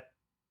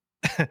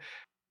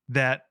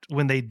that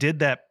when they did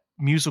that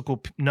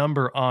musical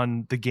number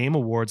on the Game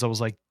Awards, I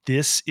was like,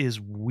 this is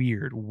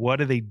weird.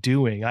 What are they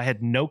doing? I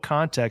had no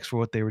context for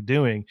what they were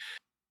doing.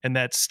 And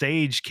that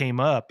stage came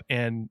up,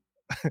 and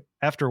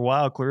after a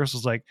while, Clarissa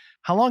was like,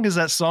 how long is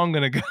that song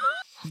going to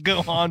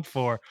go on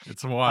for?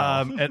 It's a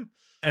while.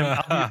 And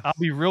I'll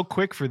be real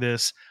quick for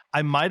this.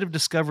 I might have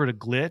discovered a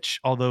glitch,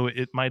 although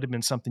it might have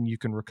been something you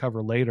can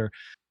recover later.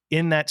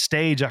 In that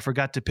stage, I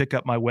forgot to pick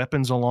up my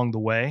weapons along the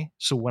way.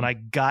 So when I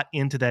got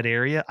into that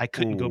area, I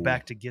couldn't go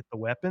back to get the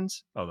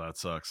weapons. Oh, that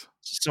sucks.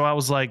 So I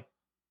was like,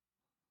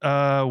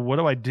 what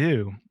do I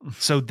do?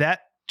 So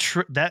that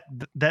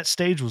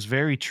stage was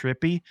very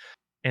trippy,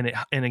 and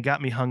it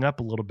got me hung up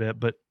a little bit.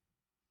 But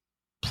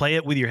play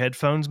it with your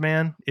headphones,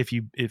 man. If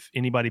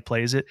anybody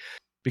plays it,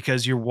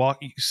 because you're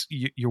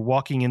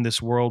walking in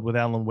this world with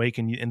Alan Wake,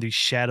 and these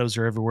shadows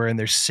are everywhere, and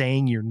they're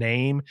saying your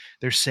name.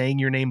 They're saying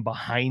your name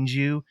behind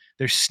you.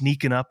 They're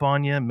sneaking up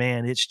on you.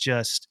 Man, it's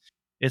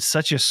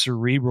such a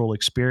cerebral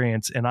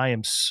experience, and I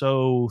am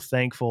so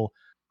thankful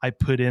I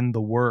put in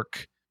the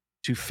work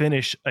to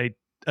finish a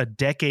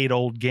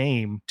decade-old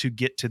game to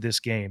get to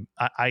this game.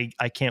 I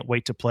can't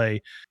wait to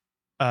play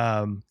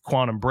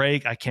Quantum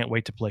Break. I can't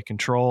wait to play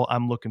Control.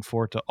 I'm looking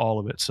forward to all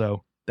of it.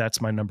 So that's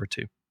my number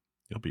 2.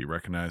 You'll be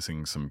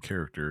recognizing some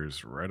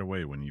characters right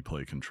away when you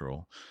play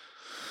Control.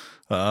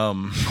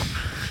 Gotta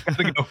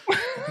go.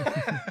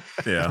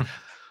 Yeah,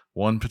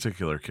 one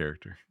particular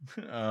character.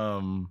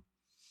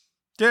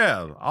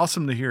 Yeah,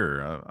 awesome to hear.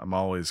 I'm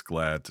always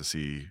glad to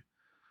see.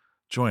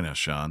 Join us,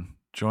 Sean.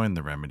 Join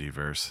the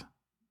Remedyverse.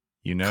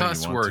 You know,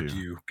 cuss you want word, to.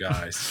 you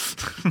guys.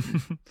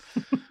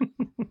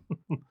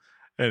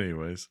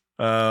 Anyways,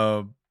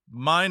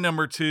 my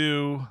number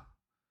 2.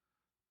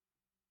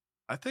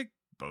 I think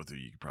both of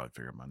you could probably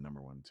figure out my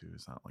number 1 too.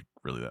 It's not like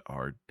really that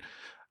hard.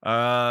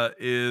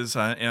 Is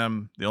I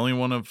am the only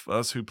one of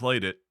us who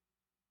played it,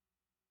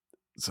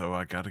 so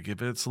I got to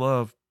give it its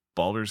love.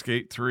 Baldur's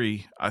Gate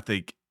 3. I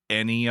think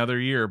any other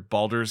year,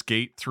 Baldur's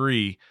Gate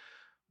 3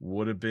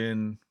 would have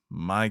been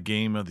my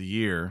game of the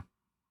year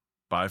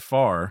by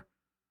far.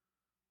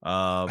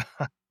 But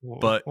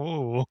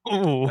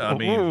I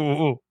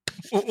mean,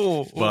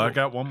 but I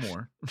got one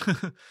more.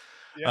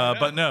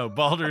 But no,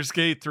 Baldur's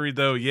Gate 3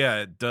 though,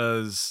 yeah, it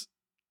does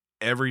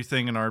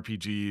everything in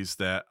RPGs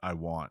that I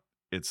want.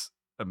 It's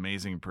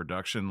amazing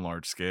production,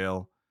 large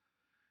scale.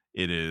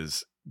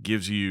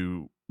 Gives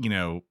you,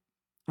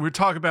 we're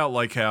talking about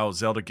like how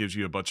Zelda gives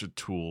you a bunch of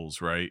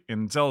tools, right?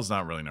 And Zelda's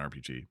not really an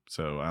RPG,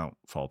 so I don't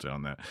fault it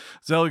on that.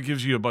 Zelda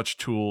gives you a bunch of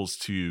tools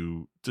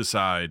to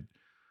decide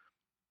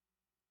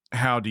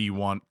how do you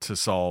want to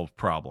solve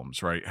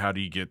problems, right? How do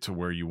you get to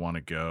where you want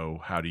to go?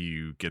 How do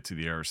you get to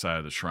the other side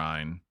of the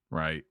shrine,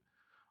 right?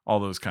 All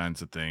those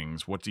kinds of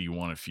things. What do you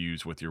want to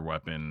fuse with your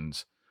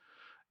weapons?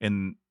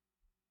 And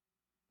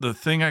the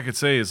thing I could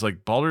say is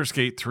like Baldur's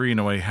Gate 3 in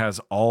a way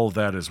has all of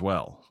that as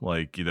well.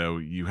 Like,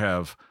 you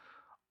have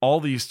all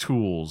these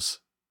tools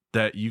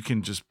that you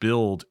can just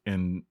build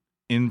and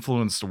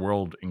influence the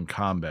world in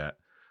combat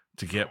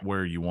to get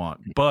where you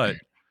want. But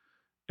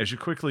as you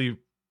quickly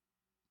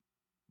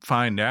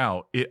find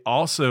out, it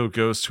also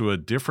goes to a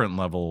different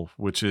level,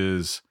 which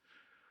is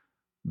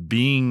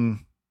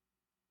being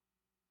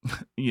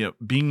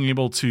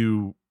able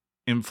to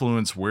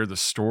influence where the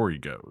story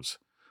goes.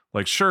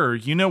 Like, sure,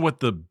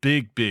 what the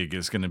big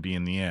is going to be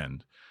in the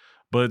end,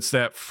 but it's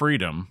that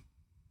freedom,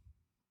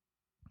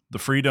 the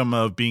freedom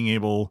of being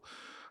able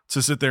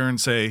to sit there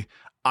and say,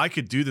 I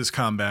could do this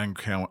combat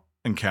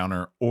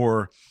encounter,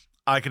 or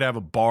I could have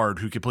a bard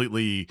who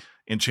completely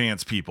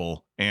enchants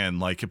people and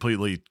like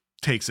completely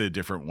takes it a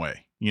different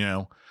way.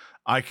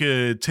 I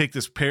could take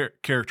this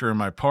character in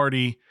my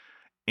party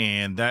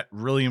and that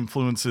really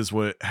influences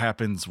what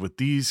happens with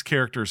these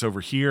characters over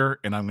here,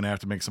 and I'm going to have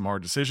to make some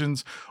hard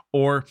decisions.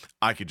 Or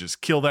I could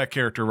just kill that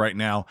character right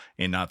now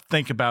and not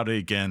think about it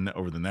again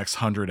over the next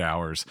 100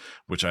 hours,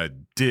 which I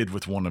did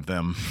with one of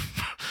them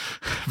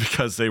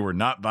because they were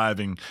not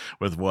vibing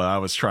with what I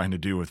was trying to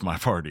do with my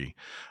party.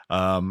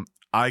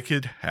 I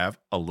could have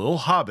a little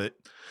hobbit,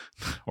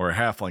 or a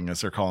halfling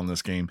as they're calling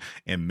this game,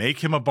 and make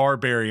him a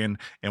barbarian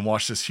and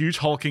watch this huge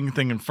hulking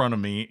thing in front of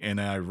me,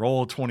 and I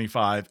roll a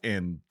 25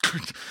 and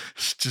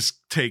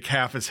just take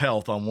half his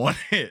health on one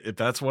hit if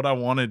that's what I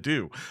want to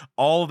do.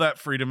 All of that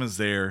freedom is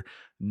there.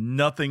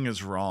 Nothing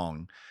is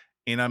wrong.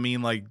 And I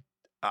mean, like,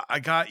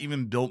 I got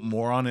even built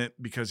more on it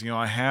because,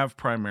 I have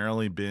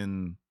primarily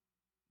been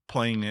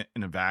playing it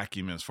in a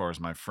vacuum as far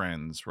as my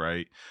friends,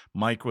 right?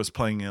 Mike was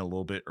playing it a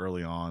little bit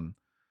early on.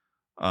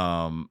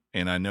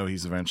 And I know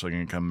he's eventually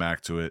going to come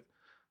back to it.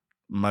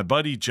 My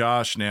buddy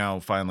Josh now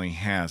finally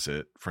has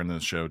it, friend of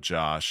the show,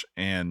 Josh.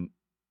 And,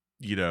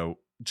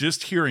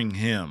 just hearing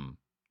him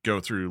go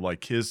through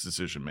like his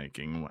decision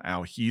making,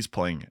 how he's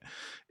playing it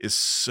is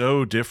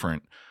so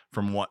different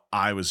from what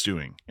I was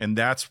doing. And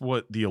that's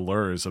what the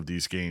allure is of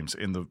these games.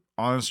 And the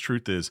honest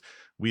truth is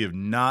we have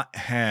not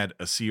had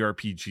a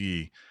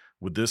CRPG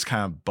with this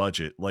kind of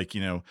budget. Like,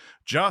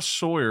 Josh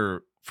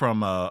Sawyer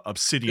from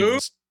Obsidian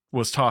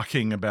was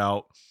talking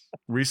about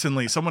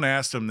recently. Someone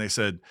asked him, they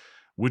said,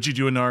 would you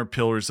do another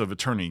Pillars of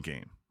Eternity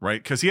game?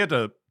 Right? Because he had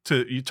to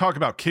you talk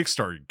about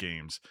Kickstarter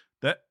games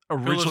that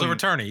originally Pillars of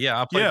Eternity.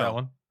 Yeah, I played that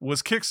one.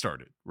 Was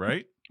Kickstarted,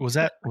 right? Was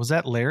that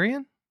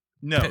Larian?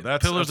 No,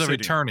 that's Pillars Obsidian.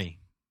 of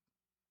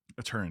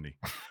Eternity.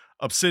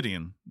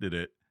 Obsidian did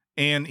it.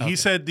 And he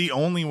said the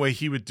only way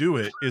he would do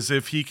it is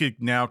if he could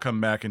now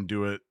come back and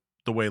do it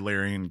the way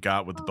Larian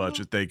got with the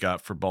budget they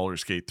got for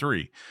Baldur's Gate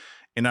 3.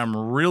 And I'm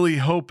really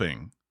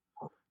hoping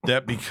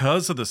that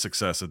because of the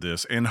success of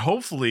this, and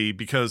hopefully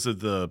because of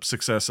the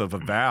success of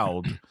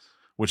Avowed,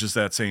 which is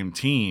that same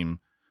team,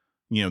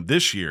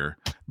 this year,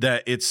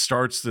 that it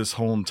starts this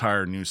whole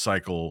entire new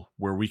cycle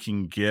where we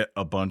can get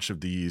a bunch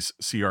of these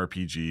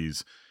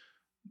CRPGs,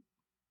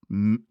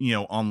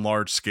 on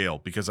large scale.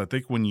 Because I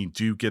think when you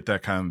do get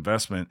that kind of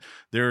investment,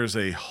 there is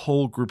a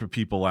whole group of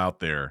people out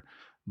there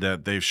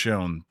that they've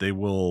shown they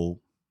will,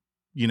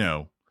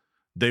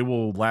 they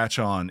will latch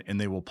on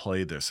and they will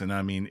play this. And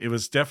I mean, it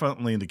was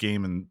definitely the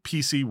game in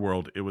PC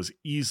world. It was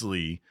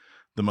easily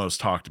the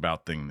most talked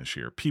about thing this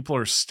year. People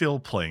are still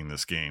playing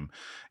this game.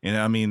 And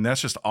I mean,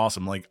 that's just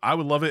awesome. Like, I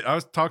would love it. I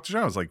was talking to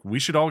John. I was like, we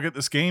should all get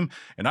this game.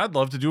 And I'd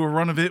love to do a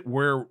run of it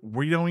where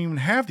we don't even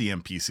have the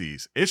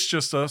NPCs. It's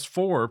just us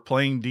four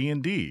playing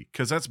D&D,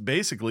 because that's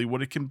basically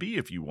what it can be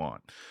if you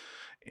want.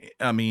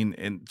 I mean,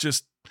 and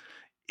just,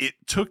 it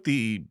took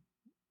the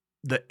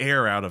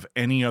air out of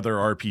any other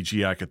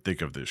RPG I could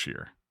think of this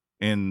year.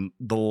 And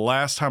the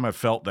last time I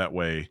felt that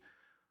way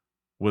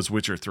was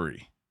Witcher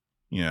 3,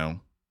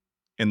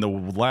 and the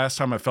last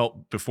time I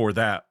felt before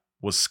that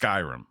was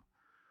Skyrim.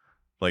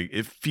 Like,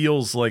 it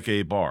feels like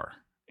a bar,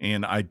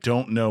 and I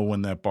don't know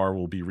when that bar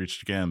will be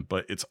reached again,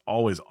 but it's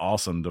always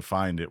awesome to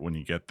find it when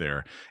you get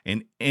there.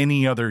 And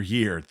any other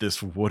year,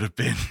 this would have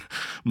been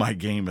my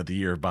game of the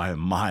year by a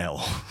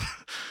mile,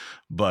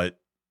 but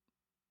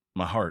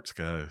my heart's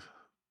got to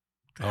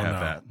have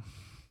that.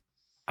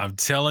 I'm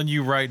telling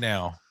you right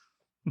now,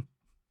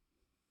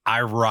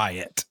 I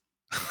riot.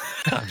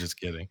 I'm just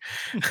kidding.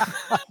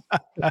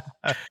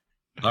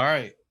 All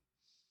right.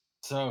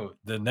 So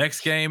the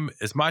next game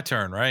is my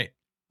turn, right?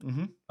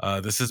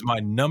 Mm-hmm. This is my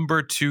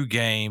number 2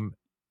 game,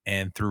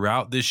 and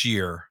throughout this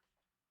year,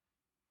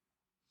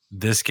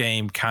 this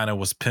game kind of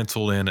was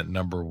penciled in at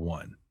number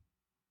 1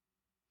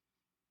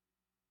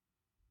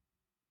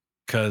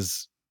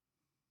 because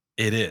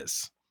it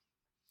is.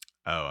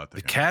 Oh, I The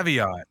think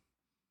caveat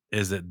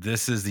is that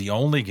this is the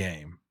only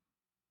game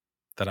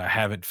that I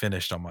haven't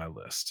finished on my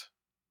list.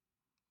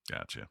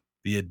 Gotcha.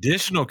 The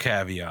additional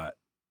caveat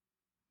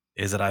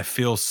is that I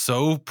feel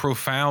so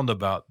profound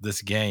about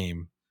this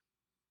game,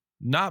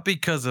 not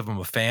because I'm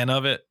a fan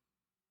of it,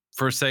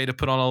 per se, to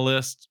put on a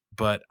list,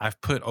 but I've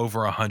put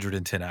over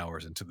 110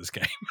 hours into this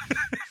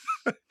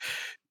game.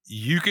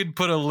 You can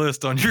put a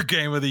list on your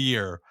game of the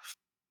year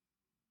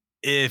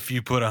if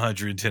you put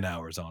 110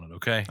 hours on it,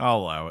 okay? I'll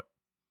allow it.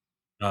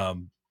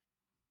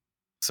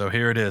 So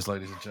here it is,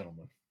 ladies and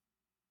gentlemen.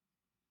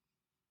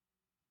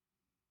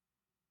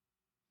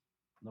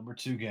 Number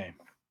 2 game.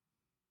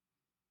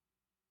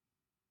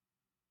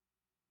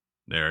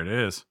 There it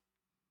is.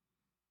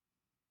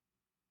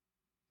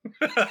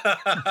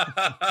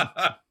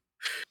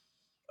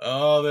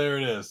 Oh, there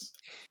it is.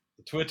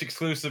 The Twitch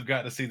exclusive,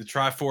 got to see the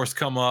Triforce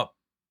come up.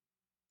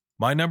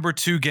 My number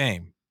 2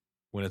 game,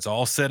 when it's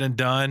all said and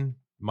done,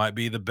 might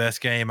be the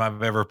best game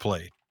I've ever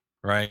played,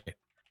 right?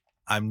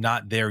 I'm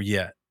not there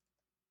yet.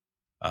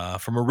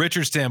 From a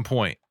Richard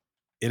standpoint,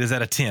 it is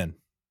at a 10.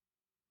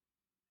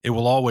 It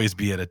will always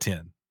be at a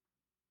 10.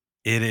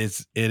 It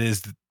is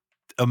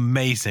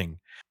amazing.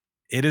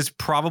 It is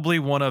probably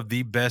one of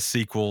the best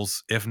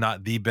sequels, if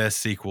not the best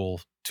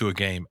sequel to a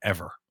game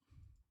ever.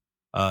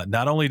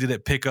 Not only did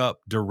it pick up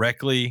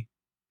directly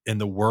in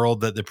the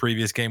world that the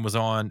previous game was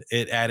on,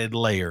 it added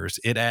layers.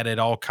 It added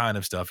all kind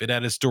of stuff. It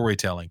added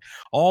storytelling.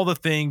 All the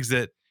things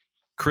that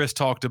Chris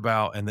talked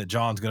about and that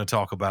John's going to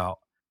talk about,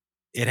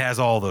 it has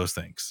all those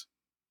things.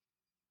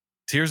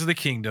 Tears of the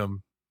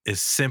Kingdom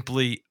is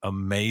simply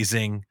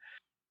amazing.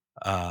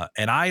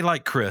 And I,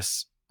 like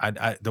Chris,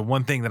 the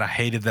one thing that I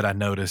hated that I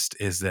noticed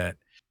is that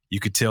you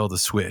could tell the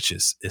Switch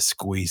is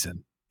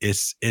squeezing.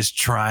 It's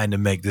trying to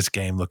make this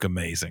game look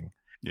amazing.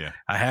 Yeah.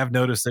 I have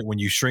noticed that when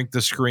you shrink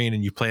the screen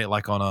and you play it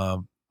like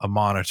on a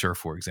monitor,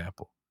 for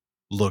example,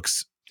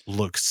 looks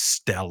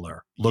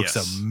stellar, looks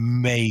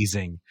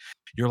amazing.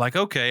 You're like,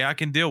 okay, I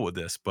can deal with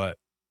this, but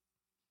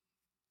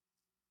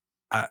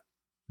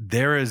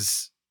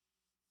it's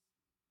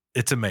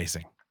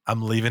amazing.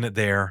 I'm leaving it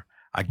there.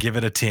 I give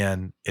it a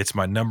 10. It's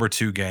my number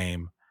 2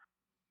 game.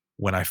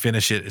 When I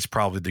finish it, it's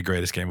probably the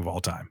greatest game of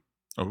all time.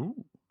 Oh.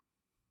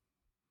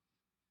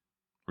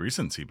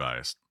 Recency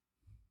biased.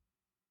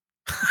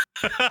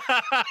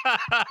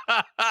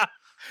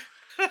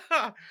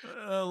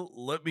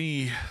 Let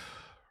me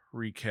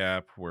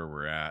recap where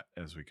we're at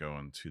as we go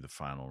into the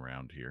final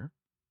round here.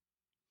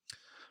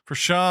 For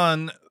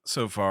Sean,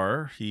 so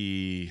far,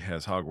 he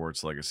has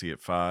Hogwarts Legacy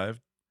at 5,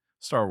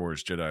 Star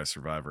Wars Jedi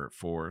Survivor at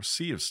 4,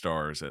 Sea of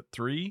Stars at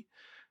 3,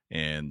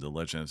 and The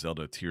Legend of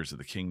Zelda Tears of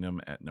the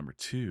Kingdom at number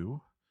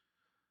 2.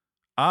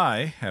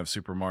 I have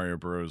Super Mario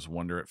Bros.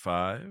 Wonder at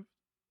 5,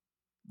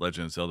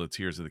 Legend of Zelda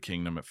Tears of the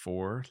Kingdom at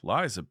 4,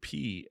 Liza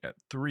P at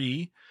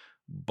 3,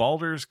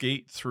 Baldur's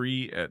Gate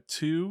 3 at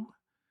 2,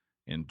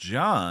 and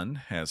John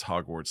has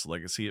Hogwarts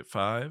Legacy at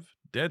 5,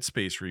 Dead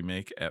Space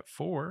Remake at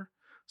 4,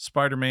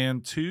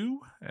 Spider-Man 2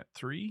 at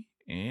 3,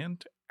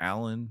 and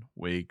Alan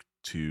Wake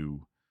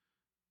 2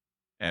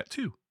 at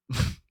 2.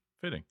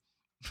 Fitting.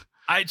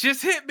 It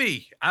just hit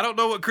me. I don't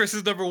know what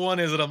Chris's number 1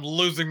 is, and I'm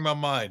losing my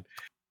mind.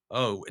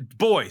 Oh,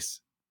 boys,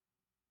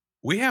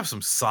 we have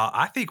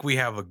I think we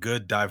have a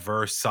good,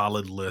 diverse,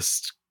 solid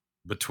list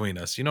between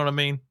us. You know what I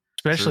mean?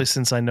 Especially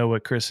since I know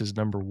what Chris's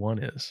number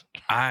 1 is.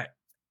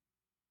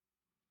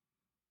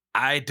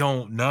 I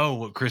don't know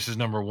what Chris's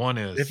number 1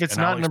 is. If it's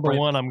not number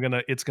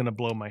 1, it's gonna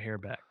blow my hair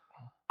back.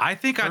 I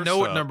think I know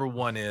what number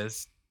 1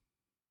 is,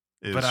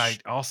 but I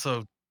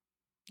also.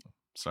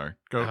 Sorry,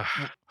 go.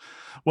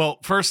 Well,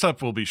 first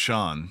up will be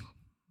Sean.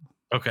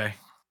 Okay.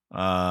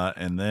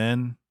 And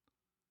then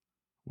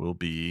will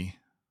be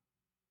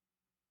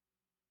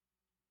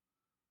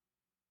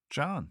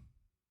John.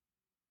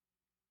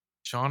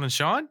 Sean and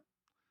Sean?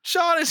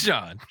 Sean and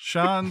Sean.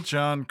 Sean,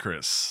 John,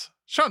 Chris.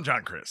 Sean,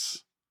 John,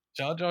 Chris.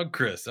 Sean, John,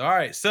 Chris. All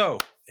right, so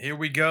here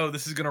we go.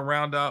 This is going to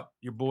round up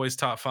your boys'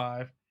 top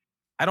 5.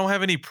 I don't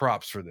have any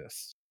props for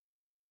this.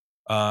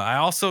 I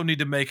also need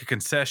to make a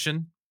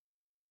concession.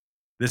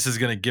 This is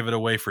going to give it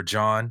away for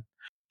John.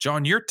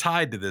 John, you're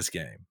tied to this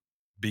game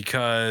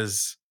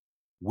because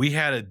we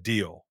had a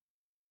deal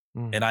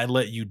and I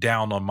let you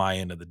down on my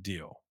end of the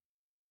deal.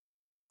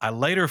 I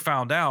later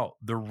found out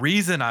the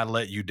reason I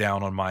let you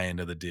down on my end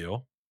of the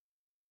deal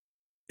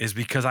is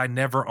because I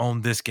never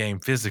owned this game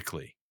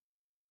physically.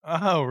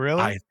 Oh,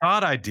 really? I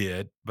thought I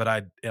did, but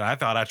I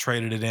thought I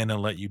traded it in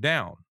and let you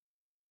down.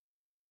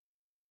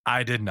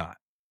 I did not.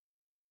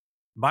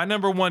 My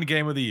number 1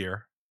 game of the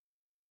year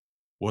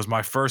was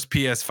my first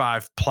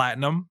PS5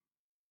 Platinum.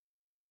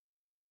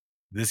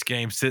 This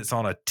game sits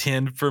on a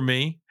 10 for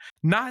me.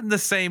 Not in the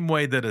same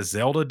way that a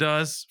Zelda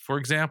does, for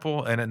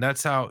example. And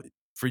that's how,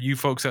 for you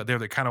folks out there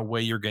that kind of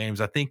weigh your games,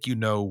 I think you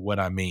know what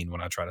I mean when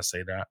I try to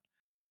say that.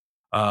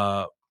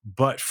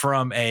 But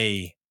from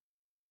a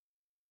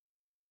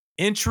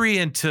entry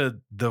into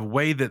the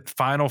way that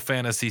Final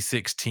Fantasy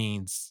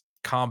 16's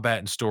combat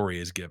and story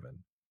is given,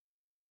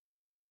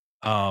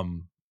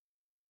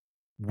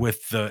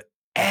 with the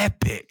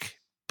epic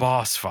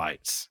boss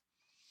fights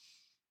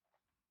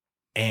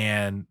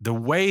and the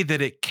way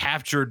that it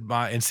captured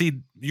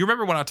you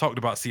remember when I talked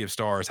about Sea of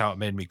Stars, how it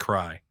made me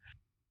cry?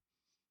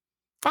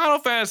 Final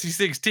Fantasy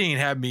 16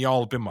 had me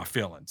all up in my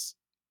feelings.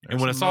 And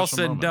when it's all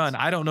said and done,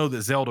 I don't know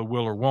that Zelda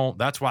will or won't.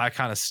 That's why I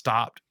kind of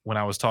stopped when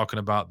I was talking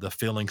about the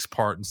feelings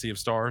part in Sea of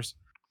Stars.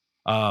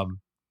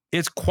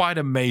 It's quite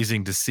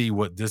amazing to see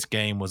what this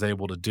game was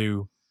able to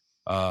do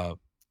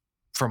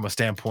from a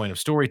standpoint of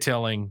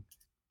storytelling,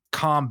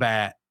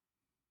 combat,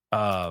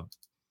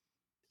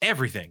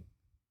 everything.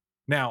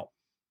 Now,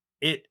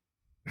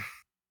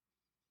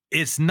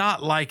 it's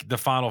not like the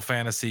Final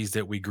Fantasies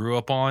that we grew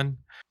up on.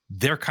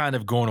 They're kind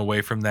of going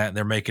away from that, and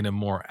they're making them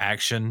more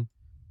action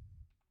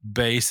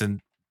based, and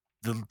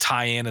the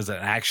tie-in is an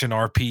action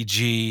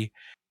RPG.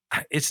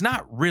 It's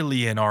not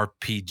really an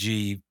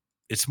RPG.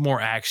 It's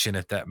more action,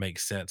 if that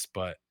makes sense.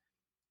 But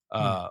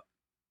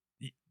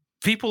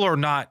people are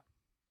not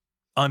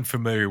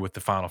unfamiliar with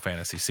the Final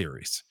Fantasy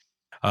series.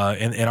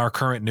 In our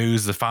current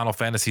news, the Final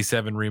Fantasy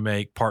VII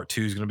Remake Part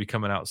 2 is going to be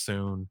coming out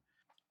soon.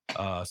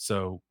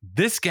 So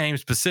this game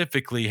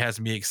specifically has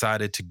me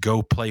excited to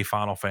go play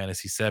Final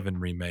Fantasy VII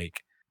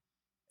Remake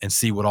and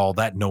see what all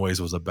that noise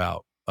was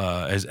about.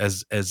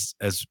 As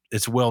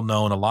it's well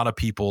known, a lot of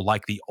people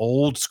like the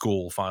old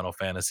school Final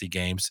Fantasy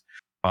games,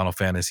 Final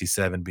Fantasy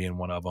VII being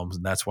one of them,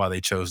 and that's why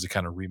they chose to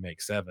kind of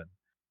remake 7.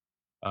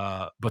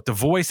 But the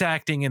voice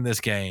acting in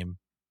this game,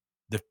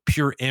 the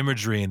pure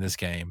imagery in this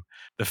game,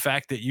 the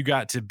fact that you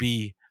got to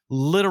be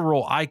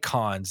literal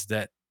icons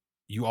that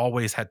you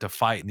always had to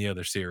fight in the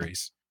other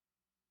series.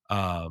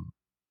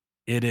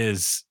 It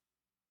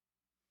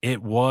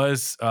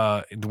was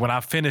when I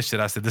finished it,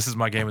 I said, this is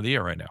my game of the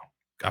year right now.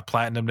 I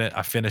platinumed it.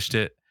 I finished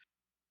it.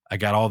 I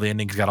got all the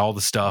endings, got all the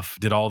stuff,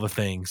 did all the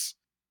things.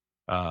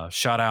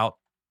 Shout out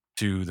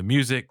to the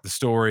music, the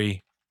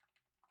story.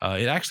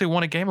 It actually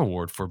won a Game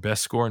Award for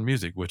Best Score in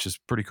Music, which is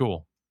pretty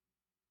cool.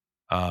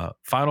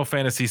 Final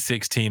Fantasy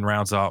 16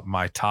 rounds out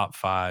my top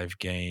 5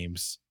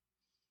 games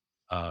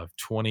of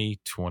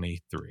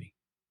 2023.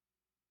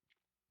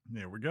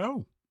 There we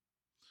go.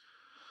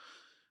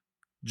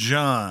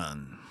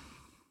 John.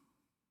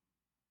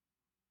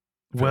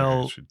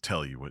 Well, I should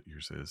tell you what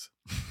yours is.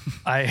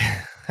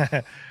 I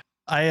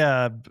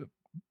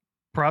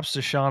props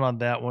to Sean on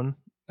that one.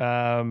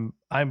 I'm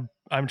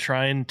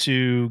trying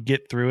to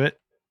get through it.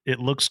 It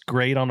looks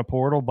great on a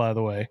portal, by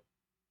the way.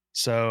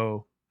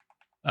 So,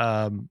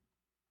 who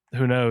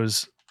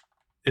knows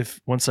if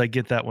once I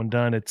get that one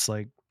done, it's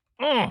like,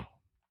 oh,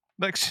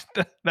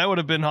 that would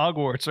have been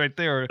Hogwarts right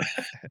there.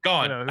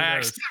 Gone.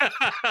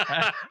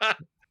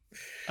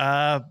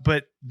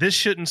 But this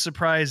shouldn't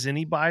surprise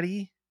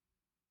anybody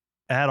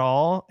at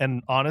all.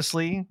 And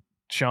honestly,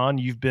 Sean,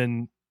 you've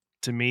been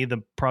to me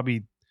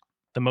probably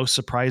the most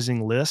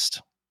surprising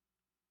list.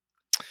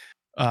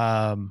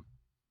 But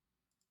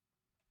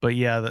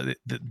yeah,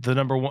 the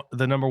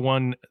number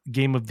one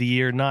game of the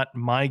year, not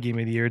my game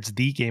of the year, it's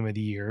the game of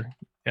the year.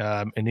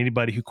 And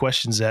anybody who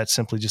questions that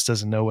simply just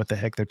doesn't know what the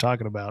heck they're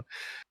talking about.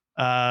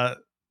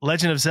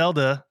 Legend of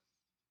Zelda,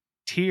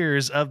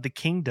 Tears of the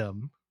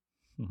Kingdom.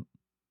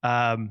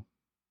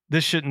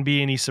 This shouldn't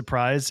be any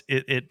surprise.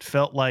 It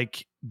felt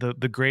like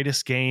the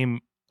greatest game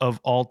of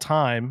all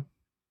time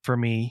for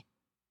me.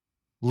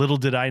 Little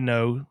did I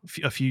know,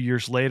 a few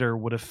years later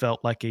would have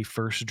felt like a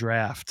first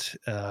draft,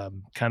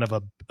 kind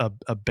of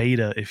a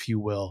beta, if you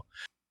will.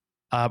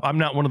 I'm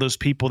not one of those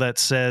people that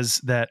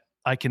says that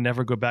I can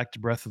never go back to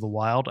Breath of the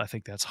Wild. I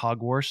think that's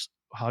hogwash.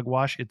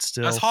 It's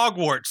still that's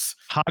Hogwarts.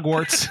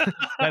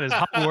 That is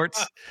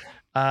Hogwarts.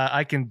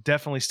 I can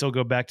definitely still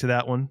go back to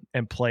that one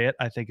and play it.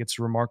 I think it's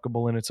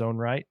remarkable in its own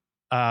right.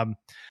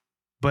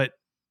 But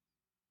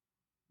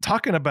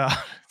talk about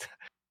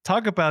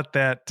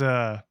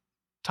that.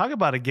 Talk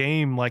about a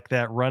game like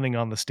that running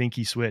on the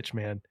stinky Switch,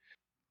 man.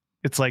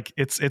 It's like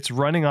it's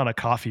running on a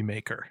coffee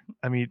maker.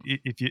 I mean,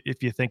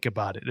 if you think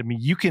about it, I mean,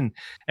 you can.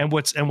 And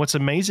what's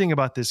amazing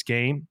about this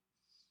game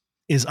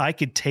is I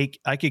could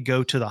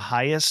go to the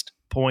highest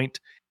point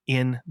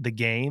in the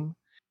game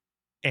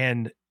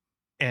and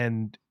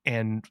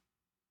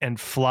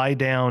fly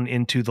down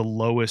into the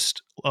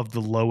lowest of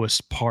the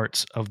lowest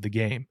parts of the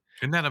game.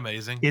 Isn't that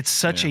amazing? It's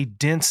such a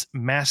dense,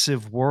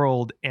 massive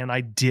world, and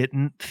I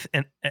didn't,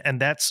 and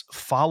that's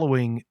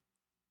following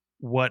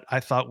what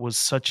I thought was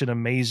such an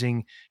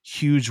amazing,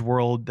 huge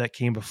world that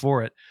came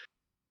before it.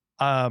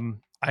 I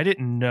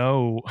didn't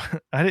know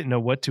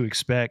what to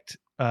expect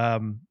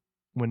when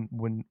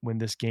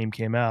this game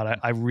came out.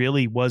 I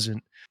really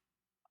wasn't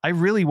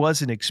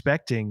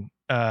expecting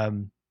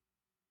the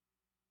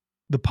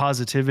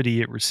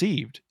positivity it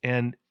received,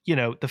 and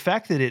the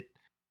fact that it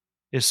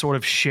is sort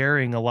of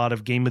sharing a lot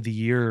of Game of the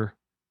Year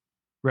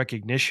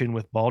recognition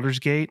with Baldur's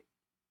Gate.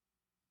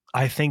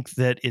 I think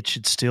that it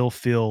should still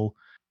feel.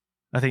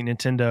 I think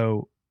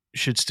Nintendo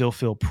should still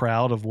feel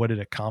proud of what it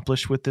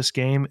accomplished with this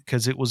game,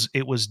 because it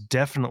was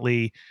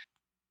definitely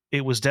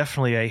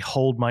a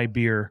hold my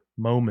beer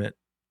moment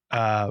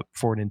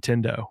for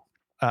Nintendo,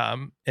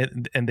 and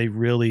they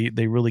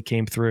really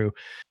came through.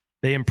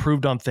 They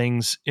improved on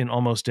things in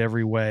almost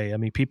every way. I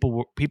mean,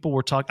 people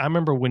were talking. I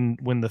remember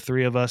when the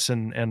three of us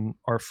and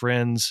our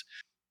friends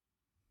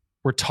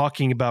were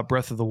talking about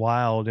Breath of the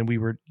Wild, and we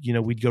were,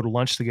 we'd go to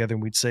lunch together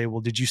and we'd say,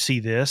 well, did you see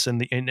this?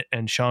 And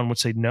Sean would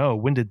say, no,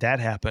 when did that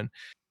happen?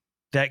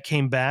 That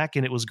came back,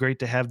 and it was great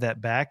to have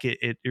that back.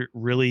 It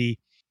really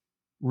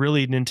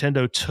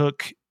Nintendo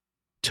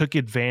took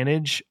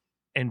advantage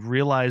and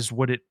realized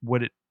what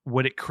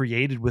it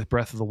created with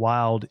Breath of the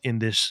Wild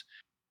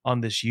on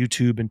this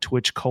YouTube and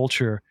Twitch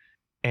culture,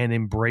 and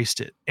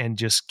embraced it, and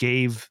just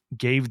gave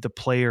the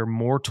player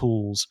more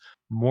tools,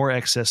 more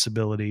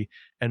accessibility,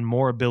 and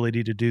more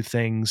ability to do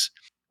things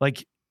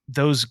like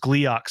those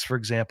Gleeoks, for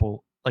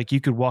example. Like,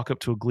 you could walk up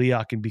to a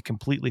Gleeok and be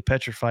completely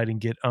petrified and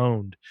get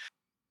owned.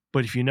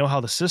 But if you know how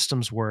the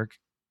systems work,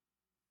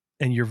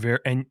 and you're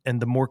and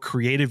the more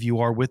creative you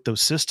are with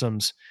those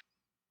systems,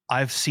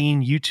 I've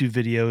seen YouTube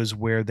videos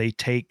where they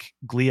take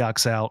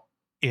Gleeoks out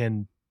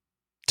in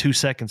 2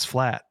 seconds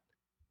flat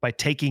by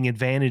taking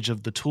advantage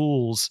of the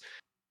tools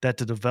that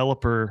the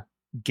developer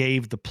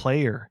gave the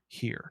player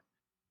here.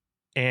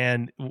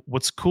 And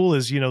what's cool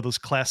is, those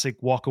classic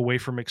walk away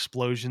from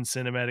explosion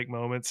cinematic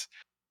moments.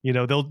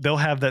 They'll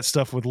have that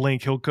stuff with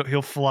Link.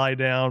 He'll fly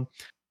down,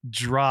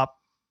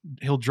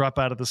 he'll drop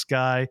out of the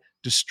sky,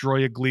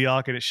 destroy a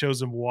Gleeok, and it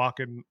shows him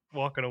walking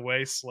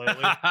away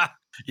slowly.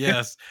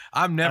 Yes,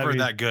 I'm never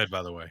that good,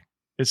 by the way.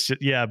 It's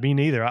just, me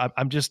neither.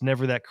 I'm just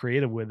never that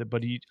creative with it.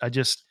 But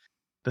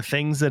the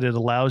things that it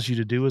allows you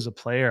to do as a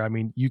player. I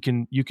mean, you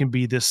can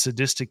be this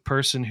sadistic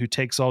person who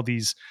takes all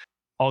these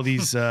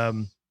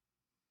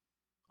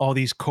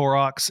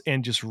Koroks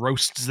and just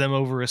roasts them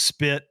over a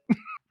spit.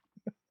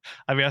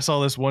 I mean, I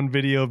saw this one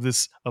video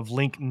of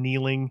Link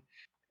kneeling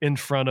in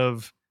front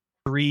of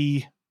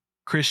 3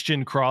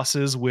 Christian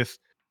crosses with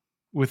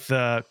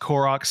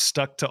Koroks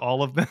stuck to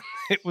all of them.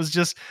 It was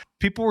just,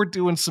 people were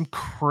doing some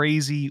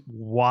crazy,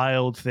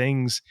 wild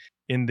things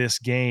in this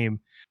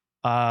game.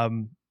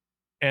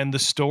 And the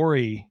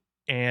story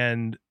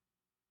and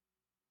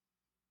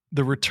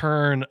the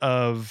return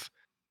of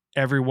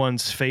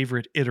everyone's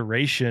favorite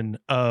iteration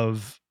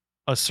of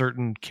a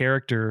certain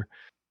character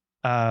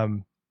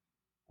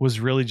was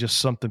really just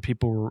something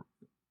people were.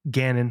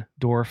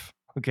 Ganondorf,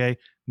 okay?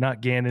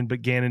 Not Ganon,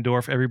 but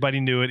Ganondorf. Everybody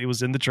knew it. It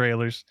was in the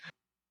trailers.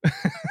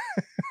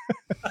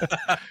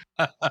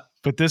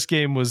 But this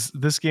game was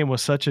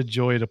such a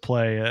joy to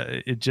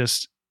play.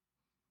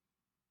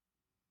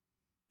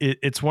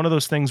 It's one of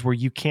those things where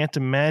you can't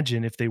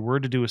imagine, if they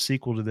were to do a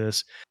sequel to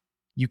this,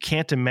 you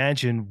can't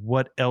imagine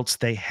what else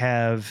they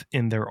have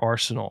in their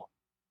arsenal.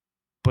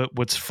 But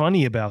what's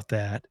funny about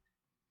that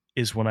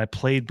is, when I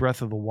played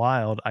Breath of the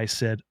Wild, I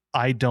said,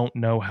 I don't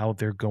know how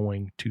they're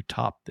going to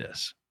top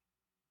this.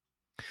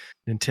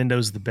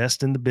 Nintendo's the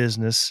best in the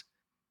business.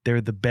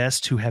 They're the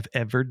best who have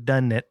ever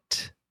done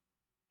it.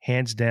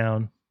 Hands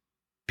down,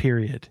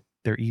 period.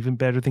 They're even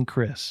better than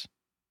Chris.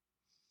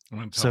 I'm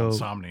going to tell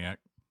Insomniac.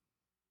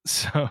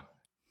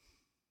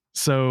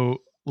 So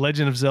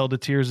Legend of Zelda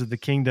Tears of the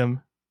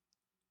Kingdom,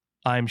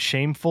 I'm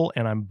shameful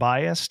and I'm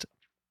biased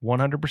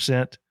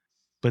 100%,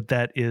 but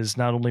that is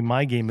not only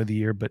my game of the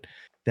year, but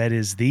that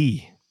is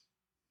the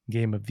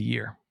game of the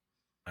year.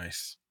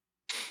 Nice.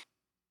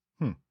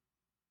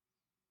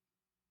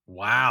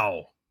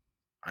 Wow.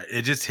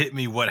 It just hit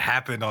me what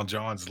happened on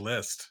John's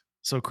list.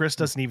 So Chris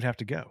doesn't even have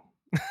to go.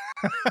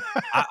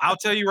 I'll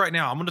tell you right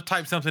now, I'm going to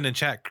type something in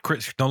chat.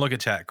 Chris, don't look at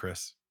chat,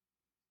 Chris.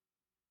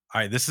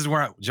 All right, this is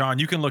where John,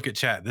 you can look at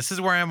chat. This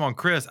is where I am on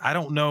Chris. I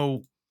don't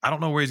know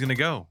where he's going to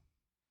go.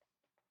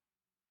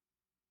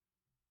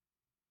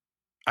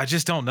 I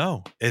just don't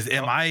know. Is it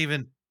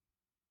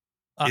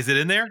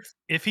in there?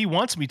 If he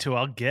wants me to,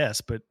 I'll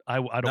guess, but I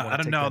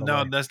don't know.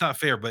 No, that's not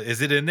fair. But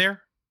is it in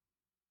there?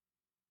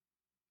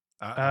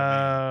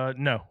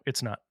 No,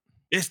 it's not.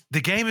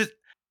 The game is.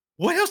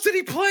 What else did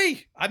he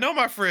play? I know,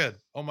 my friend.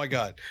 Oh my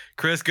God,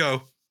 Chris,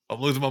 go.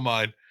 I'm losing my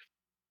mind.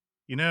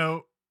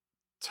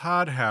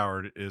 Todd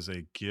Howard is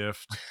a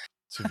gift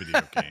to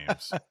video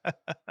games.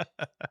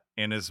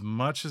 And as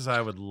much as I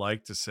would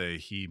like to say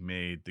he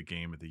made the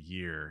game of the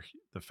year,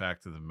 the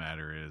fact of the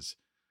matter is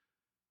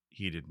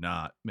he did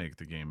not make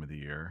the game of the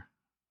year.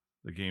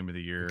 The game of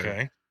the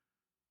year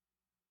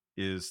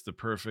is the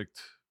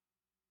perfect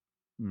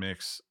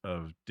mix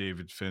of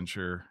David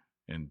Fincher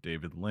and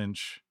David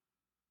Lynch.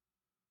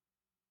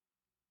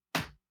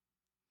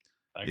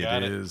 I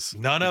got it.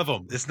 None of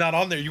them. It's not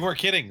on there. You weren't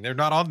kidding. They're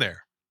not on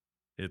there.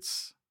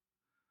 It's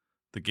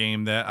the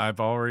game that I've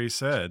already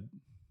said.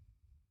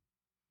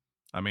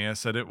 I mean, I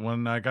said it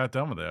when I got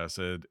done with it. I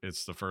said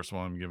it's the first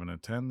one I'm giving a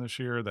 10 this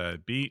year that I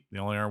beat. The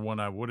only one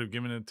I would have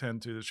given a 10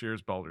 to this year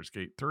is Baldur's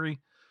Gate 3,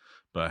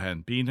 but I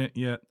hadn't beaten it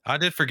yet. I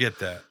did forget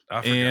that.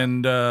 I forgot.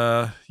 And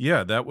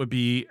yeah, that would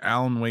be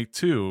Alan Wake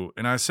 2.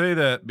 And I say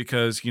that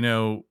because, you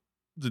know,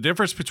 the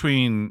difference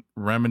between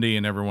Remedy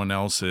and everyone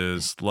else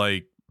is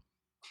like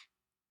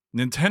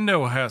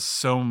Nintendo has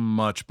so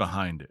much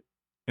behind it.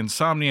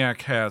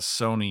 Insomniac has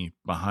Sony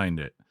behind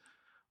it.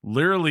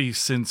 Literally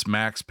since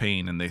Max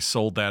Payne, and they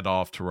sold that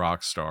off to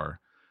Rockstar.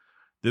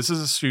 This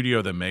is a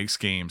studio that makes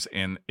games,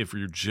 and if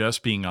you're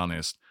just being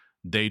honest,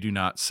 they do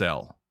not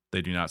sell.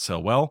 They do not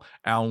sell well.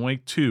 Alan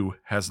Wake 2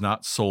 has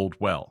not sold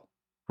well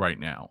right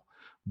now.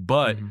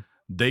 But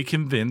they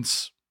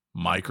convince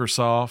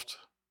Microsoft,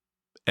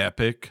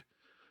 Epic,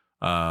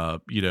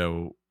 you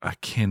know, I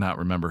cannot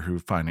remember who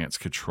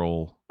financed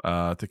Control.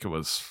 I think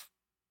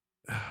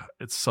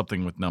it's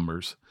something with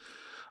numbers.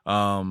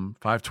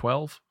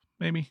 512,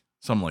 maybe?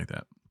 Something like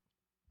that.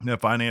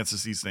 That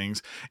finances these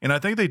things. And I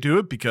think they do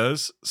it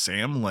because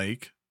Sam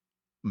Lake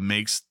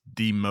makes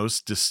the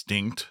most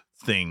distinct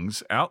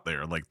things out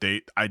there. Like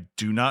I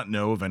do not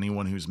know of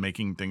anyone who's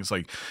making things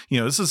like, you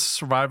know, this is a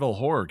survival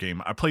horror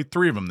game. I played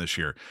 3 of them this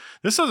year.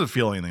 This doesn't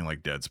feel anything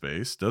like Dead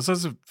Space. This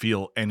doesn't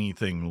feel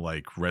anything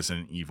like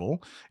Resident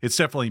Evil. It's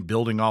definitely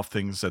building off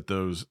things that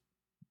those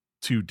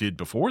 2 did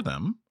before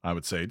them, I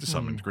would say, to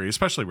some degree,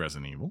 especially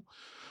Resident Evil.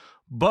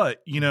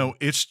 But, you know,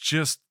 it's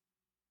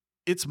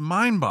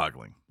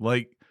mind-boggling.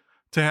 Like,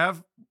 to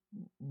have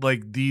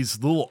like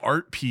these little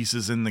art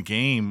pieces in the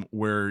game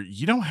where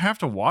you don't have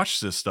to watch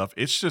this stuff.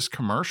 It's just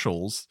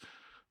commercials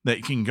that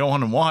you can go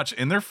on and watch,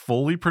 and they're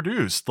fully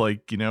produced.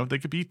 Like, you know, they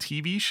could be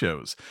TV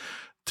shows.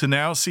 To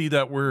now see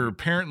that we're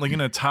apparently going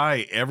to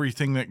tie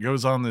everything that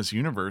goes on in this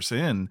universe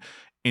in,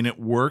 and it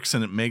works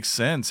and it makes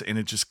sense and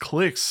it just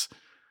clicks,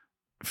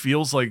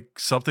 feels like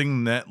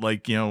something that,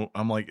 like, you know,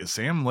 I'm like, is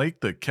Sam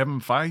Lake the Kevin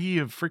Feige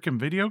of freaking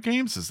video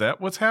games? Is that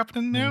what's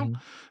happening now?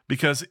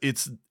 Because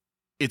it's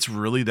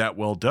really that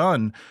well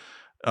done.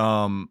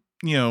 You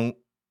know,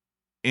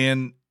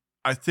 and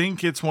I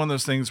think it's one of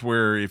those things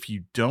where if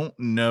you don't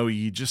know,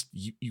 you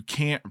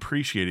can't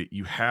appreciate it.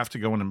 You have to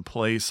go in and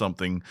play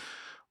something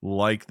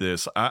like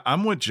this.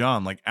 I'm with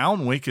John. Like,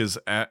 Alan Wake is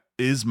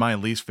my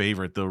least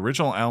favorite. The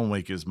original Alan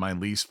Wake is my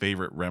least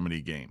favorite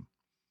Remedy game.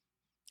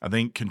 I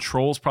think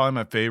Control is probably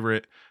my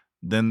favorite.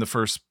 Then the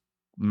first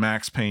 2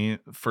 Max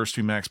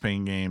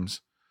Payne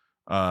games.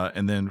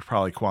 And then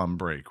probably Quantum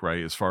Break,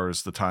 right? As far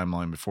as the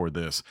timeline before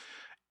this.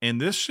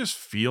 And this just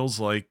feels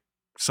like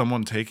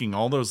someone taking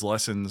all those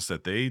lessons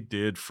that they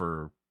did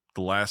for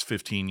the last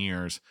 15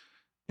 years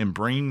and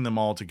bringing them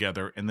all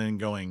together and then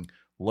going,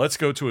 let's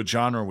go to a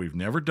genre we've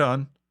never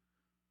done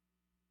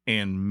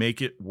and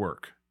make it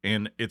work.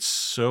 And it's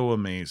so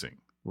amazing,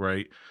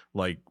 right?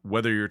 Like,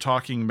 whether you're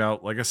talking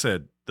about, like I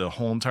said, the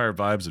whole entire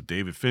vibes of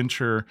David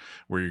Fincher,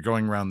 where you're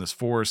going around this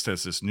forest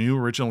as this new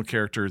original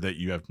character that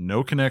you have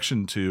no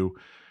connection to,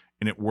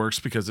 and it works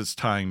because it's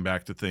tying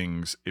back to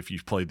things, if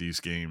you've played these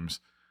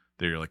games,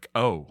 that you're like,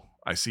 oh,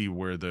 I see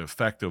where the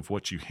effect of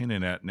what you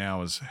hinted at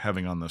now is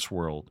having on this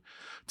world.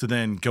 To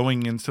then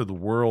going into the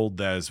world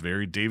that is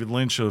very David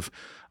Lynch of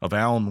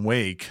Alan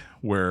Wake,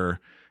 where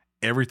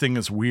everything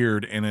is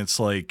weird and it's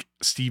like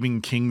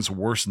Stephen King's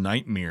worst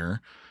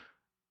nightmare,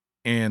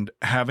 and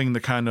having the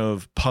kind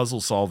of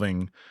puzzle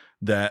solving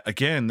that,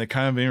 again, they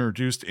kind of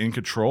introduced in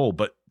Control,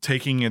 but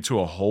taking it to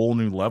a whole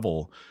new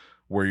level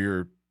where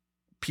you're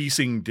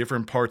piecing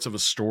different parts of a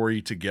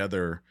story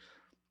together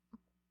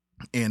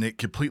and it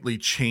completely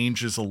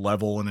changes a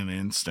level in an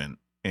instant.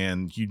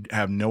 And you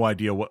have no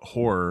idea what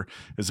horror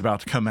is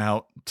about to come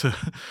out to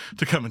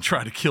come and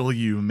try to kill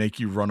you and make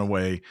you run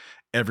away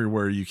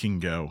everywhere you can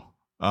go.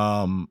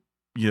 You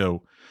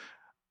know,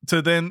 so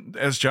then,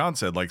 as John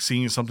said, like,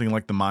 seeing something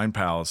like the Mind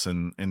Palace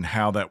and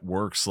how that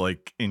works,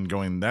 like, in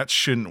going, that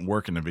shouldn't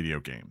work in a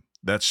video game.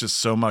 That's just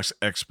so much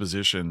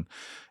exposition.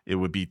 It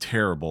would be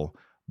terrible,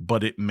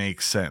 but it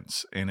makes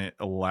sense and it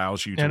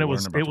allows you to learn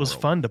about the world. It was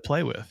fun to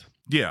play with.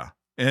 Yeah.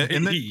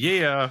 And then,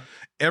 yeah,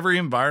 every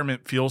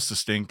environment feels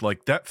distinct.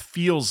 Like, that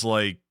feels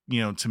like,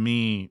 you know, to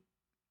me,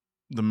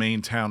 the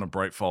main town of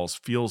Bright Falls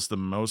feels the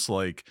most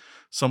like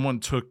someone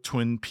took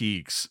Twin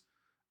Peaks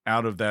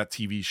out of that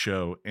TV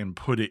show and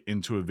put it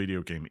into a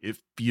video game. It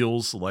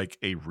feels like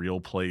a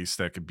real place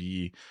that could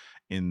be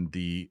in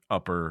the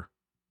upper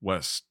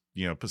West,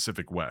 you know,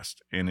 Pacific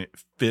West, and it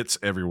fits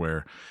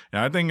everywhere.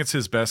 And I think it's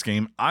his best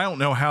game. I don't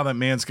know how that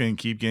man's going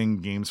to keep getting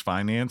games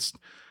financed.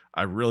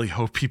 I really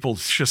hope people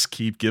just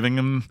keep giving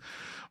him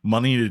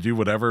money to do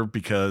whatever,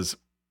 because,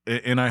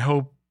 and I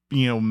hope,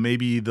 you know,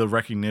 maybe the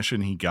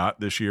recognition he got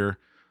this year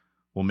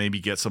will maybe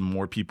get some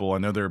more people. I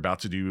know they're about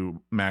to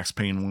do Max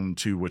Payne 1 and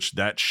 2, which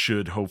that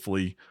should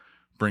hopefully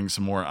bring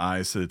some more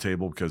eyes to the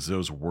table, because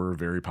those were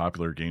very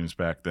popular games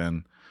back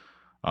then.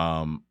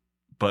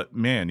 But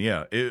man,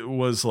 yeah, it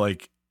was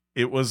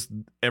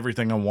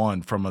everything I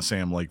want from a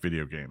Sam Lake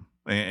video game.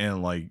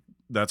 And like,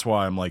 that's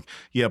why I'm like,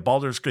 yeah,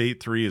 Baldur's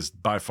Gate 3 is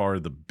by far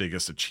the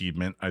biggest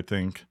achievement, I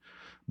think.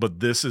 But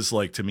this is,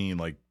 like, to me,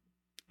 like,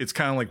 it's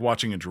kind of like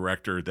watching a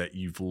director that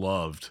you've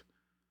loved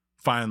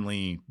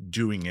finally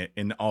doing it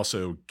and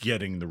also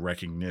getting the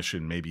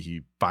recognition maybe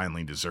he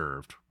finally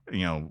deserved.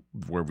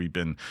 where we've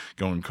been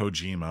going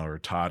Kojima or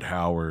Todd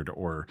Howard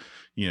or,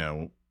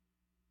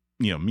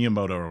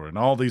 Miyamoto and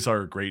all these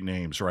are great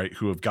names, right?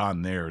 Who have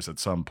gotten theirs at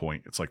some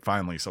point. It's like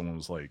finally someone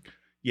was like,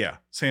 yeah,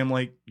 Sam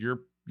Lake, you're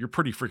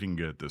pretty freaking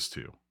good at this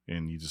too.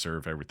 And you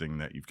deserve everything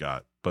that you've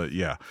got. But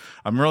yeah,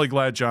 I'm really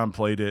glad John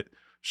played it.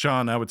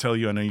 Sean, I would tell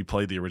you, I know you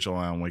played the original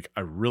Alan Wake.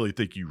 I really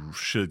think you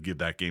should give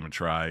that game a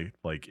try.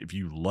 Like if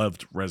you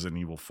loved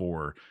Resident Evil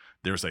 4,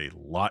 there's a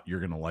lot you're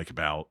going to like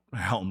about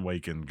Alan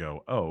Wake and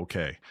go, oh,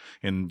 okay.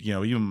 And,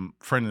 even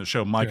friend of the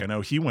show, Mike, I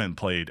know he went and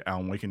played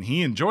Alan Wake and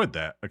he enjoyed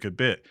that a good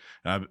bit.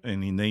 And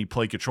then he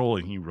played Control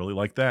and he really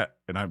liked that.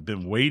 And I've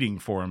been waiting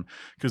for him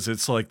because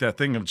it's like that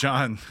thing of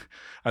John,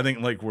 I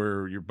think like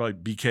where you're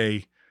like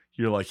BK,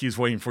 you're like, he's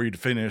waiting for you to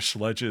finish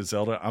Legend of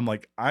Zelda. I'm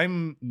like,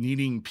 I'm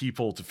needing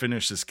people to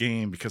finish this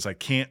game because I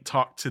can't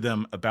talk to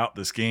them about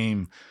this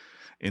game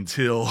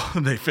until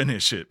they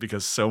finish it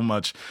because so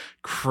much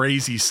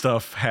crazy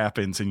stuff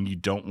happens and you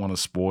don't want to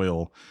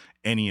spoil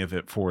any of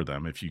it for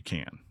them if you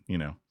can,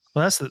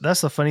 Well,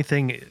 that's the funny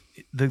thing.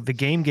 The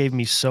game gave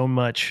me so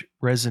much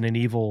Resident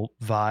Evil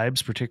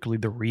vibes, particularly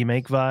the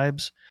remake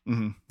vibes,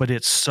 but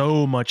it's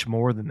so much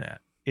more than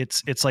that.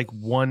 It's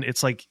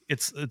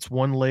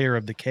one layer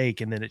of the cake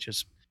and then it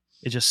just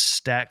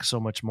stacks so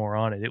much more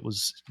on it. It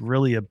was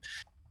really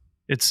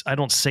I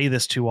don't say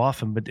this too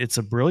often, but it's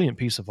a brilliant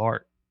piece of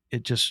art.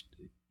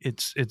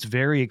 It's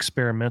very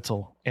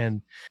experimental,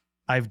 and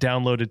I've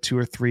downloaded 2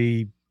 or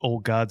 3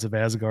 old Gods of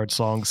Asgard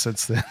songs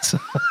since then. So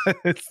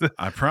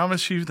I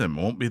promise you that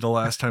won't be the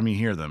last time you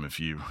hear them if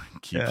you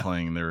keep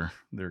playing their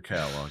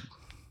catalog.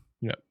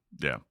 Yeah.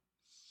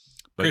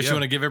 But Chris, you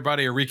want to give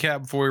everybody a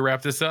recap before we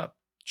wrap this up?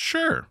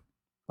 Sure.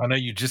 I know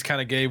you just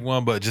kind of gave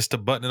one, but just to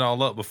button it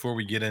all up before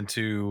we get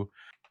into,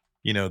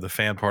 the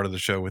fan part of the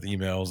show with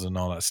emails and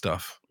all that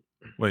stuff.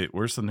 Wait,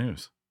 where's the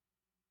news?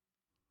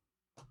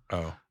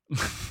 Oh.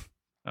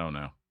 Oh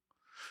no.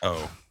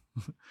 Oh.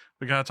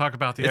 We got to talk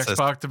about the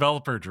Xbox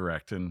Developer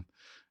Direct and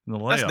the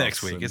layoffs. That's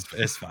next week. It's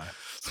fine.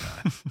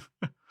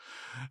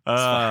 It's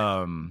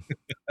fine.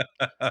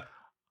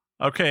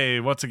 Okay,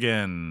 once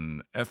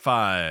again, at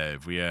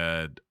 5, we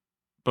had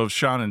both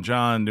Sean and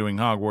John doing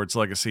Hogwarts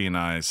Legacy, and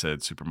I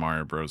said Super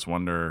Mario Bros.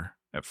 Wonder.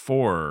 At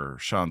 4,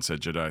 Sean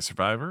said Jedi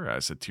Survivor. I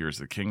said Tears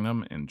of the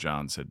Kingdom, and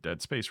John said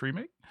Dead Space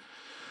Remake.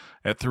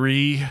 At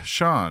 3,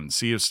 Sean,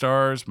 Sea of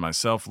Stars,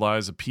 myself,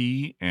 Liza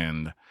P.,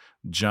 and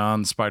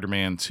John,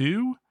 Spider-Man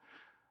 2.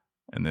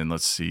 And then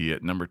let's see,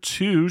 at number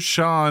 2,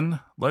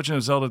 Sean, Legend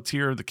of Zelda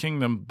Tears of the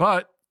Kingdom,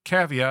 but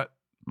caveat,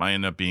 might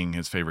end up being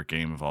his favorite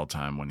game of all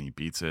time when he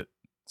beats it.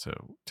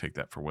 So take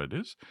that for what it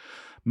is.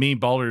 Me,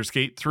 Baldur's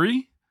Gate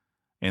 3.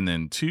 And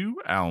then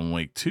 2, Alan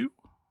Wake 2.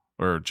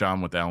 Or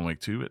John with Alan Wake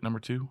 2 at number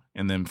 2.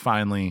 And then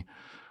finally,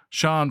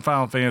 Sean,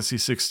 Final Fantasy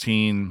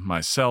 16.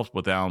 Myself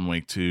with Alan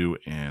Wake 2.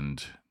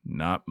 And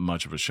not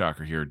much of a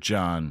shocker here,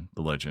 John,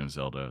 The Legend of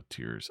Zelda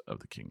Tears of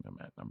the Kingdom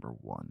at number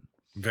 1.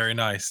 Very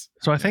nice.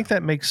 So I think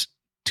that makes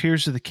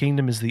Tears of the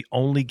Kingdom is the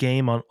only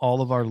game on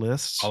all of our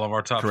lists. All of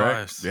our top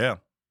 5s. Yeah.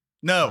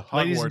 No,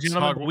 ladies and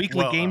gentlemen,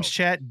 weekly games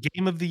chat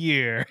game of the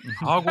year.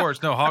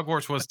 Hogwarts. No,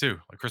 Hogwarts was too.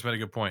 Like Chris made a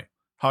good point.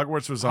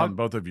 Hogwarts was on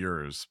both of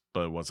yours,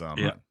 but it wasn't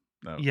on mine.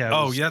 No. Yeah.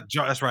 Oh, yeah.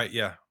 That's right.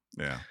 Yeah.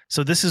 Yeah.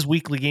 So this is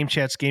weekly game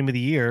chat's game of the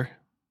year.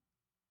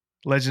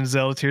 Legend of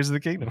Zelda Tears of the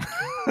Kingdom.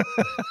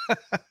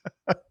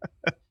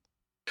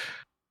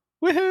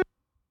 Woohoo!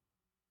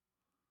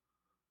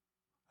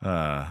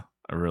 I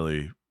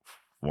really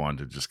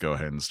wanted to just go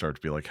ahead and start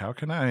to be like, how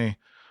can I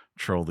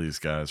troll these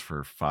guys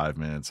for 5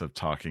 minutes of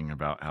talking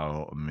about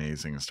how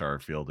amazing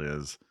Starfield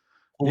is?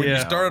 When you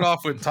started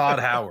off with Todd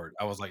Howard,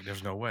 I was like,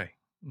 there's no way.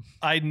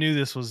 I knew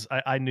this was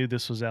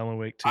Alan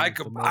Wake 2. I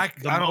don't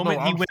know.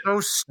 I'm so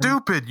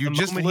stupid. You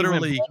just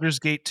literally Baldur's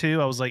Gate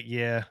 2. I was like,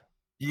 yeah.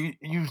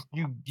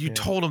 You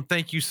told him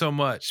thank you so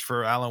much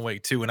for Alan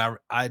Wake 2,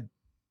 and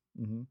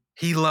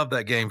he loved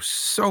that game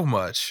so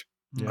much.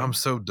 Yeah. I'm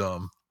so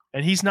dumb.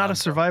 And he's not a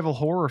survival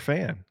horror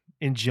fan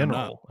in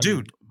general.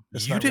 Dude,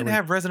 you didn't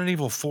have Resident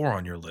Evil 4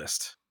 on your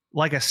list.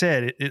 Like I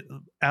said,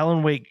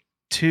 Alan Wake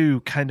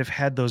 2 kind of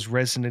had those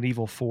Resident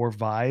Evil 4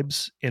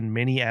 vibes in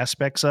many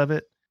aspects of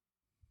it.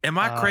 Am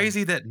I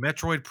crazy that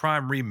Metroid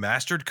Prime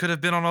Remastered could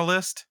have been on a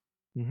list?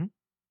 Mm-hmm.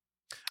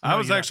 I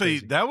was actually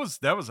that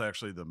was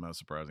actually the most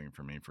surprising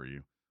for me for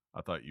you.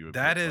 I thought you would.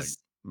 That is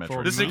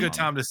Metroid. This is a good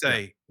time to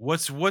say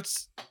what's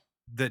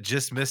that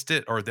just missed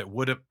it, or that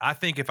would have. I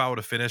think if I would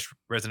have finished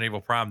Resident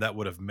Evil Prime, that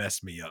would have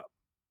messed me up.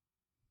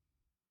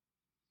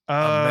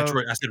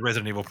 Metroid. I said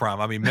Resident Evil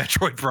Prime. I mean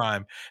Metroid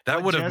Prime.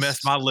 That would have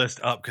messed my list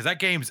up because that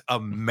game's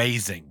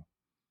amazing.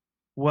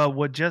 Well,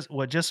 what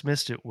just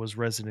missed it was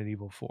Resident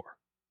Evil 4.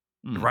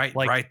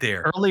 Right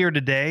there. Earlier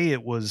today,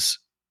 it was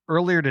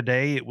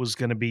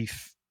going to be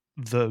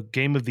the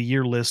game of the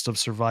year list of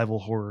survival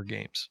horror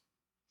games,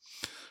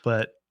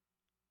 but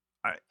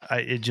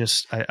I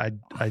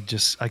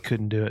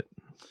couldn't do it.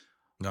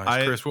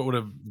 Nice. Chris, what would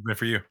have been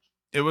for you?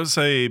 It was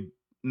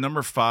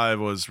number 5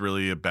 was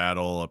really a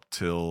battle up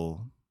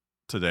till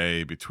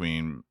today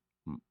between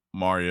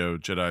Mario,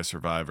 Jedi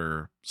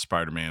Survivor,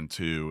 Spider-Man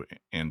 2,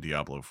 and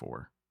Diablo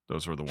 4.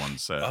 Those were the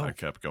ones that I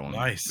kept going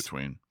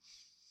between.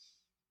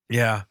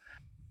 Yeah.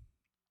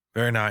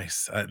 Very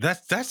nice.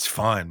 That's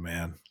fun,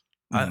 man.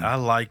 I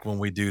like when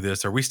we do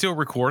this. Are we still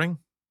recording?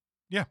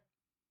 Yeah.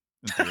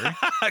 In theory.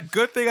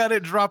 Good thing I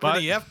didn't drop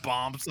any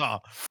F-bombs.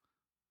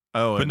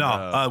 But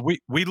no,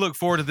 we look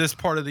forward to this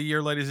part of the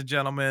year, ladies and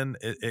gentlemen.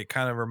 It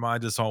kind of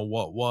reminds us on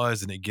what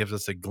was, and it gives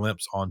us a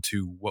glimpse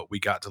onto what we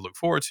got to look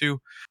forward to.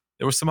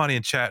 There was somebody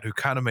in chat who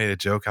kind of made a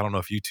joke. I don't know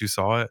if you two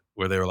saw it,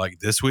 where they were like,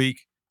 this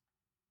week,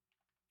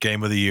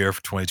 game of the year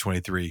for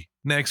 2023.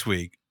 Next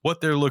week,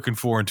 what they're looking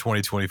for in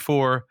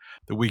 2024.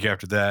 The week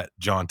after that,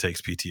 John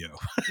takes PTO.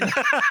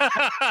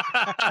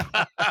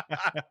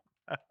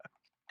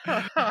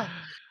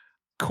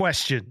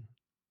 Question.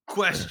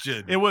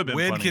 It would have been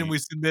when funny. can we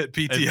submit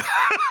PTO?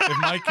 If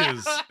Mike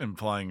is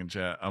implying in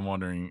chat, I'm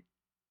wondering.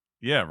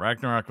 Yeah,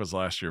 Ragnarok was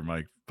last year,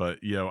 Mike. But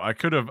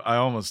I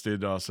almost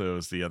did also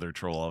as the other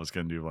troll I was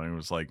going to do. When it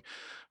was like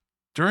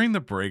during the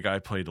break, I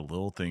played a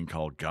little thing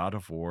called God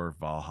of War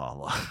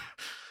Valhalla,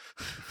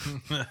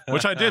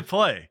 which I did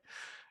play,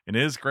 and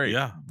it is great.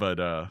 Yeah, but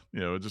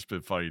it's just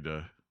been funny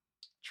to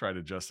try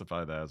to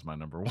justify that as my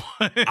number one.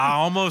 I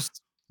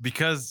almost,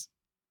 because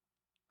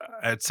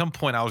at some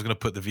point I was going to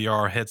put the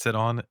VR headset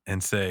on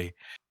and say,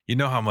 you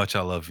know how much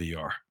I love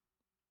VR.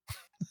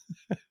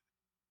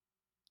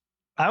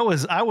 I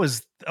was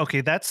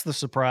okay. That's the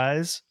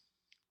surprise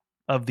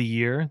of the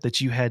year,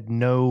 that you had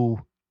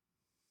no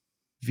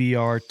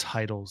VR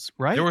titles,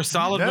 right? There were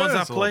solid ones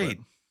I played,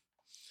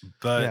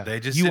 but they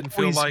just didn't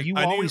feel like you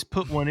always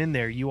put one in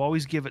there. You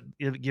always give it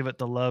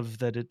the love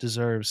that it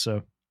deserves.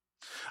 So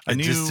I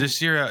knew just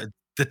this year,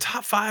 the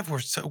top 5 were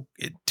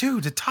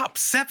the top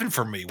 7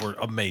 for me were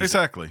amazing.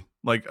 Exactly.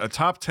 Like a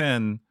top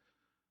 10,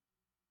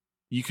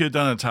 you could have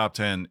done a top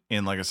 10.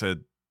 And like I said,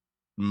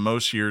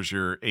 most years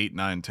your 8,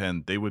 9,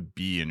 10, they would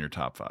be in your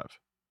top 5.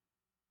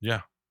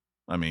 Yeah.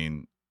 I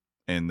mean,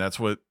 and that's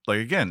what, like,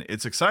 again,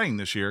 it's exciting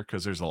this year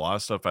because there's a lot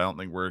of stuff I don't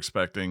think we're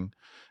expecting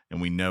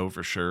and we know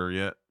for sure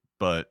yet.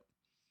 But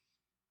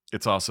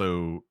it's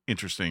also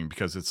interesting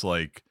because it's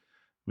like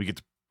we get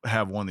to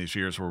have one of these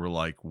years where we're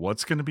like,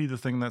 what's going to be the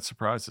thing that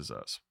surprises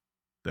us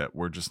that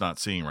we're just not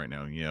seeing right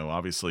now?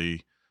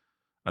 Obviously,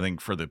 I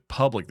think for the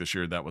public this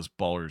year, that was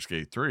Baldur's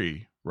Gate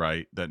 3,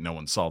 right? That no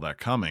one saw that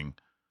coming.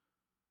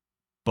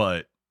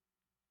 But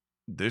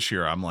this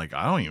year, I'm like,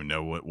 I don't even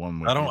know what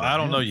one. I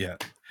don't know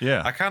yet.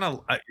 Yeah, it kind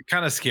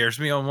of scares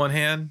me on one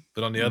hand,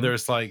 but on the other,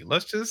 it's like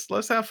let's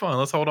have fun.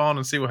 Let's hold on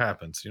and see what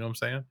happens. You know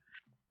what I'm saying?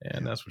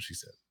 And that's what she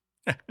said.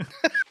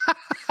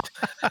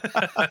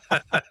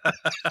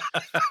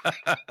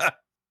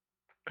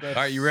 All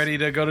right, you ready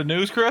to go to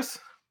news, Chris?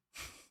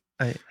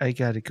 I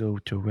gotta go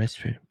to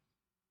restroom.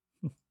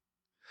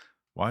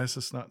 Why is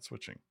this not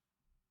switching?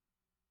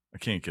 I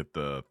can't get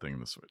the thing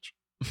to switch.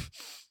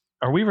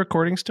 Are we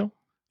recording still?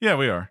 Yeah,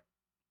 we are.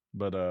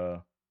 But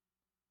I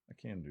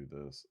can do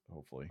this,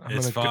 hopefully.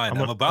 It's fine.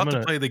 I'm about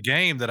to play the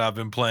game that I've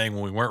been playing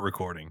when we weren't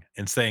recording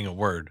and saying a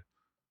word.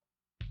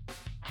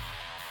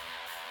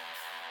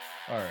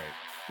 All right.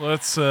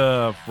 Let's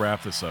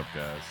wrap this up,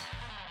 guys.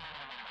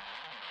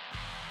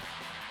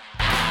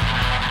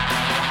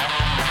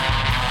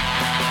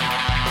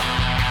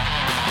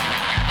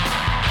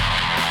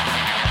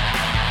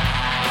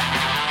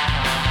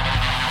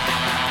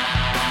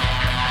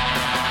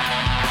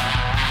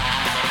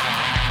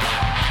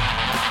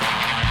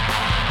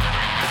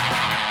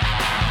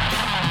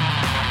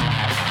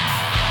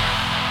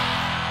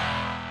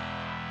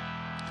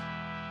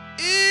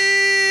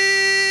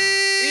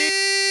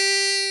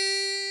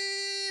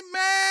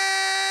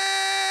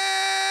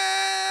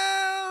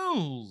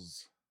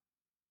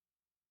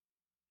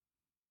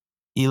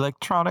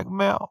 Electronic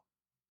mail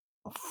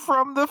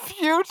from the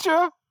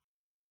future.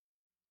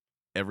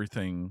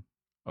 Everything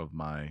of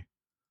my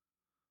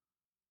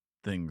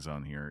things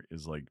on here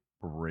is like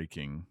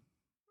breaking.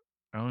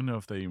 I don't know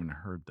if they even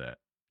heard that.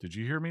 Did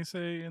you hear me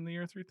say in the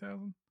year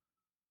 3000?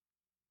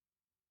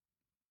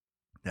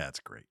 That's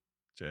great.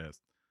 Just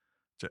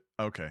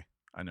okay.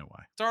 I know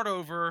why. Start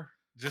over.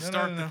 Just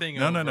start the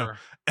thing over. No.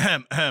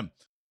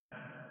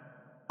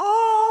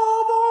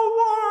 All the way.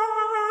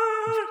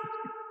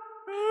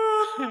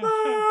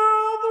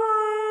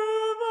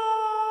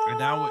 And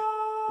now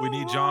we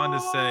need John to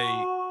say.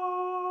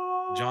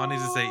 John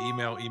needs to say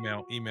email. He's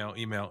email.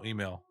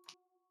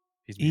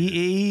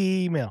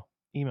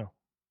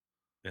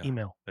 Yeah,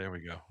 email. There we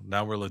go.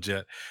 Now we're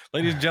legit.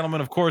 Ladies and gentlemen,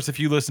 of course, if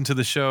you listen to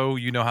the show,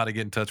 you know how to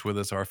get in touch with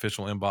us. Our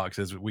official inbox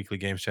is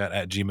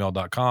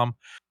weeklygameschat@gmail.com.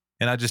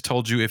 And I just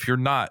told you, if you're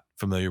not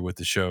familiar with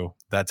the show,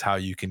 that's how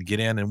you can get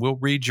in and we'll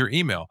read your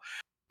email.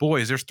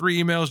 Boys, there's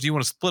 3 emails. Do you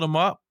want to split them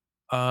up?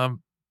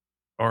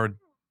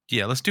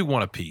 Let's do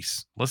one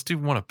apiece.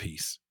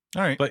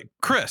 All right. But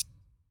Chris,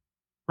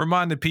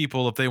 remind the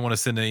people if they want to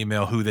send an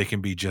email who they can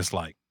be just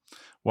like.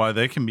 Why,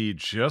 they can be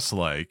just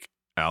like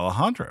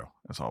Alejandro,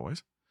 as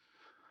always.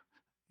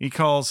 He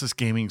calls this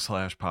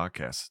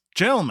gaming/podcast.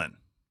 Gentlemen,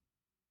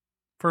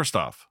 first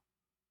off,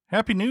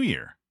 Happy New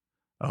Year.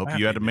 I hope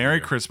Happy you had a New Merry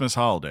Year. Christmas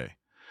holiday.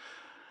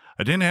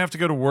 I didn't have to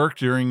go to work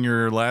during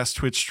your last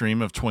Twitch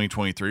stream of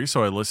 2023,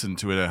 so I listened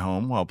to it at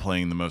home while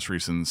playing the most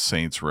recent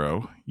Saints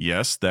Row.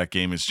 Yes, that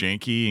game is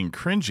janky and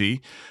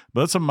cringy,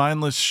 but it's a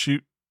mindless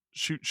shoot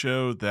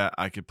show that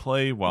I could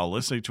play while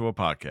listening to a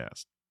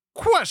podcast.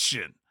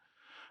 Question: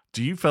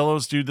 do you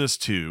fellows do this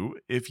too?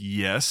 If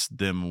yes,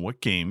 then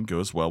what game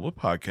goes well with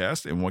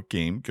podcast and what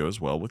game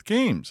goes well with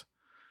games?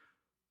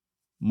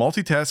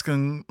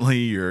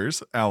 Multitaskingly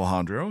yours,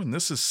 Alejandro, and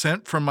this is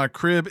sent from my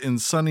crib in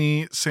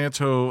sunny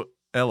Santo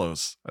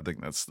Elos. I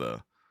think that's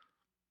the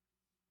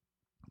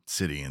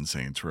city in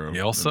Saints Row.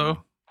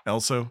 Elso?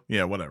 Elso?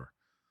 Yeah, whatever.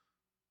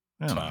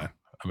 I don't know. Fine. I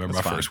remember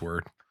That's my fine. first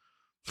word.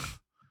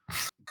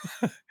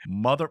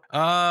 Mother.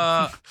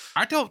 I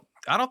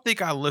don't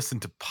think I listen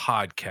to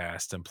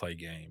podcasts and play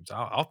games.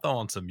 I'll throw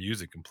on some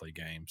music and play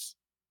games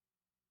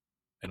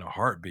in a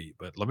heartbeat.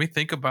 But let me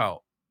think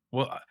about.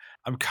 Well,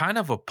 I'm kind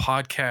of a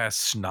podcast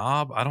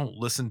snob. I don't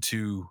listen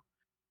to.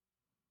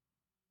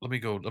 Let me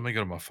go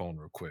to my phone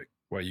real quick.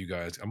 While you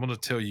guys, I'm going to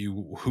tell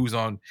you who's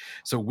on.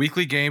 So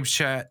Weekly Games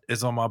Chat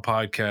is on my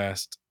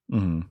podcast.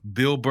 Mhm.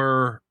 Bill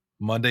Burr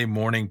Monday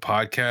Morning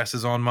Podcast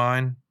is on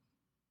mine.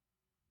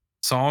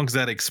 Songs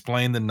That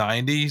Explain the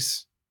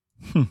 90s.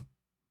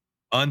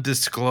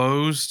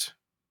 Undisclosed.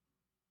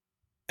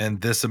 And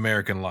This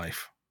American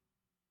Life.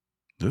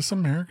 This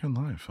American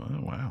Life. Oh,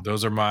 wow.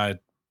 Those are my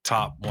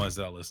top ones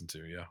that I listen to.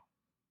 Yeah.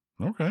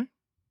 Okay.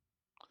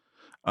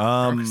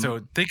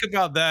 So think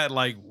about that.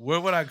 Like,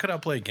 what could I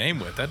play a game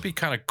with? That'd be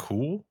kind of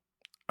cool.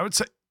 I would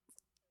say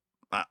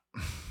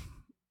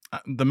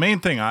the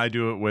main thing I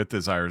do it with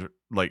is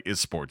is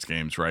sports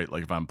games, right?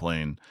 Like if I'm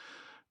playing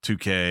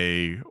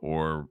 2K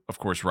or of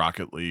course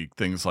Rocket League,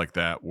 things like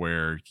that,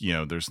 where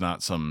there's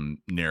not some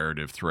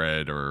narrative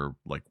thread or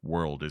like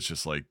world. It's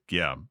just like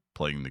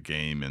playing the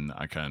game, and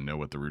I kind of know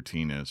what the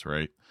routine is,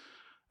 right?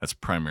 That's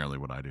primarily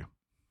what I do.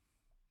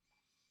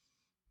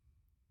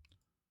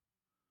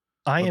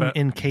 I What am about-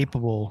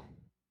 incapable.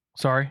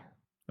 Sorry.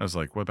 I was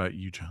like, what about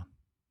you, John?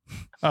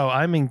 Oh,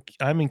 I'm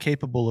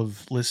incapable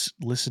of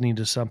listening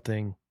to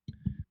something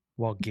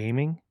while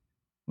gaming.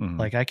 Mhm.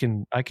 Like I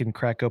can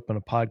crack open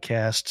a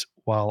podcast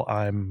while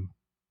I'm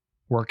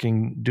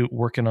working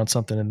on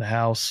something in the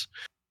house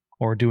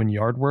or doing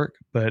yard work,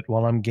 but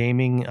while I'm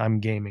gaming, I'm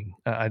gaming.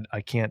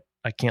 I can't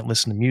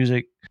listen to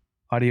music,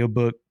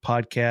 audiobook,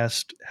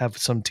 podcast, have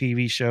some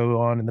TV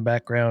show on in the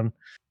background.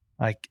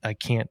 I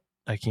can't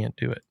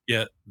do it.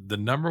 Yeah. The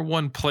number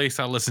one place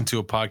I listen to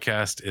a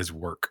podcast is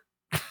work.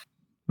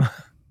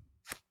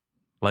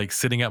 Like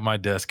sitting at my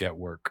desk at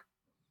work.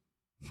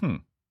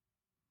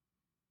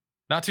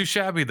 Not too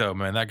shabby though,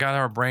 man. That got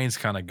our brains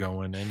kind of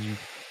going, and you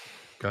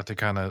got to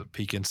kind of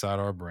peek inside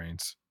our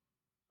brains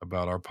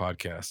about our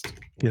podcast.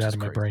 Get out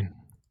of my brain.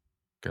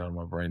 Get out of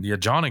my brain. Yeah,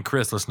 John and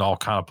Chris listen to all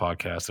kind of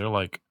podcasts.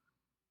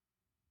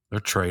 They're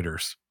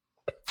traders.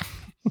 I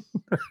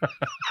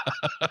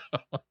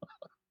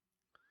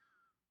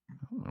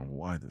don't know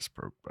why this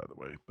broke, by the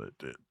way, but it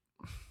did.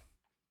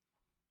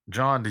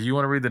 John, do you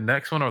want to read the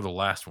next one or the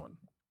last one?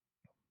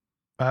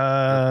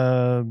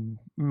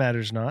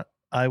 Matters not.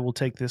 I will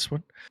take this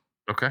one.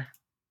 Okay.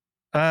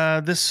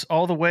 This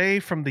all the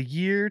way from the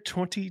year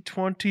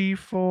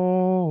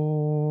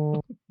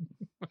 2024.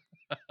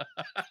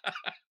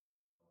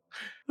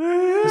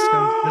 This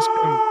comes.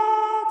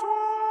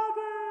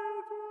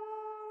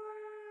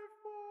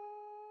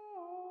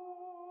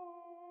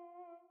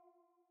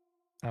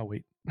 Oh,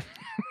 wait.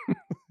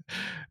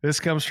 This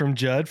comes from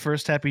Judd.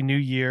 First, Happy New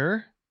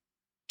Year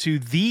to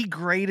the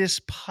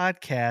greatest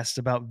podcast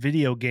about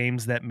video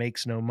games that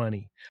makes no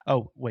money.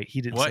 Oh, wait.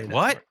 He didn't say that.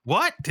 part.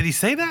 What? Did he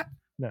say that?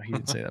 No, he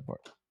didn't say that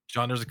part.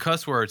 John, there's a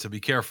cuss word, so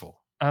be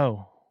careful.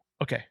 Oh,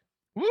 okay.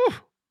 Woo.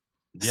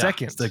 Yeah,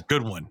 Second. It's a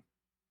good one.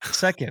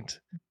 Second.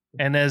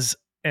 And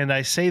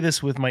I say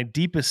this with my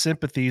deepest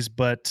sympathies,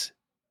 but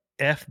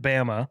F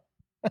Bama.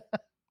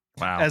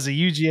 Wow. As a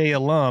UGA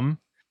alum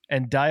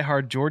and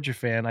diehard Georgia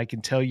fan, I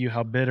can tell you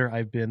how bitter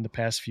I've been the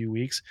past few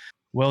weeks.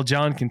 Well,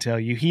 John can tell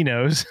you. He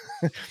knows.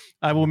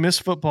 I will miss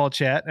football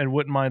chat and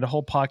wouldn't mind a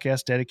whole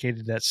podcast dedicated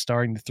to that,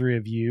 starring the three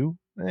of you.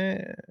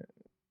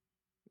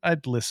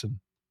 I'd listen.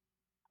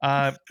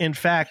 In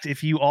fact,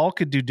 if you all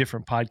could do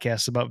different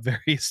podcasts about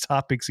various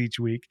topics each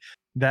week,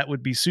 that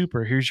would be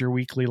super. Here's your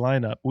weekly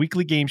lineup.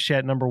 Weekly Games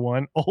Chat number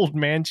 1, Old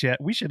Man Chat.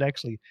 We should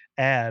actually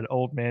add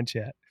Old Man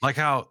Chat. Like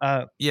how,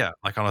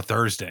 like on a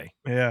Thursday.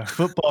 Yeah.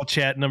 Football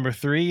Chat number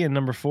 3, and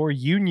number 4,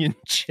 Union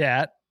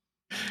Chat.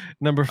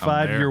 Number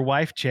 5, there. Your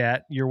Wife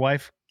Chat. Your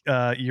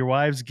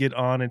wives get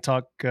on and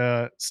talk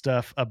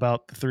stuff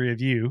about the three of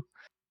you.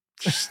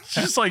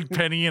 Just like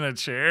Penny in a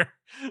chair.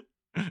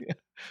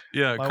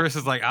 Yeah, Well- Chris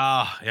is like,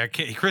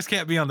 Chris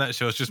can't be on that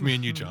show. It's just me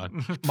and you,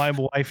 John. My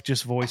wife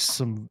just voiced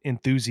some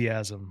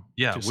enthusiasm.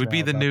 Yeah, just we'd be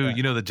now the about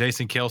new, that. the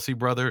Jason Kelsey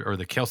brother or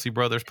the Kelsey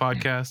Brothers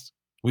podcast.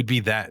 We'd be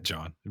that,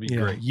 John. It'd be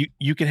Yeah, great.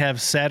 you can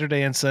have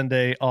Saturday and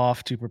Sunday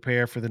off to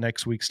prepare for the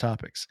next week's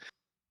topics.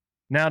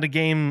 Now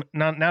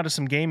to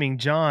some gaming.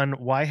 John,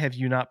 why have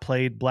you not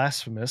played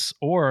Blasphemous?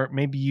 Or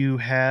maybe you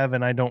have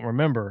and I don't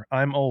remember.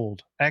 I'm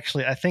old.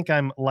 Actually, I think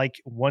I'm like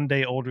 1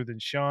 day older than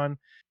Sean.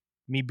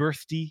 Me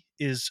birthday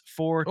is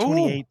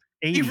 4/28/80.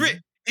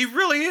 He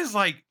really is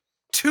like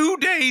 2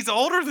 days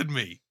older than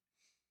me.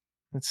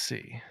 Let's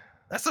see.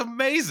 That's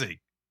amazing.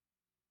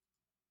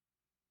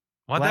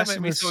 Why that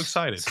made me so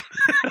excited?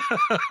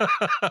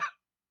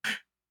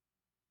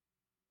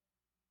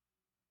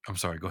 I'm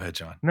sorry. Go ahead,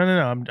 John. No.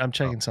 I'm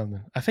checking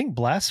something. I think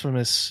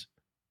Blasphemous,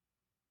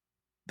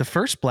 the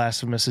first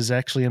Blasphemous, is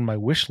actually in my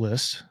wish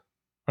list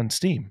on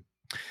Steam.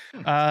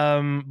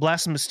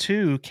 Blasphemous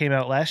 2 came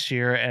out last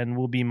year and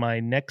will be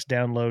my next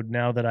download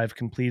now that I've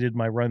completed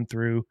my run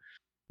through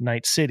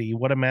Night City.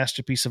 What a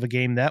masterpiece of a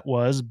game that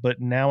was,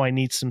 but now I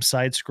need some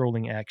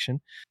side-scrolling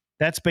action.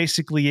 That's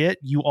basically it.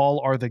 You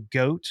all are the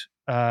GOAT.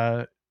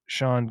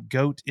 Sean,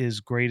 GOAT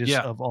is greatest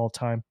of all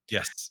time.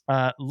 Yes.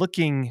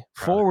 Looking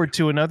forward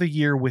to another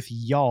year with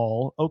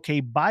y'all. Okay,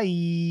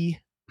 bye.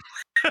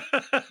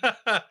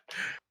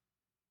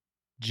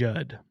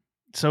 Judd.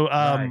 So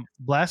nice.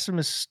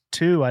 Blasphemous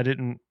 2, I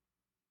didn't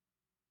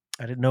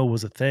know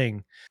was a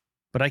thing,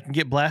 but I can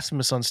get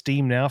Blasphemous on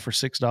Steam now for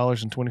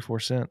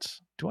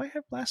 $6.24. Do I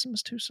have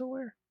Blasphemous 2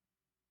 somewhere?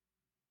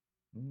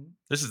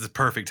 This is the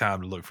perfect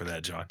time to look for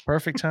that, John.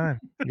 Perfect time.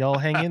 Y'all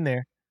hang in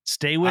there.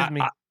 Stay with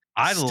me.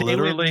 I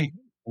literally,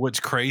 what's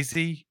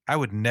crazy, I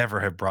would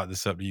never have brought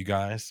this up to you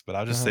guys, but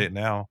I'll just say it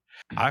now.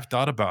 I've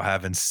thought about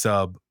having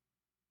sub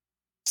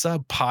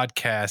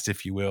podcast,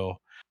 if you will,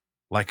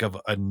 like of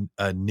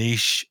a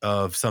niche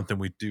of something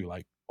we do,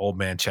 like Old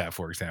Man Chat,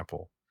 for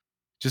example.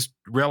 Just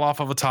reel off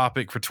of a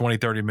topic for 20,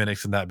 30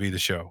 minutes and that be the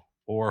show,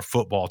 or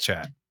football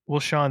chat. Well,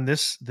 Sean,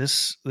 this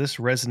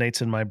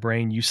resonates in my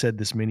brain. You said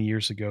this many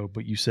years ago,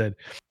 but you said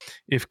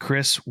if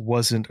Chris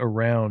wasn't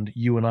around,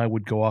 you and I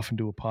would go off and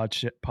do a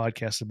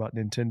podcast about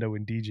Nintendo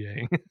and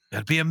DJing.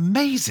 That'd be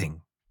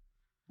amazing,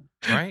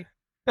 right?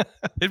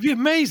 It'd be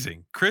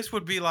amazing. Chris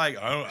would be like,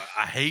 "Oh,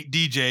 I hate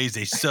DJs;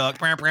 they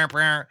suck."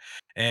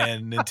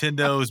 And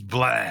Nintendo's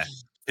blah.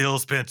 Phil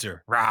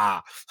Spencer,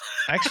 rah.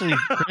 Actually,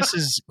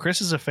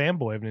 Chris is a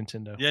fanboy of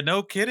Nintendo. Yeah,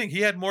 no kidding.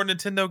 He had more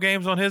Nintendo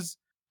games on his.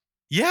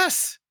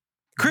 Yes.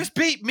 Chris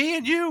beat me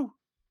and you.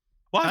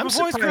 Why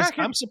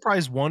I'm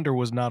surprised Wonder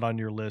was not on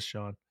your list,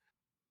 Sean.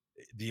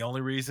 The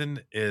only reason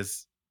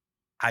is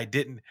I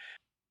couldn't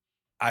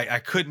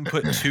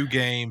put 2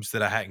 games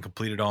that I hadn't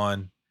completed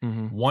on.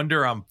 Mm-hmm.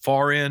 Wonder I'm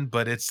far in,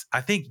 but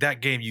I think that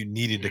game you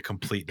needed to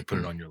complete to put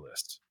it on your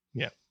list.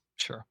 Yeah,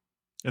 sure.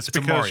 It's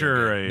because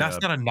you're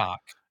that's not a knock.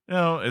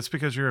 No, it's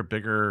because you're a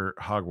bigger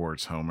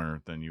Hogwarts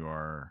homer than you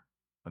are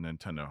a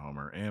Nintendo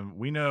homer, and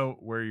we know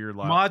where your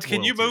Mods,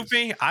 can you move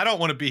me? I don't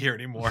want to be here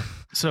anymore.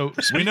 So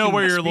we know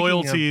where your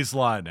loyalties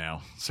lie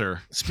now, sir.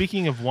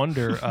 Speaking of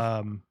Wonder,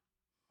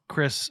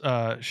 Chris,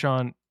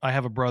 Sean, I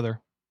have a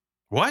brother.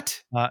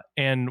 What?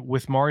 And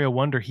with Mario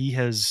Wonder, he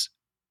has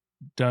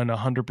done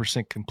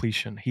 100%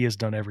 completion. He has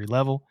done every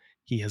level.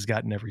 He has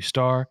gotten every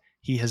star.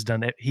 He has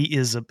done it. He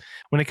is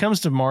when it comes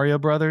to Mario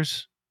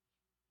Brothers,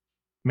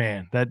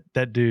 man,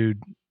 that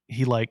dude,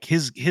 he like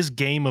his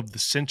game of the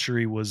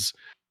century was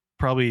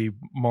probably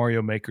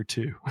Mario Maker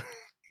 2.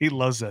 He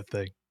loves that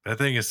thing. That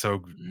thing is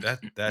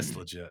that's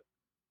legit.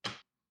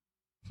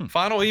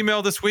 Final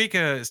email this week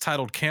is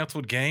titled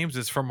Canceled Games.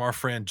 It's from our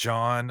friend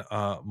John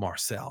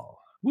Marcel.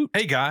 Woo.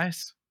 Hey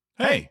guys.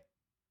 Hey.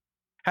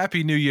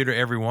 Happy New Year to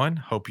everyone.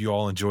 Hope you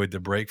all enjoyed the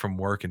break from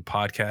work and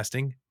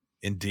podcasting.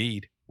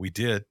 Indeed, we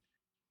did.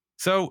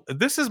 So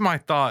this is my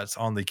thoughts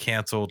on the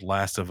canceled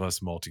Last of Us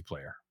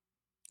multiplayer.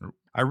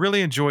 I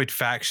really enjoyed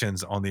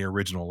factions on the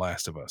original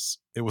Last of Us.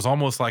 It was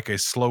almost like a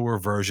slower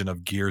version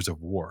of Gears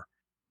of War.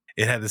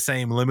 It had the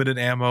same limited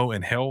ammo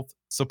and health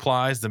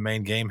supplies the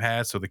main game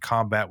had, so the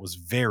combat was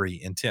very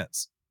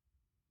intense.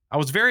 I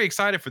was very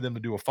excited for them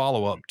to do a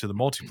follow-up to the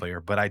multiplayer,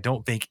 but I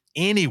don't think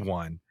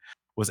anyone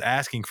was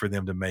asking for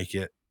them to make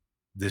it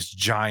this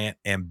giant,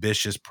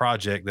 ambitious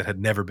project that had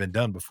never been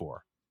done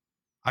before.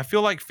 I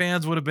feel like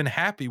fans would have been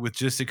happy with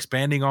just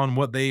expanding on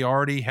what they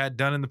already had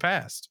done in the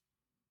past.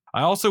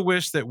 I also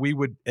wish that we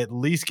would at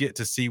least get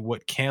to see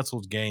what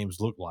canceled games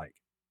look like.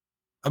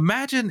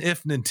 Imagine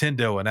if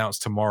Nintendo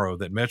announced tomorrow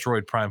that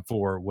Metroid Prime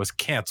 4 was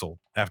canceled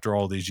after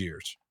all these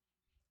years.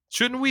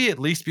 Shouldn't we at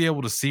least be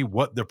able to see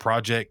what the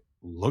project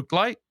looked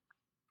like?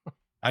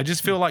 I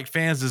just feel like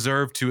fans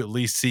deserve to at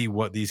least see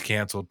what these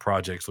canceled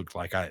projects look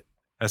like.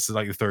 That's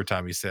like the third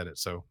time he said it.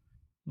 So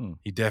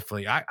he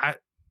definitely,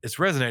 it's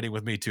resonating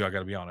with me too. I got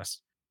to be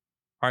honest.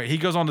 All right. He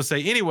goes on to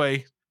say,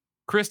 anyway,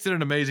 Chris did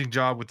an amazing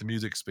job with the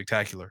music.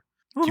 Spectacular.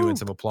 Cue in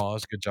some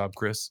applause. Good job,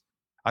 Chris.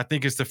 I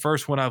think it's the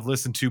first one I've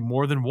listened to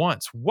more than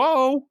once.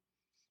 Whoa.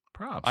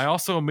 Props. I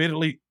also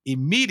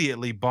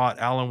immediately bought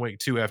Alan Wake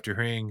 2 after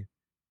hearing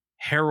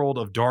Herald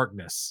of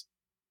Darkness.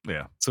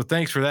 Yeah. So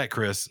thanks for that,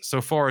 Chris.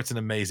 So far, it's an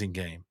amazing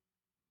game.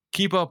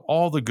 Keep up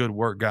all the good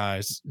work,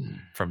 guys.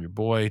 From your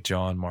boy,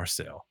 John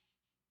Marcel.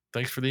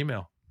 Thanks for the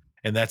email.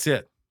 And that's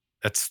it.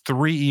 That's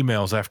 3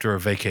 emails after a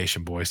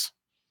vacation, boys.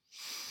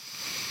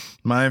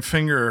 My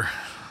finger,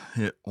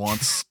 it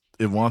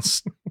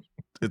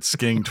it's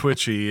getting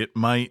twitchy. It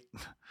might,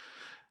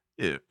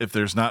 if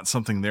there's not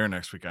something there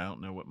next week, I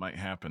don't know what might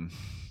happen.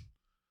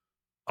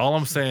 All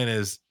I'm saying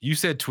is you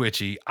said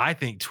twitchy. I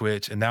think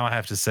Twitch. And now I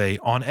have to say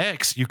on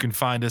X, you can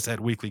find us at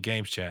Weekly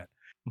Games Chat.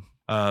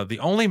 The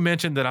only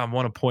mention that I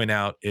want to point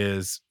out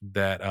is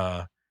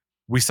that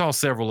we saw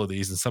several of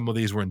these, and some of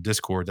these were in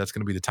Discord. That's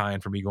going to be the tie-in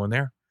for me going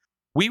there.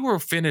 We were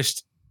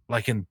finished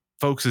like in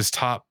folks'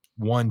 top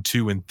 1,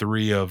 2, and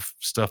 3 of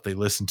stuff they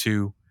listen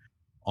to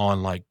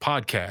on like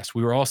podcasts.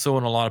 We were also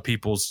in a lot of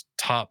people's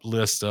top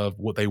list of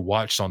what they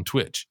watched on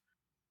Twitch.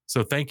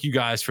 So thank you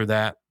guys for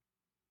that.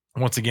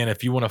 Once again,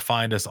 if you want to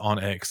find us on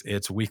X,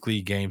 it's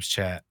Weekly Games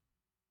Chat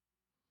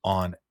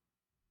on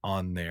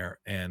there.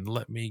 And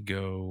let me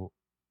go.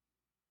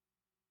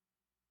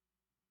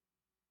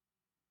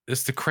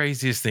 It's the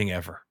craziest thing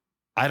ever.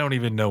 I don't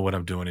even know what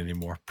I'm doing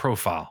anymore.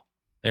 Profile.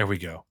 There we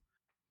go.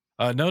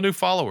 No new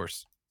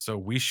followers. So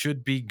we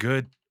should be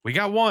good. We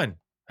got one.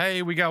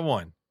 Hey, we got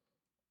one.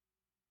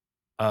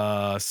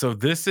 So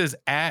this is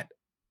at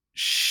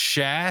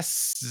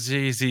Shazzies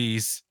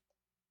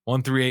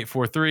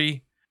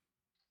 13843.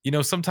 You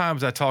know,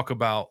 sometimes I talk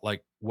about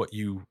like what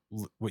your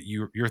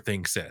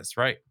thing says,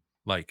 right?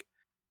 Like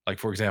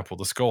for example,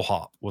 the Skull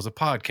Hop was a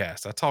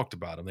podcast. I talked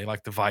about them. They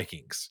like the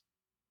Vikings.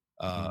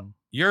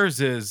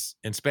 Yours is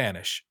in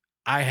Spanish.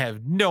 I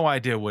have no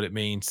idea what it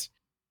means.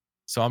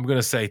 So I'm going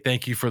to say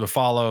thank you for the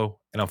follow,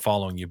 and I'm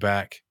following you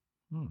back.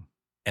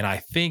 And I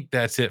think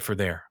that's it for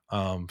there.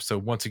 So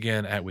once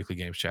again, at Weekly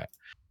Games Chat.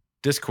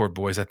 Discord,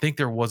 boys, I think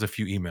there was a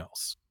few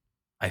emails.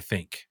 I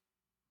think.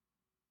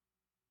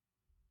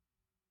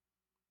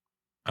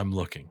 I'm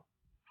looking.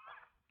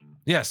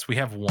 Yes, we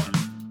have one.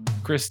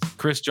 Chris,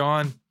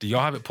 John, do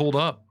y'all have it pulled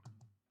up?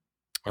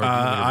 Or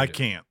I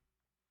can't.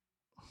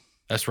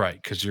 That's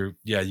right, because you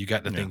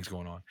got the things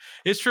going on.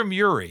 It's from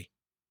Yuri. It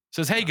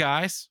says, hey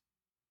guys.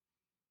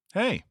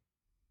 Hey.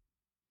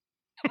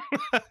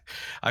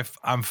 I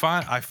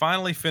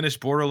finally finished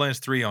Borderlands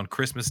 3 on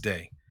Christmas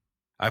Day.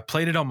 I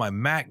played it on my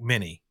Mac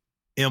Mini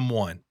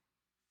M1.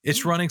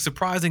 It's running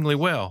surprisingly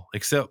well,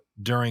 except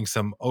during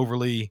some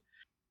overly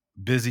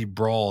busy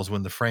brawls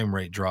when the frame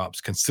rate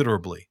drops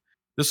considerably.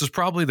 This was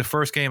probably the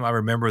first game I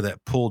remember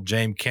that pulled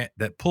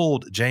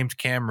James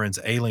Cameron's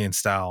Alien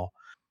style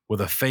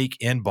with a fake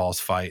end boss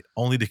fight,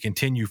 only to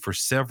continue for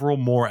several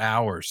more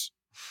hours.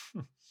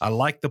 I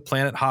like the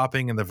planet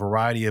hopping and the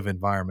variety of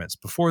environments.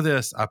 Before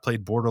this, I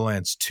played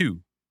Borderlands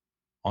 2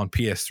 on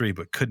PS3,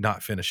 but could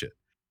not finish it.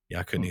 Yeah,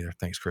 I couldn't either.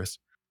 Thanks, Chris.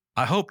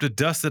 I hope to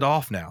dust it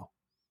off now.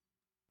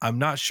 I'm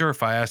not sure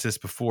if I asked this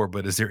before,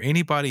 but is there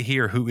anybody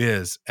here who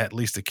is, at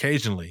least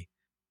occasionally,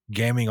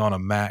 gaming on a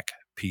Mac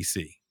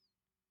PC?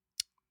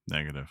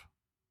 Negative.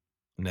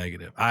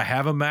 I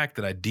have a Mac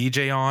that I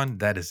DJ on.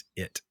 That is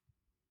it.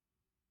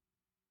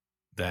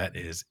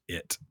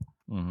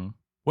 Mm-hmm.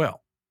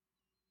 Well,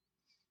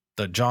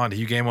 John, do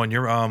you game on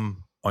your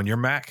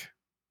Mac?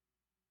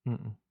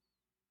 Mm-mm.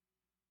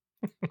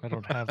 I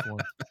don't have one.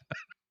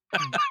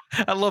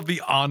 I love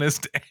the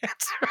honest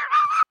answer.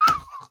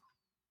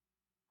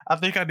 I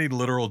think I need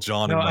literal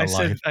John in my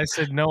life. I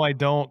said no, I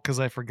don't, because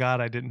I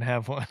forgot I didn't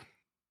have one.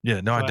 Yeah,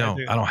 no, so I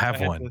don't. I don't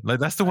have one.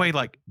 That's the way,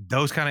 like,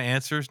 those kind of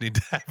answers need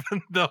to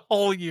happen the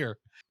whole year.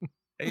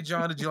 Hey,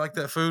 John, did you like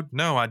that food?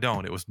 No, I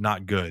don't. It was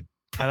not good.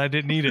 And I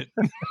didn't eat it.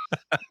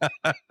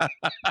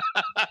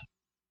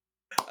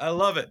 I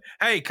love it.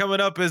 Hey,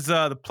 coming up is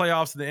the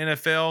playoffs of the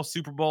NFL,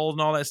 Super Bowl,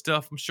 and all that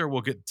stuff. I'm sure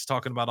we'll get to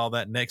talking about all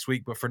that next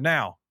week. But for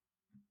now,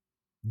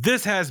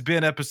 this has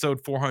been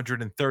episode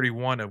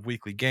 431 of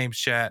Weekly Games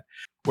Chat.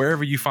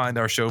 Wherever you find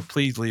our show,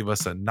 please leave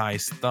us a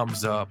nice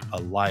thumbs up, a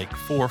like,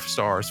 4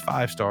 stars,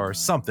 5 stars,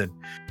 something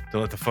to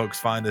let the folks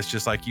find us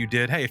just like you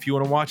did. Hey, if you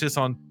want to watch us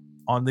on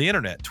the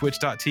internet,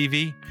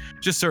 twitch.tv,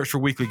 just search for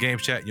Weekly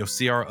Games Chat. You'll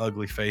see our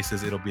ugly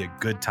faces. It'll be a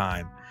good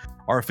time.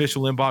 Our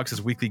official inbox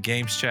is Weekly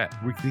Games Chat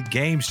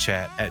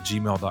at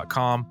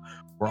gmail.com.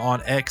 We're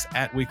on X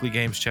at Weekly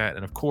Games Chat.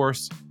 And of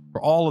course,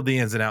 for all of the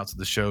ins and outs of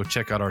the show,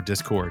 check out our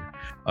Discord.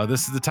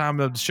 This is the time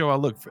of the show I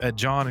look at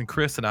John and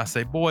Chris and I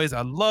say, boys,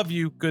 I love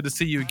you. Good to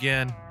see you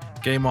again.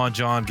 Game on,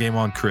 John. Game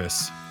on,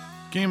 Chris.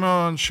 Game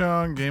on,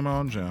 Sean. Game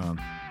on, John.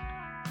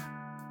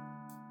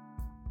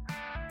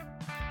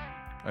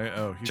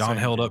 John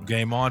held up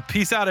game on.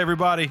 Peace out,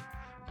 everybody.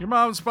 Your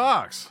mom's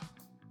box.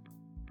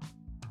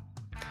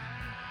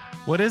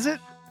 What is it?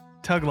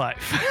 Tug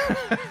Life.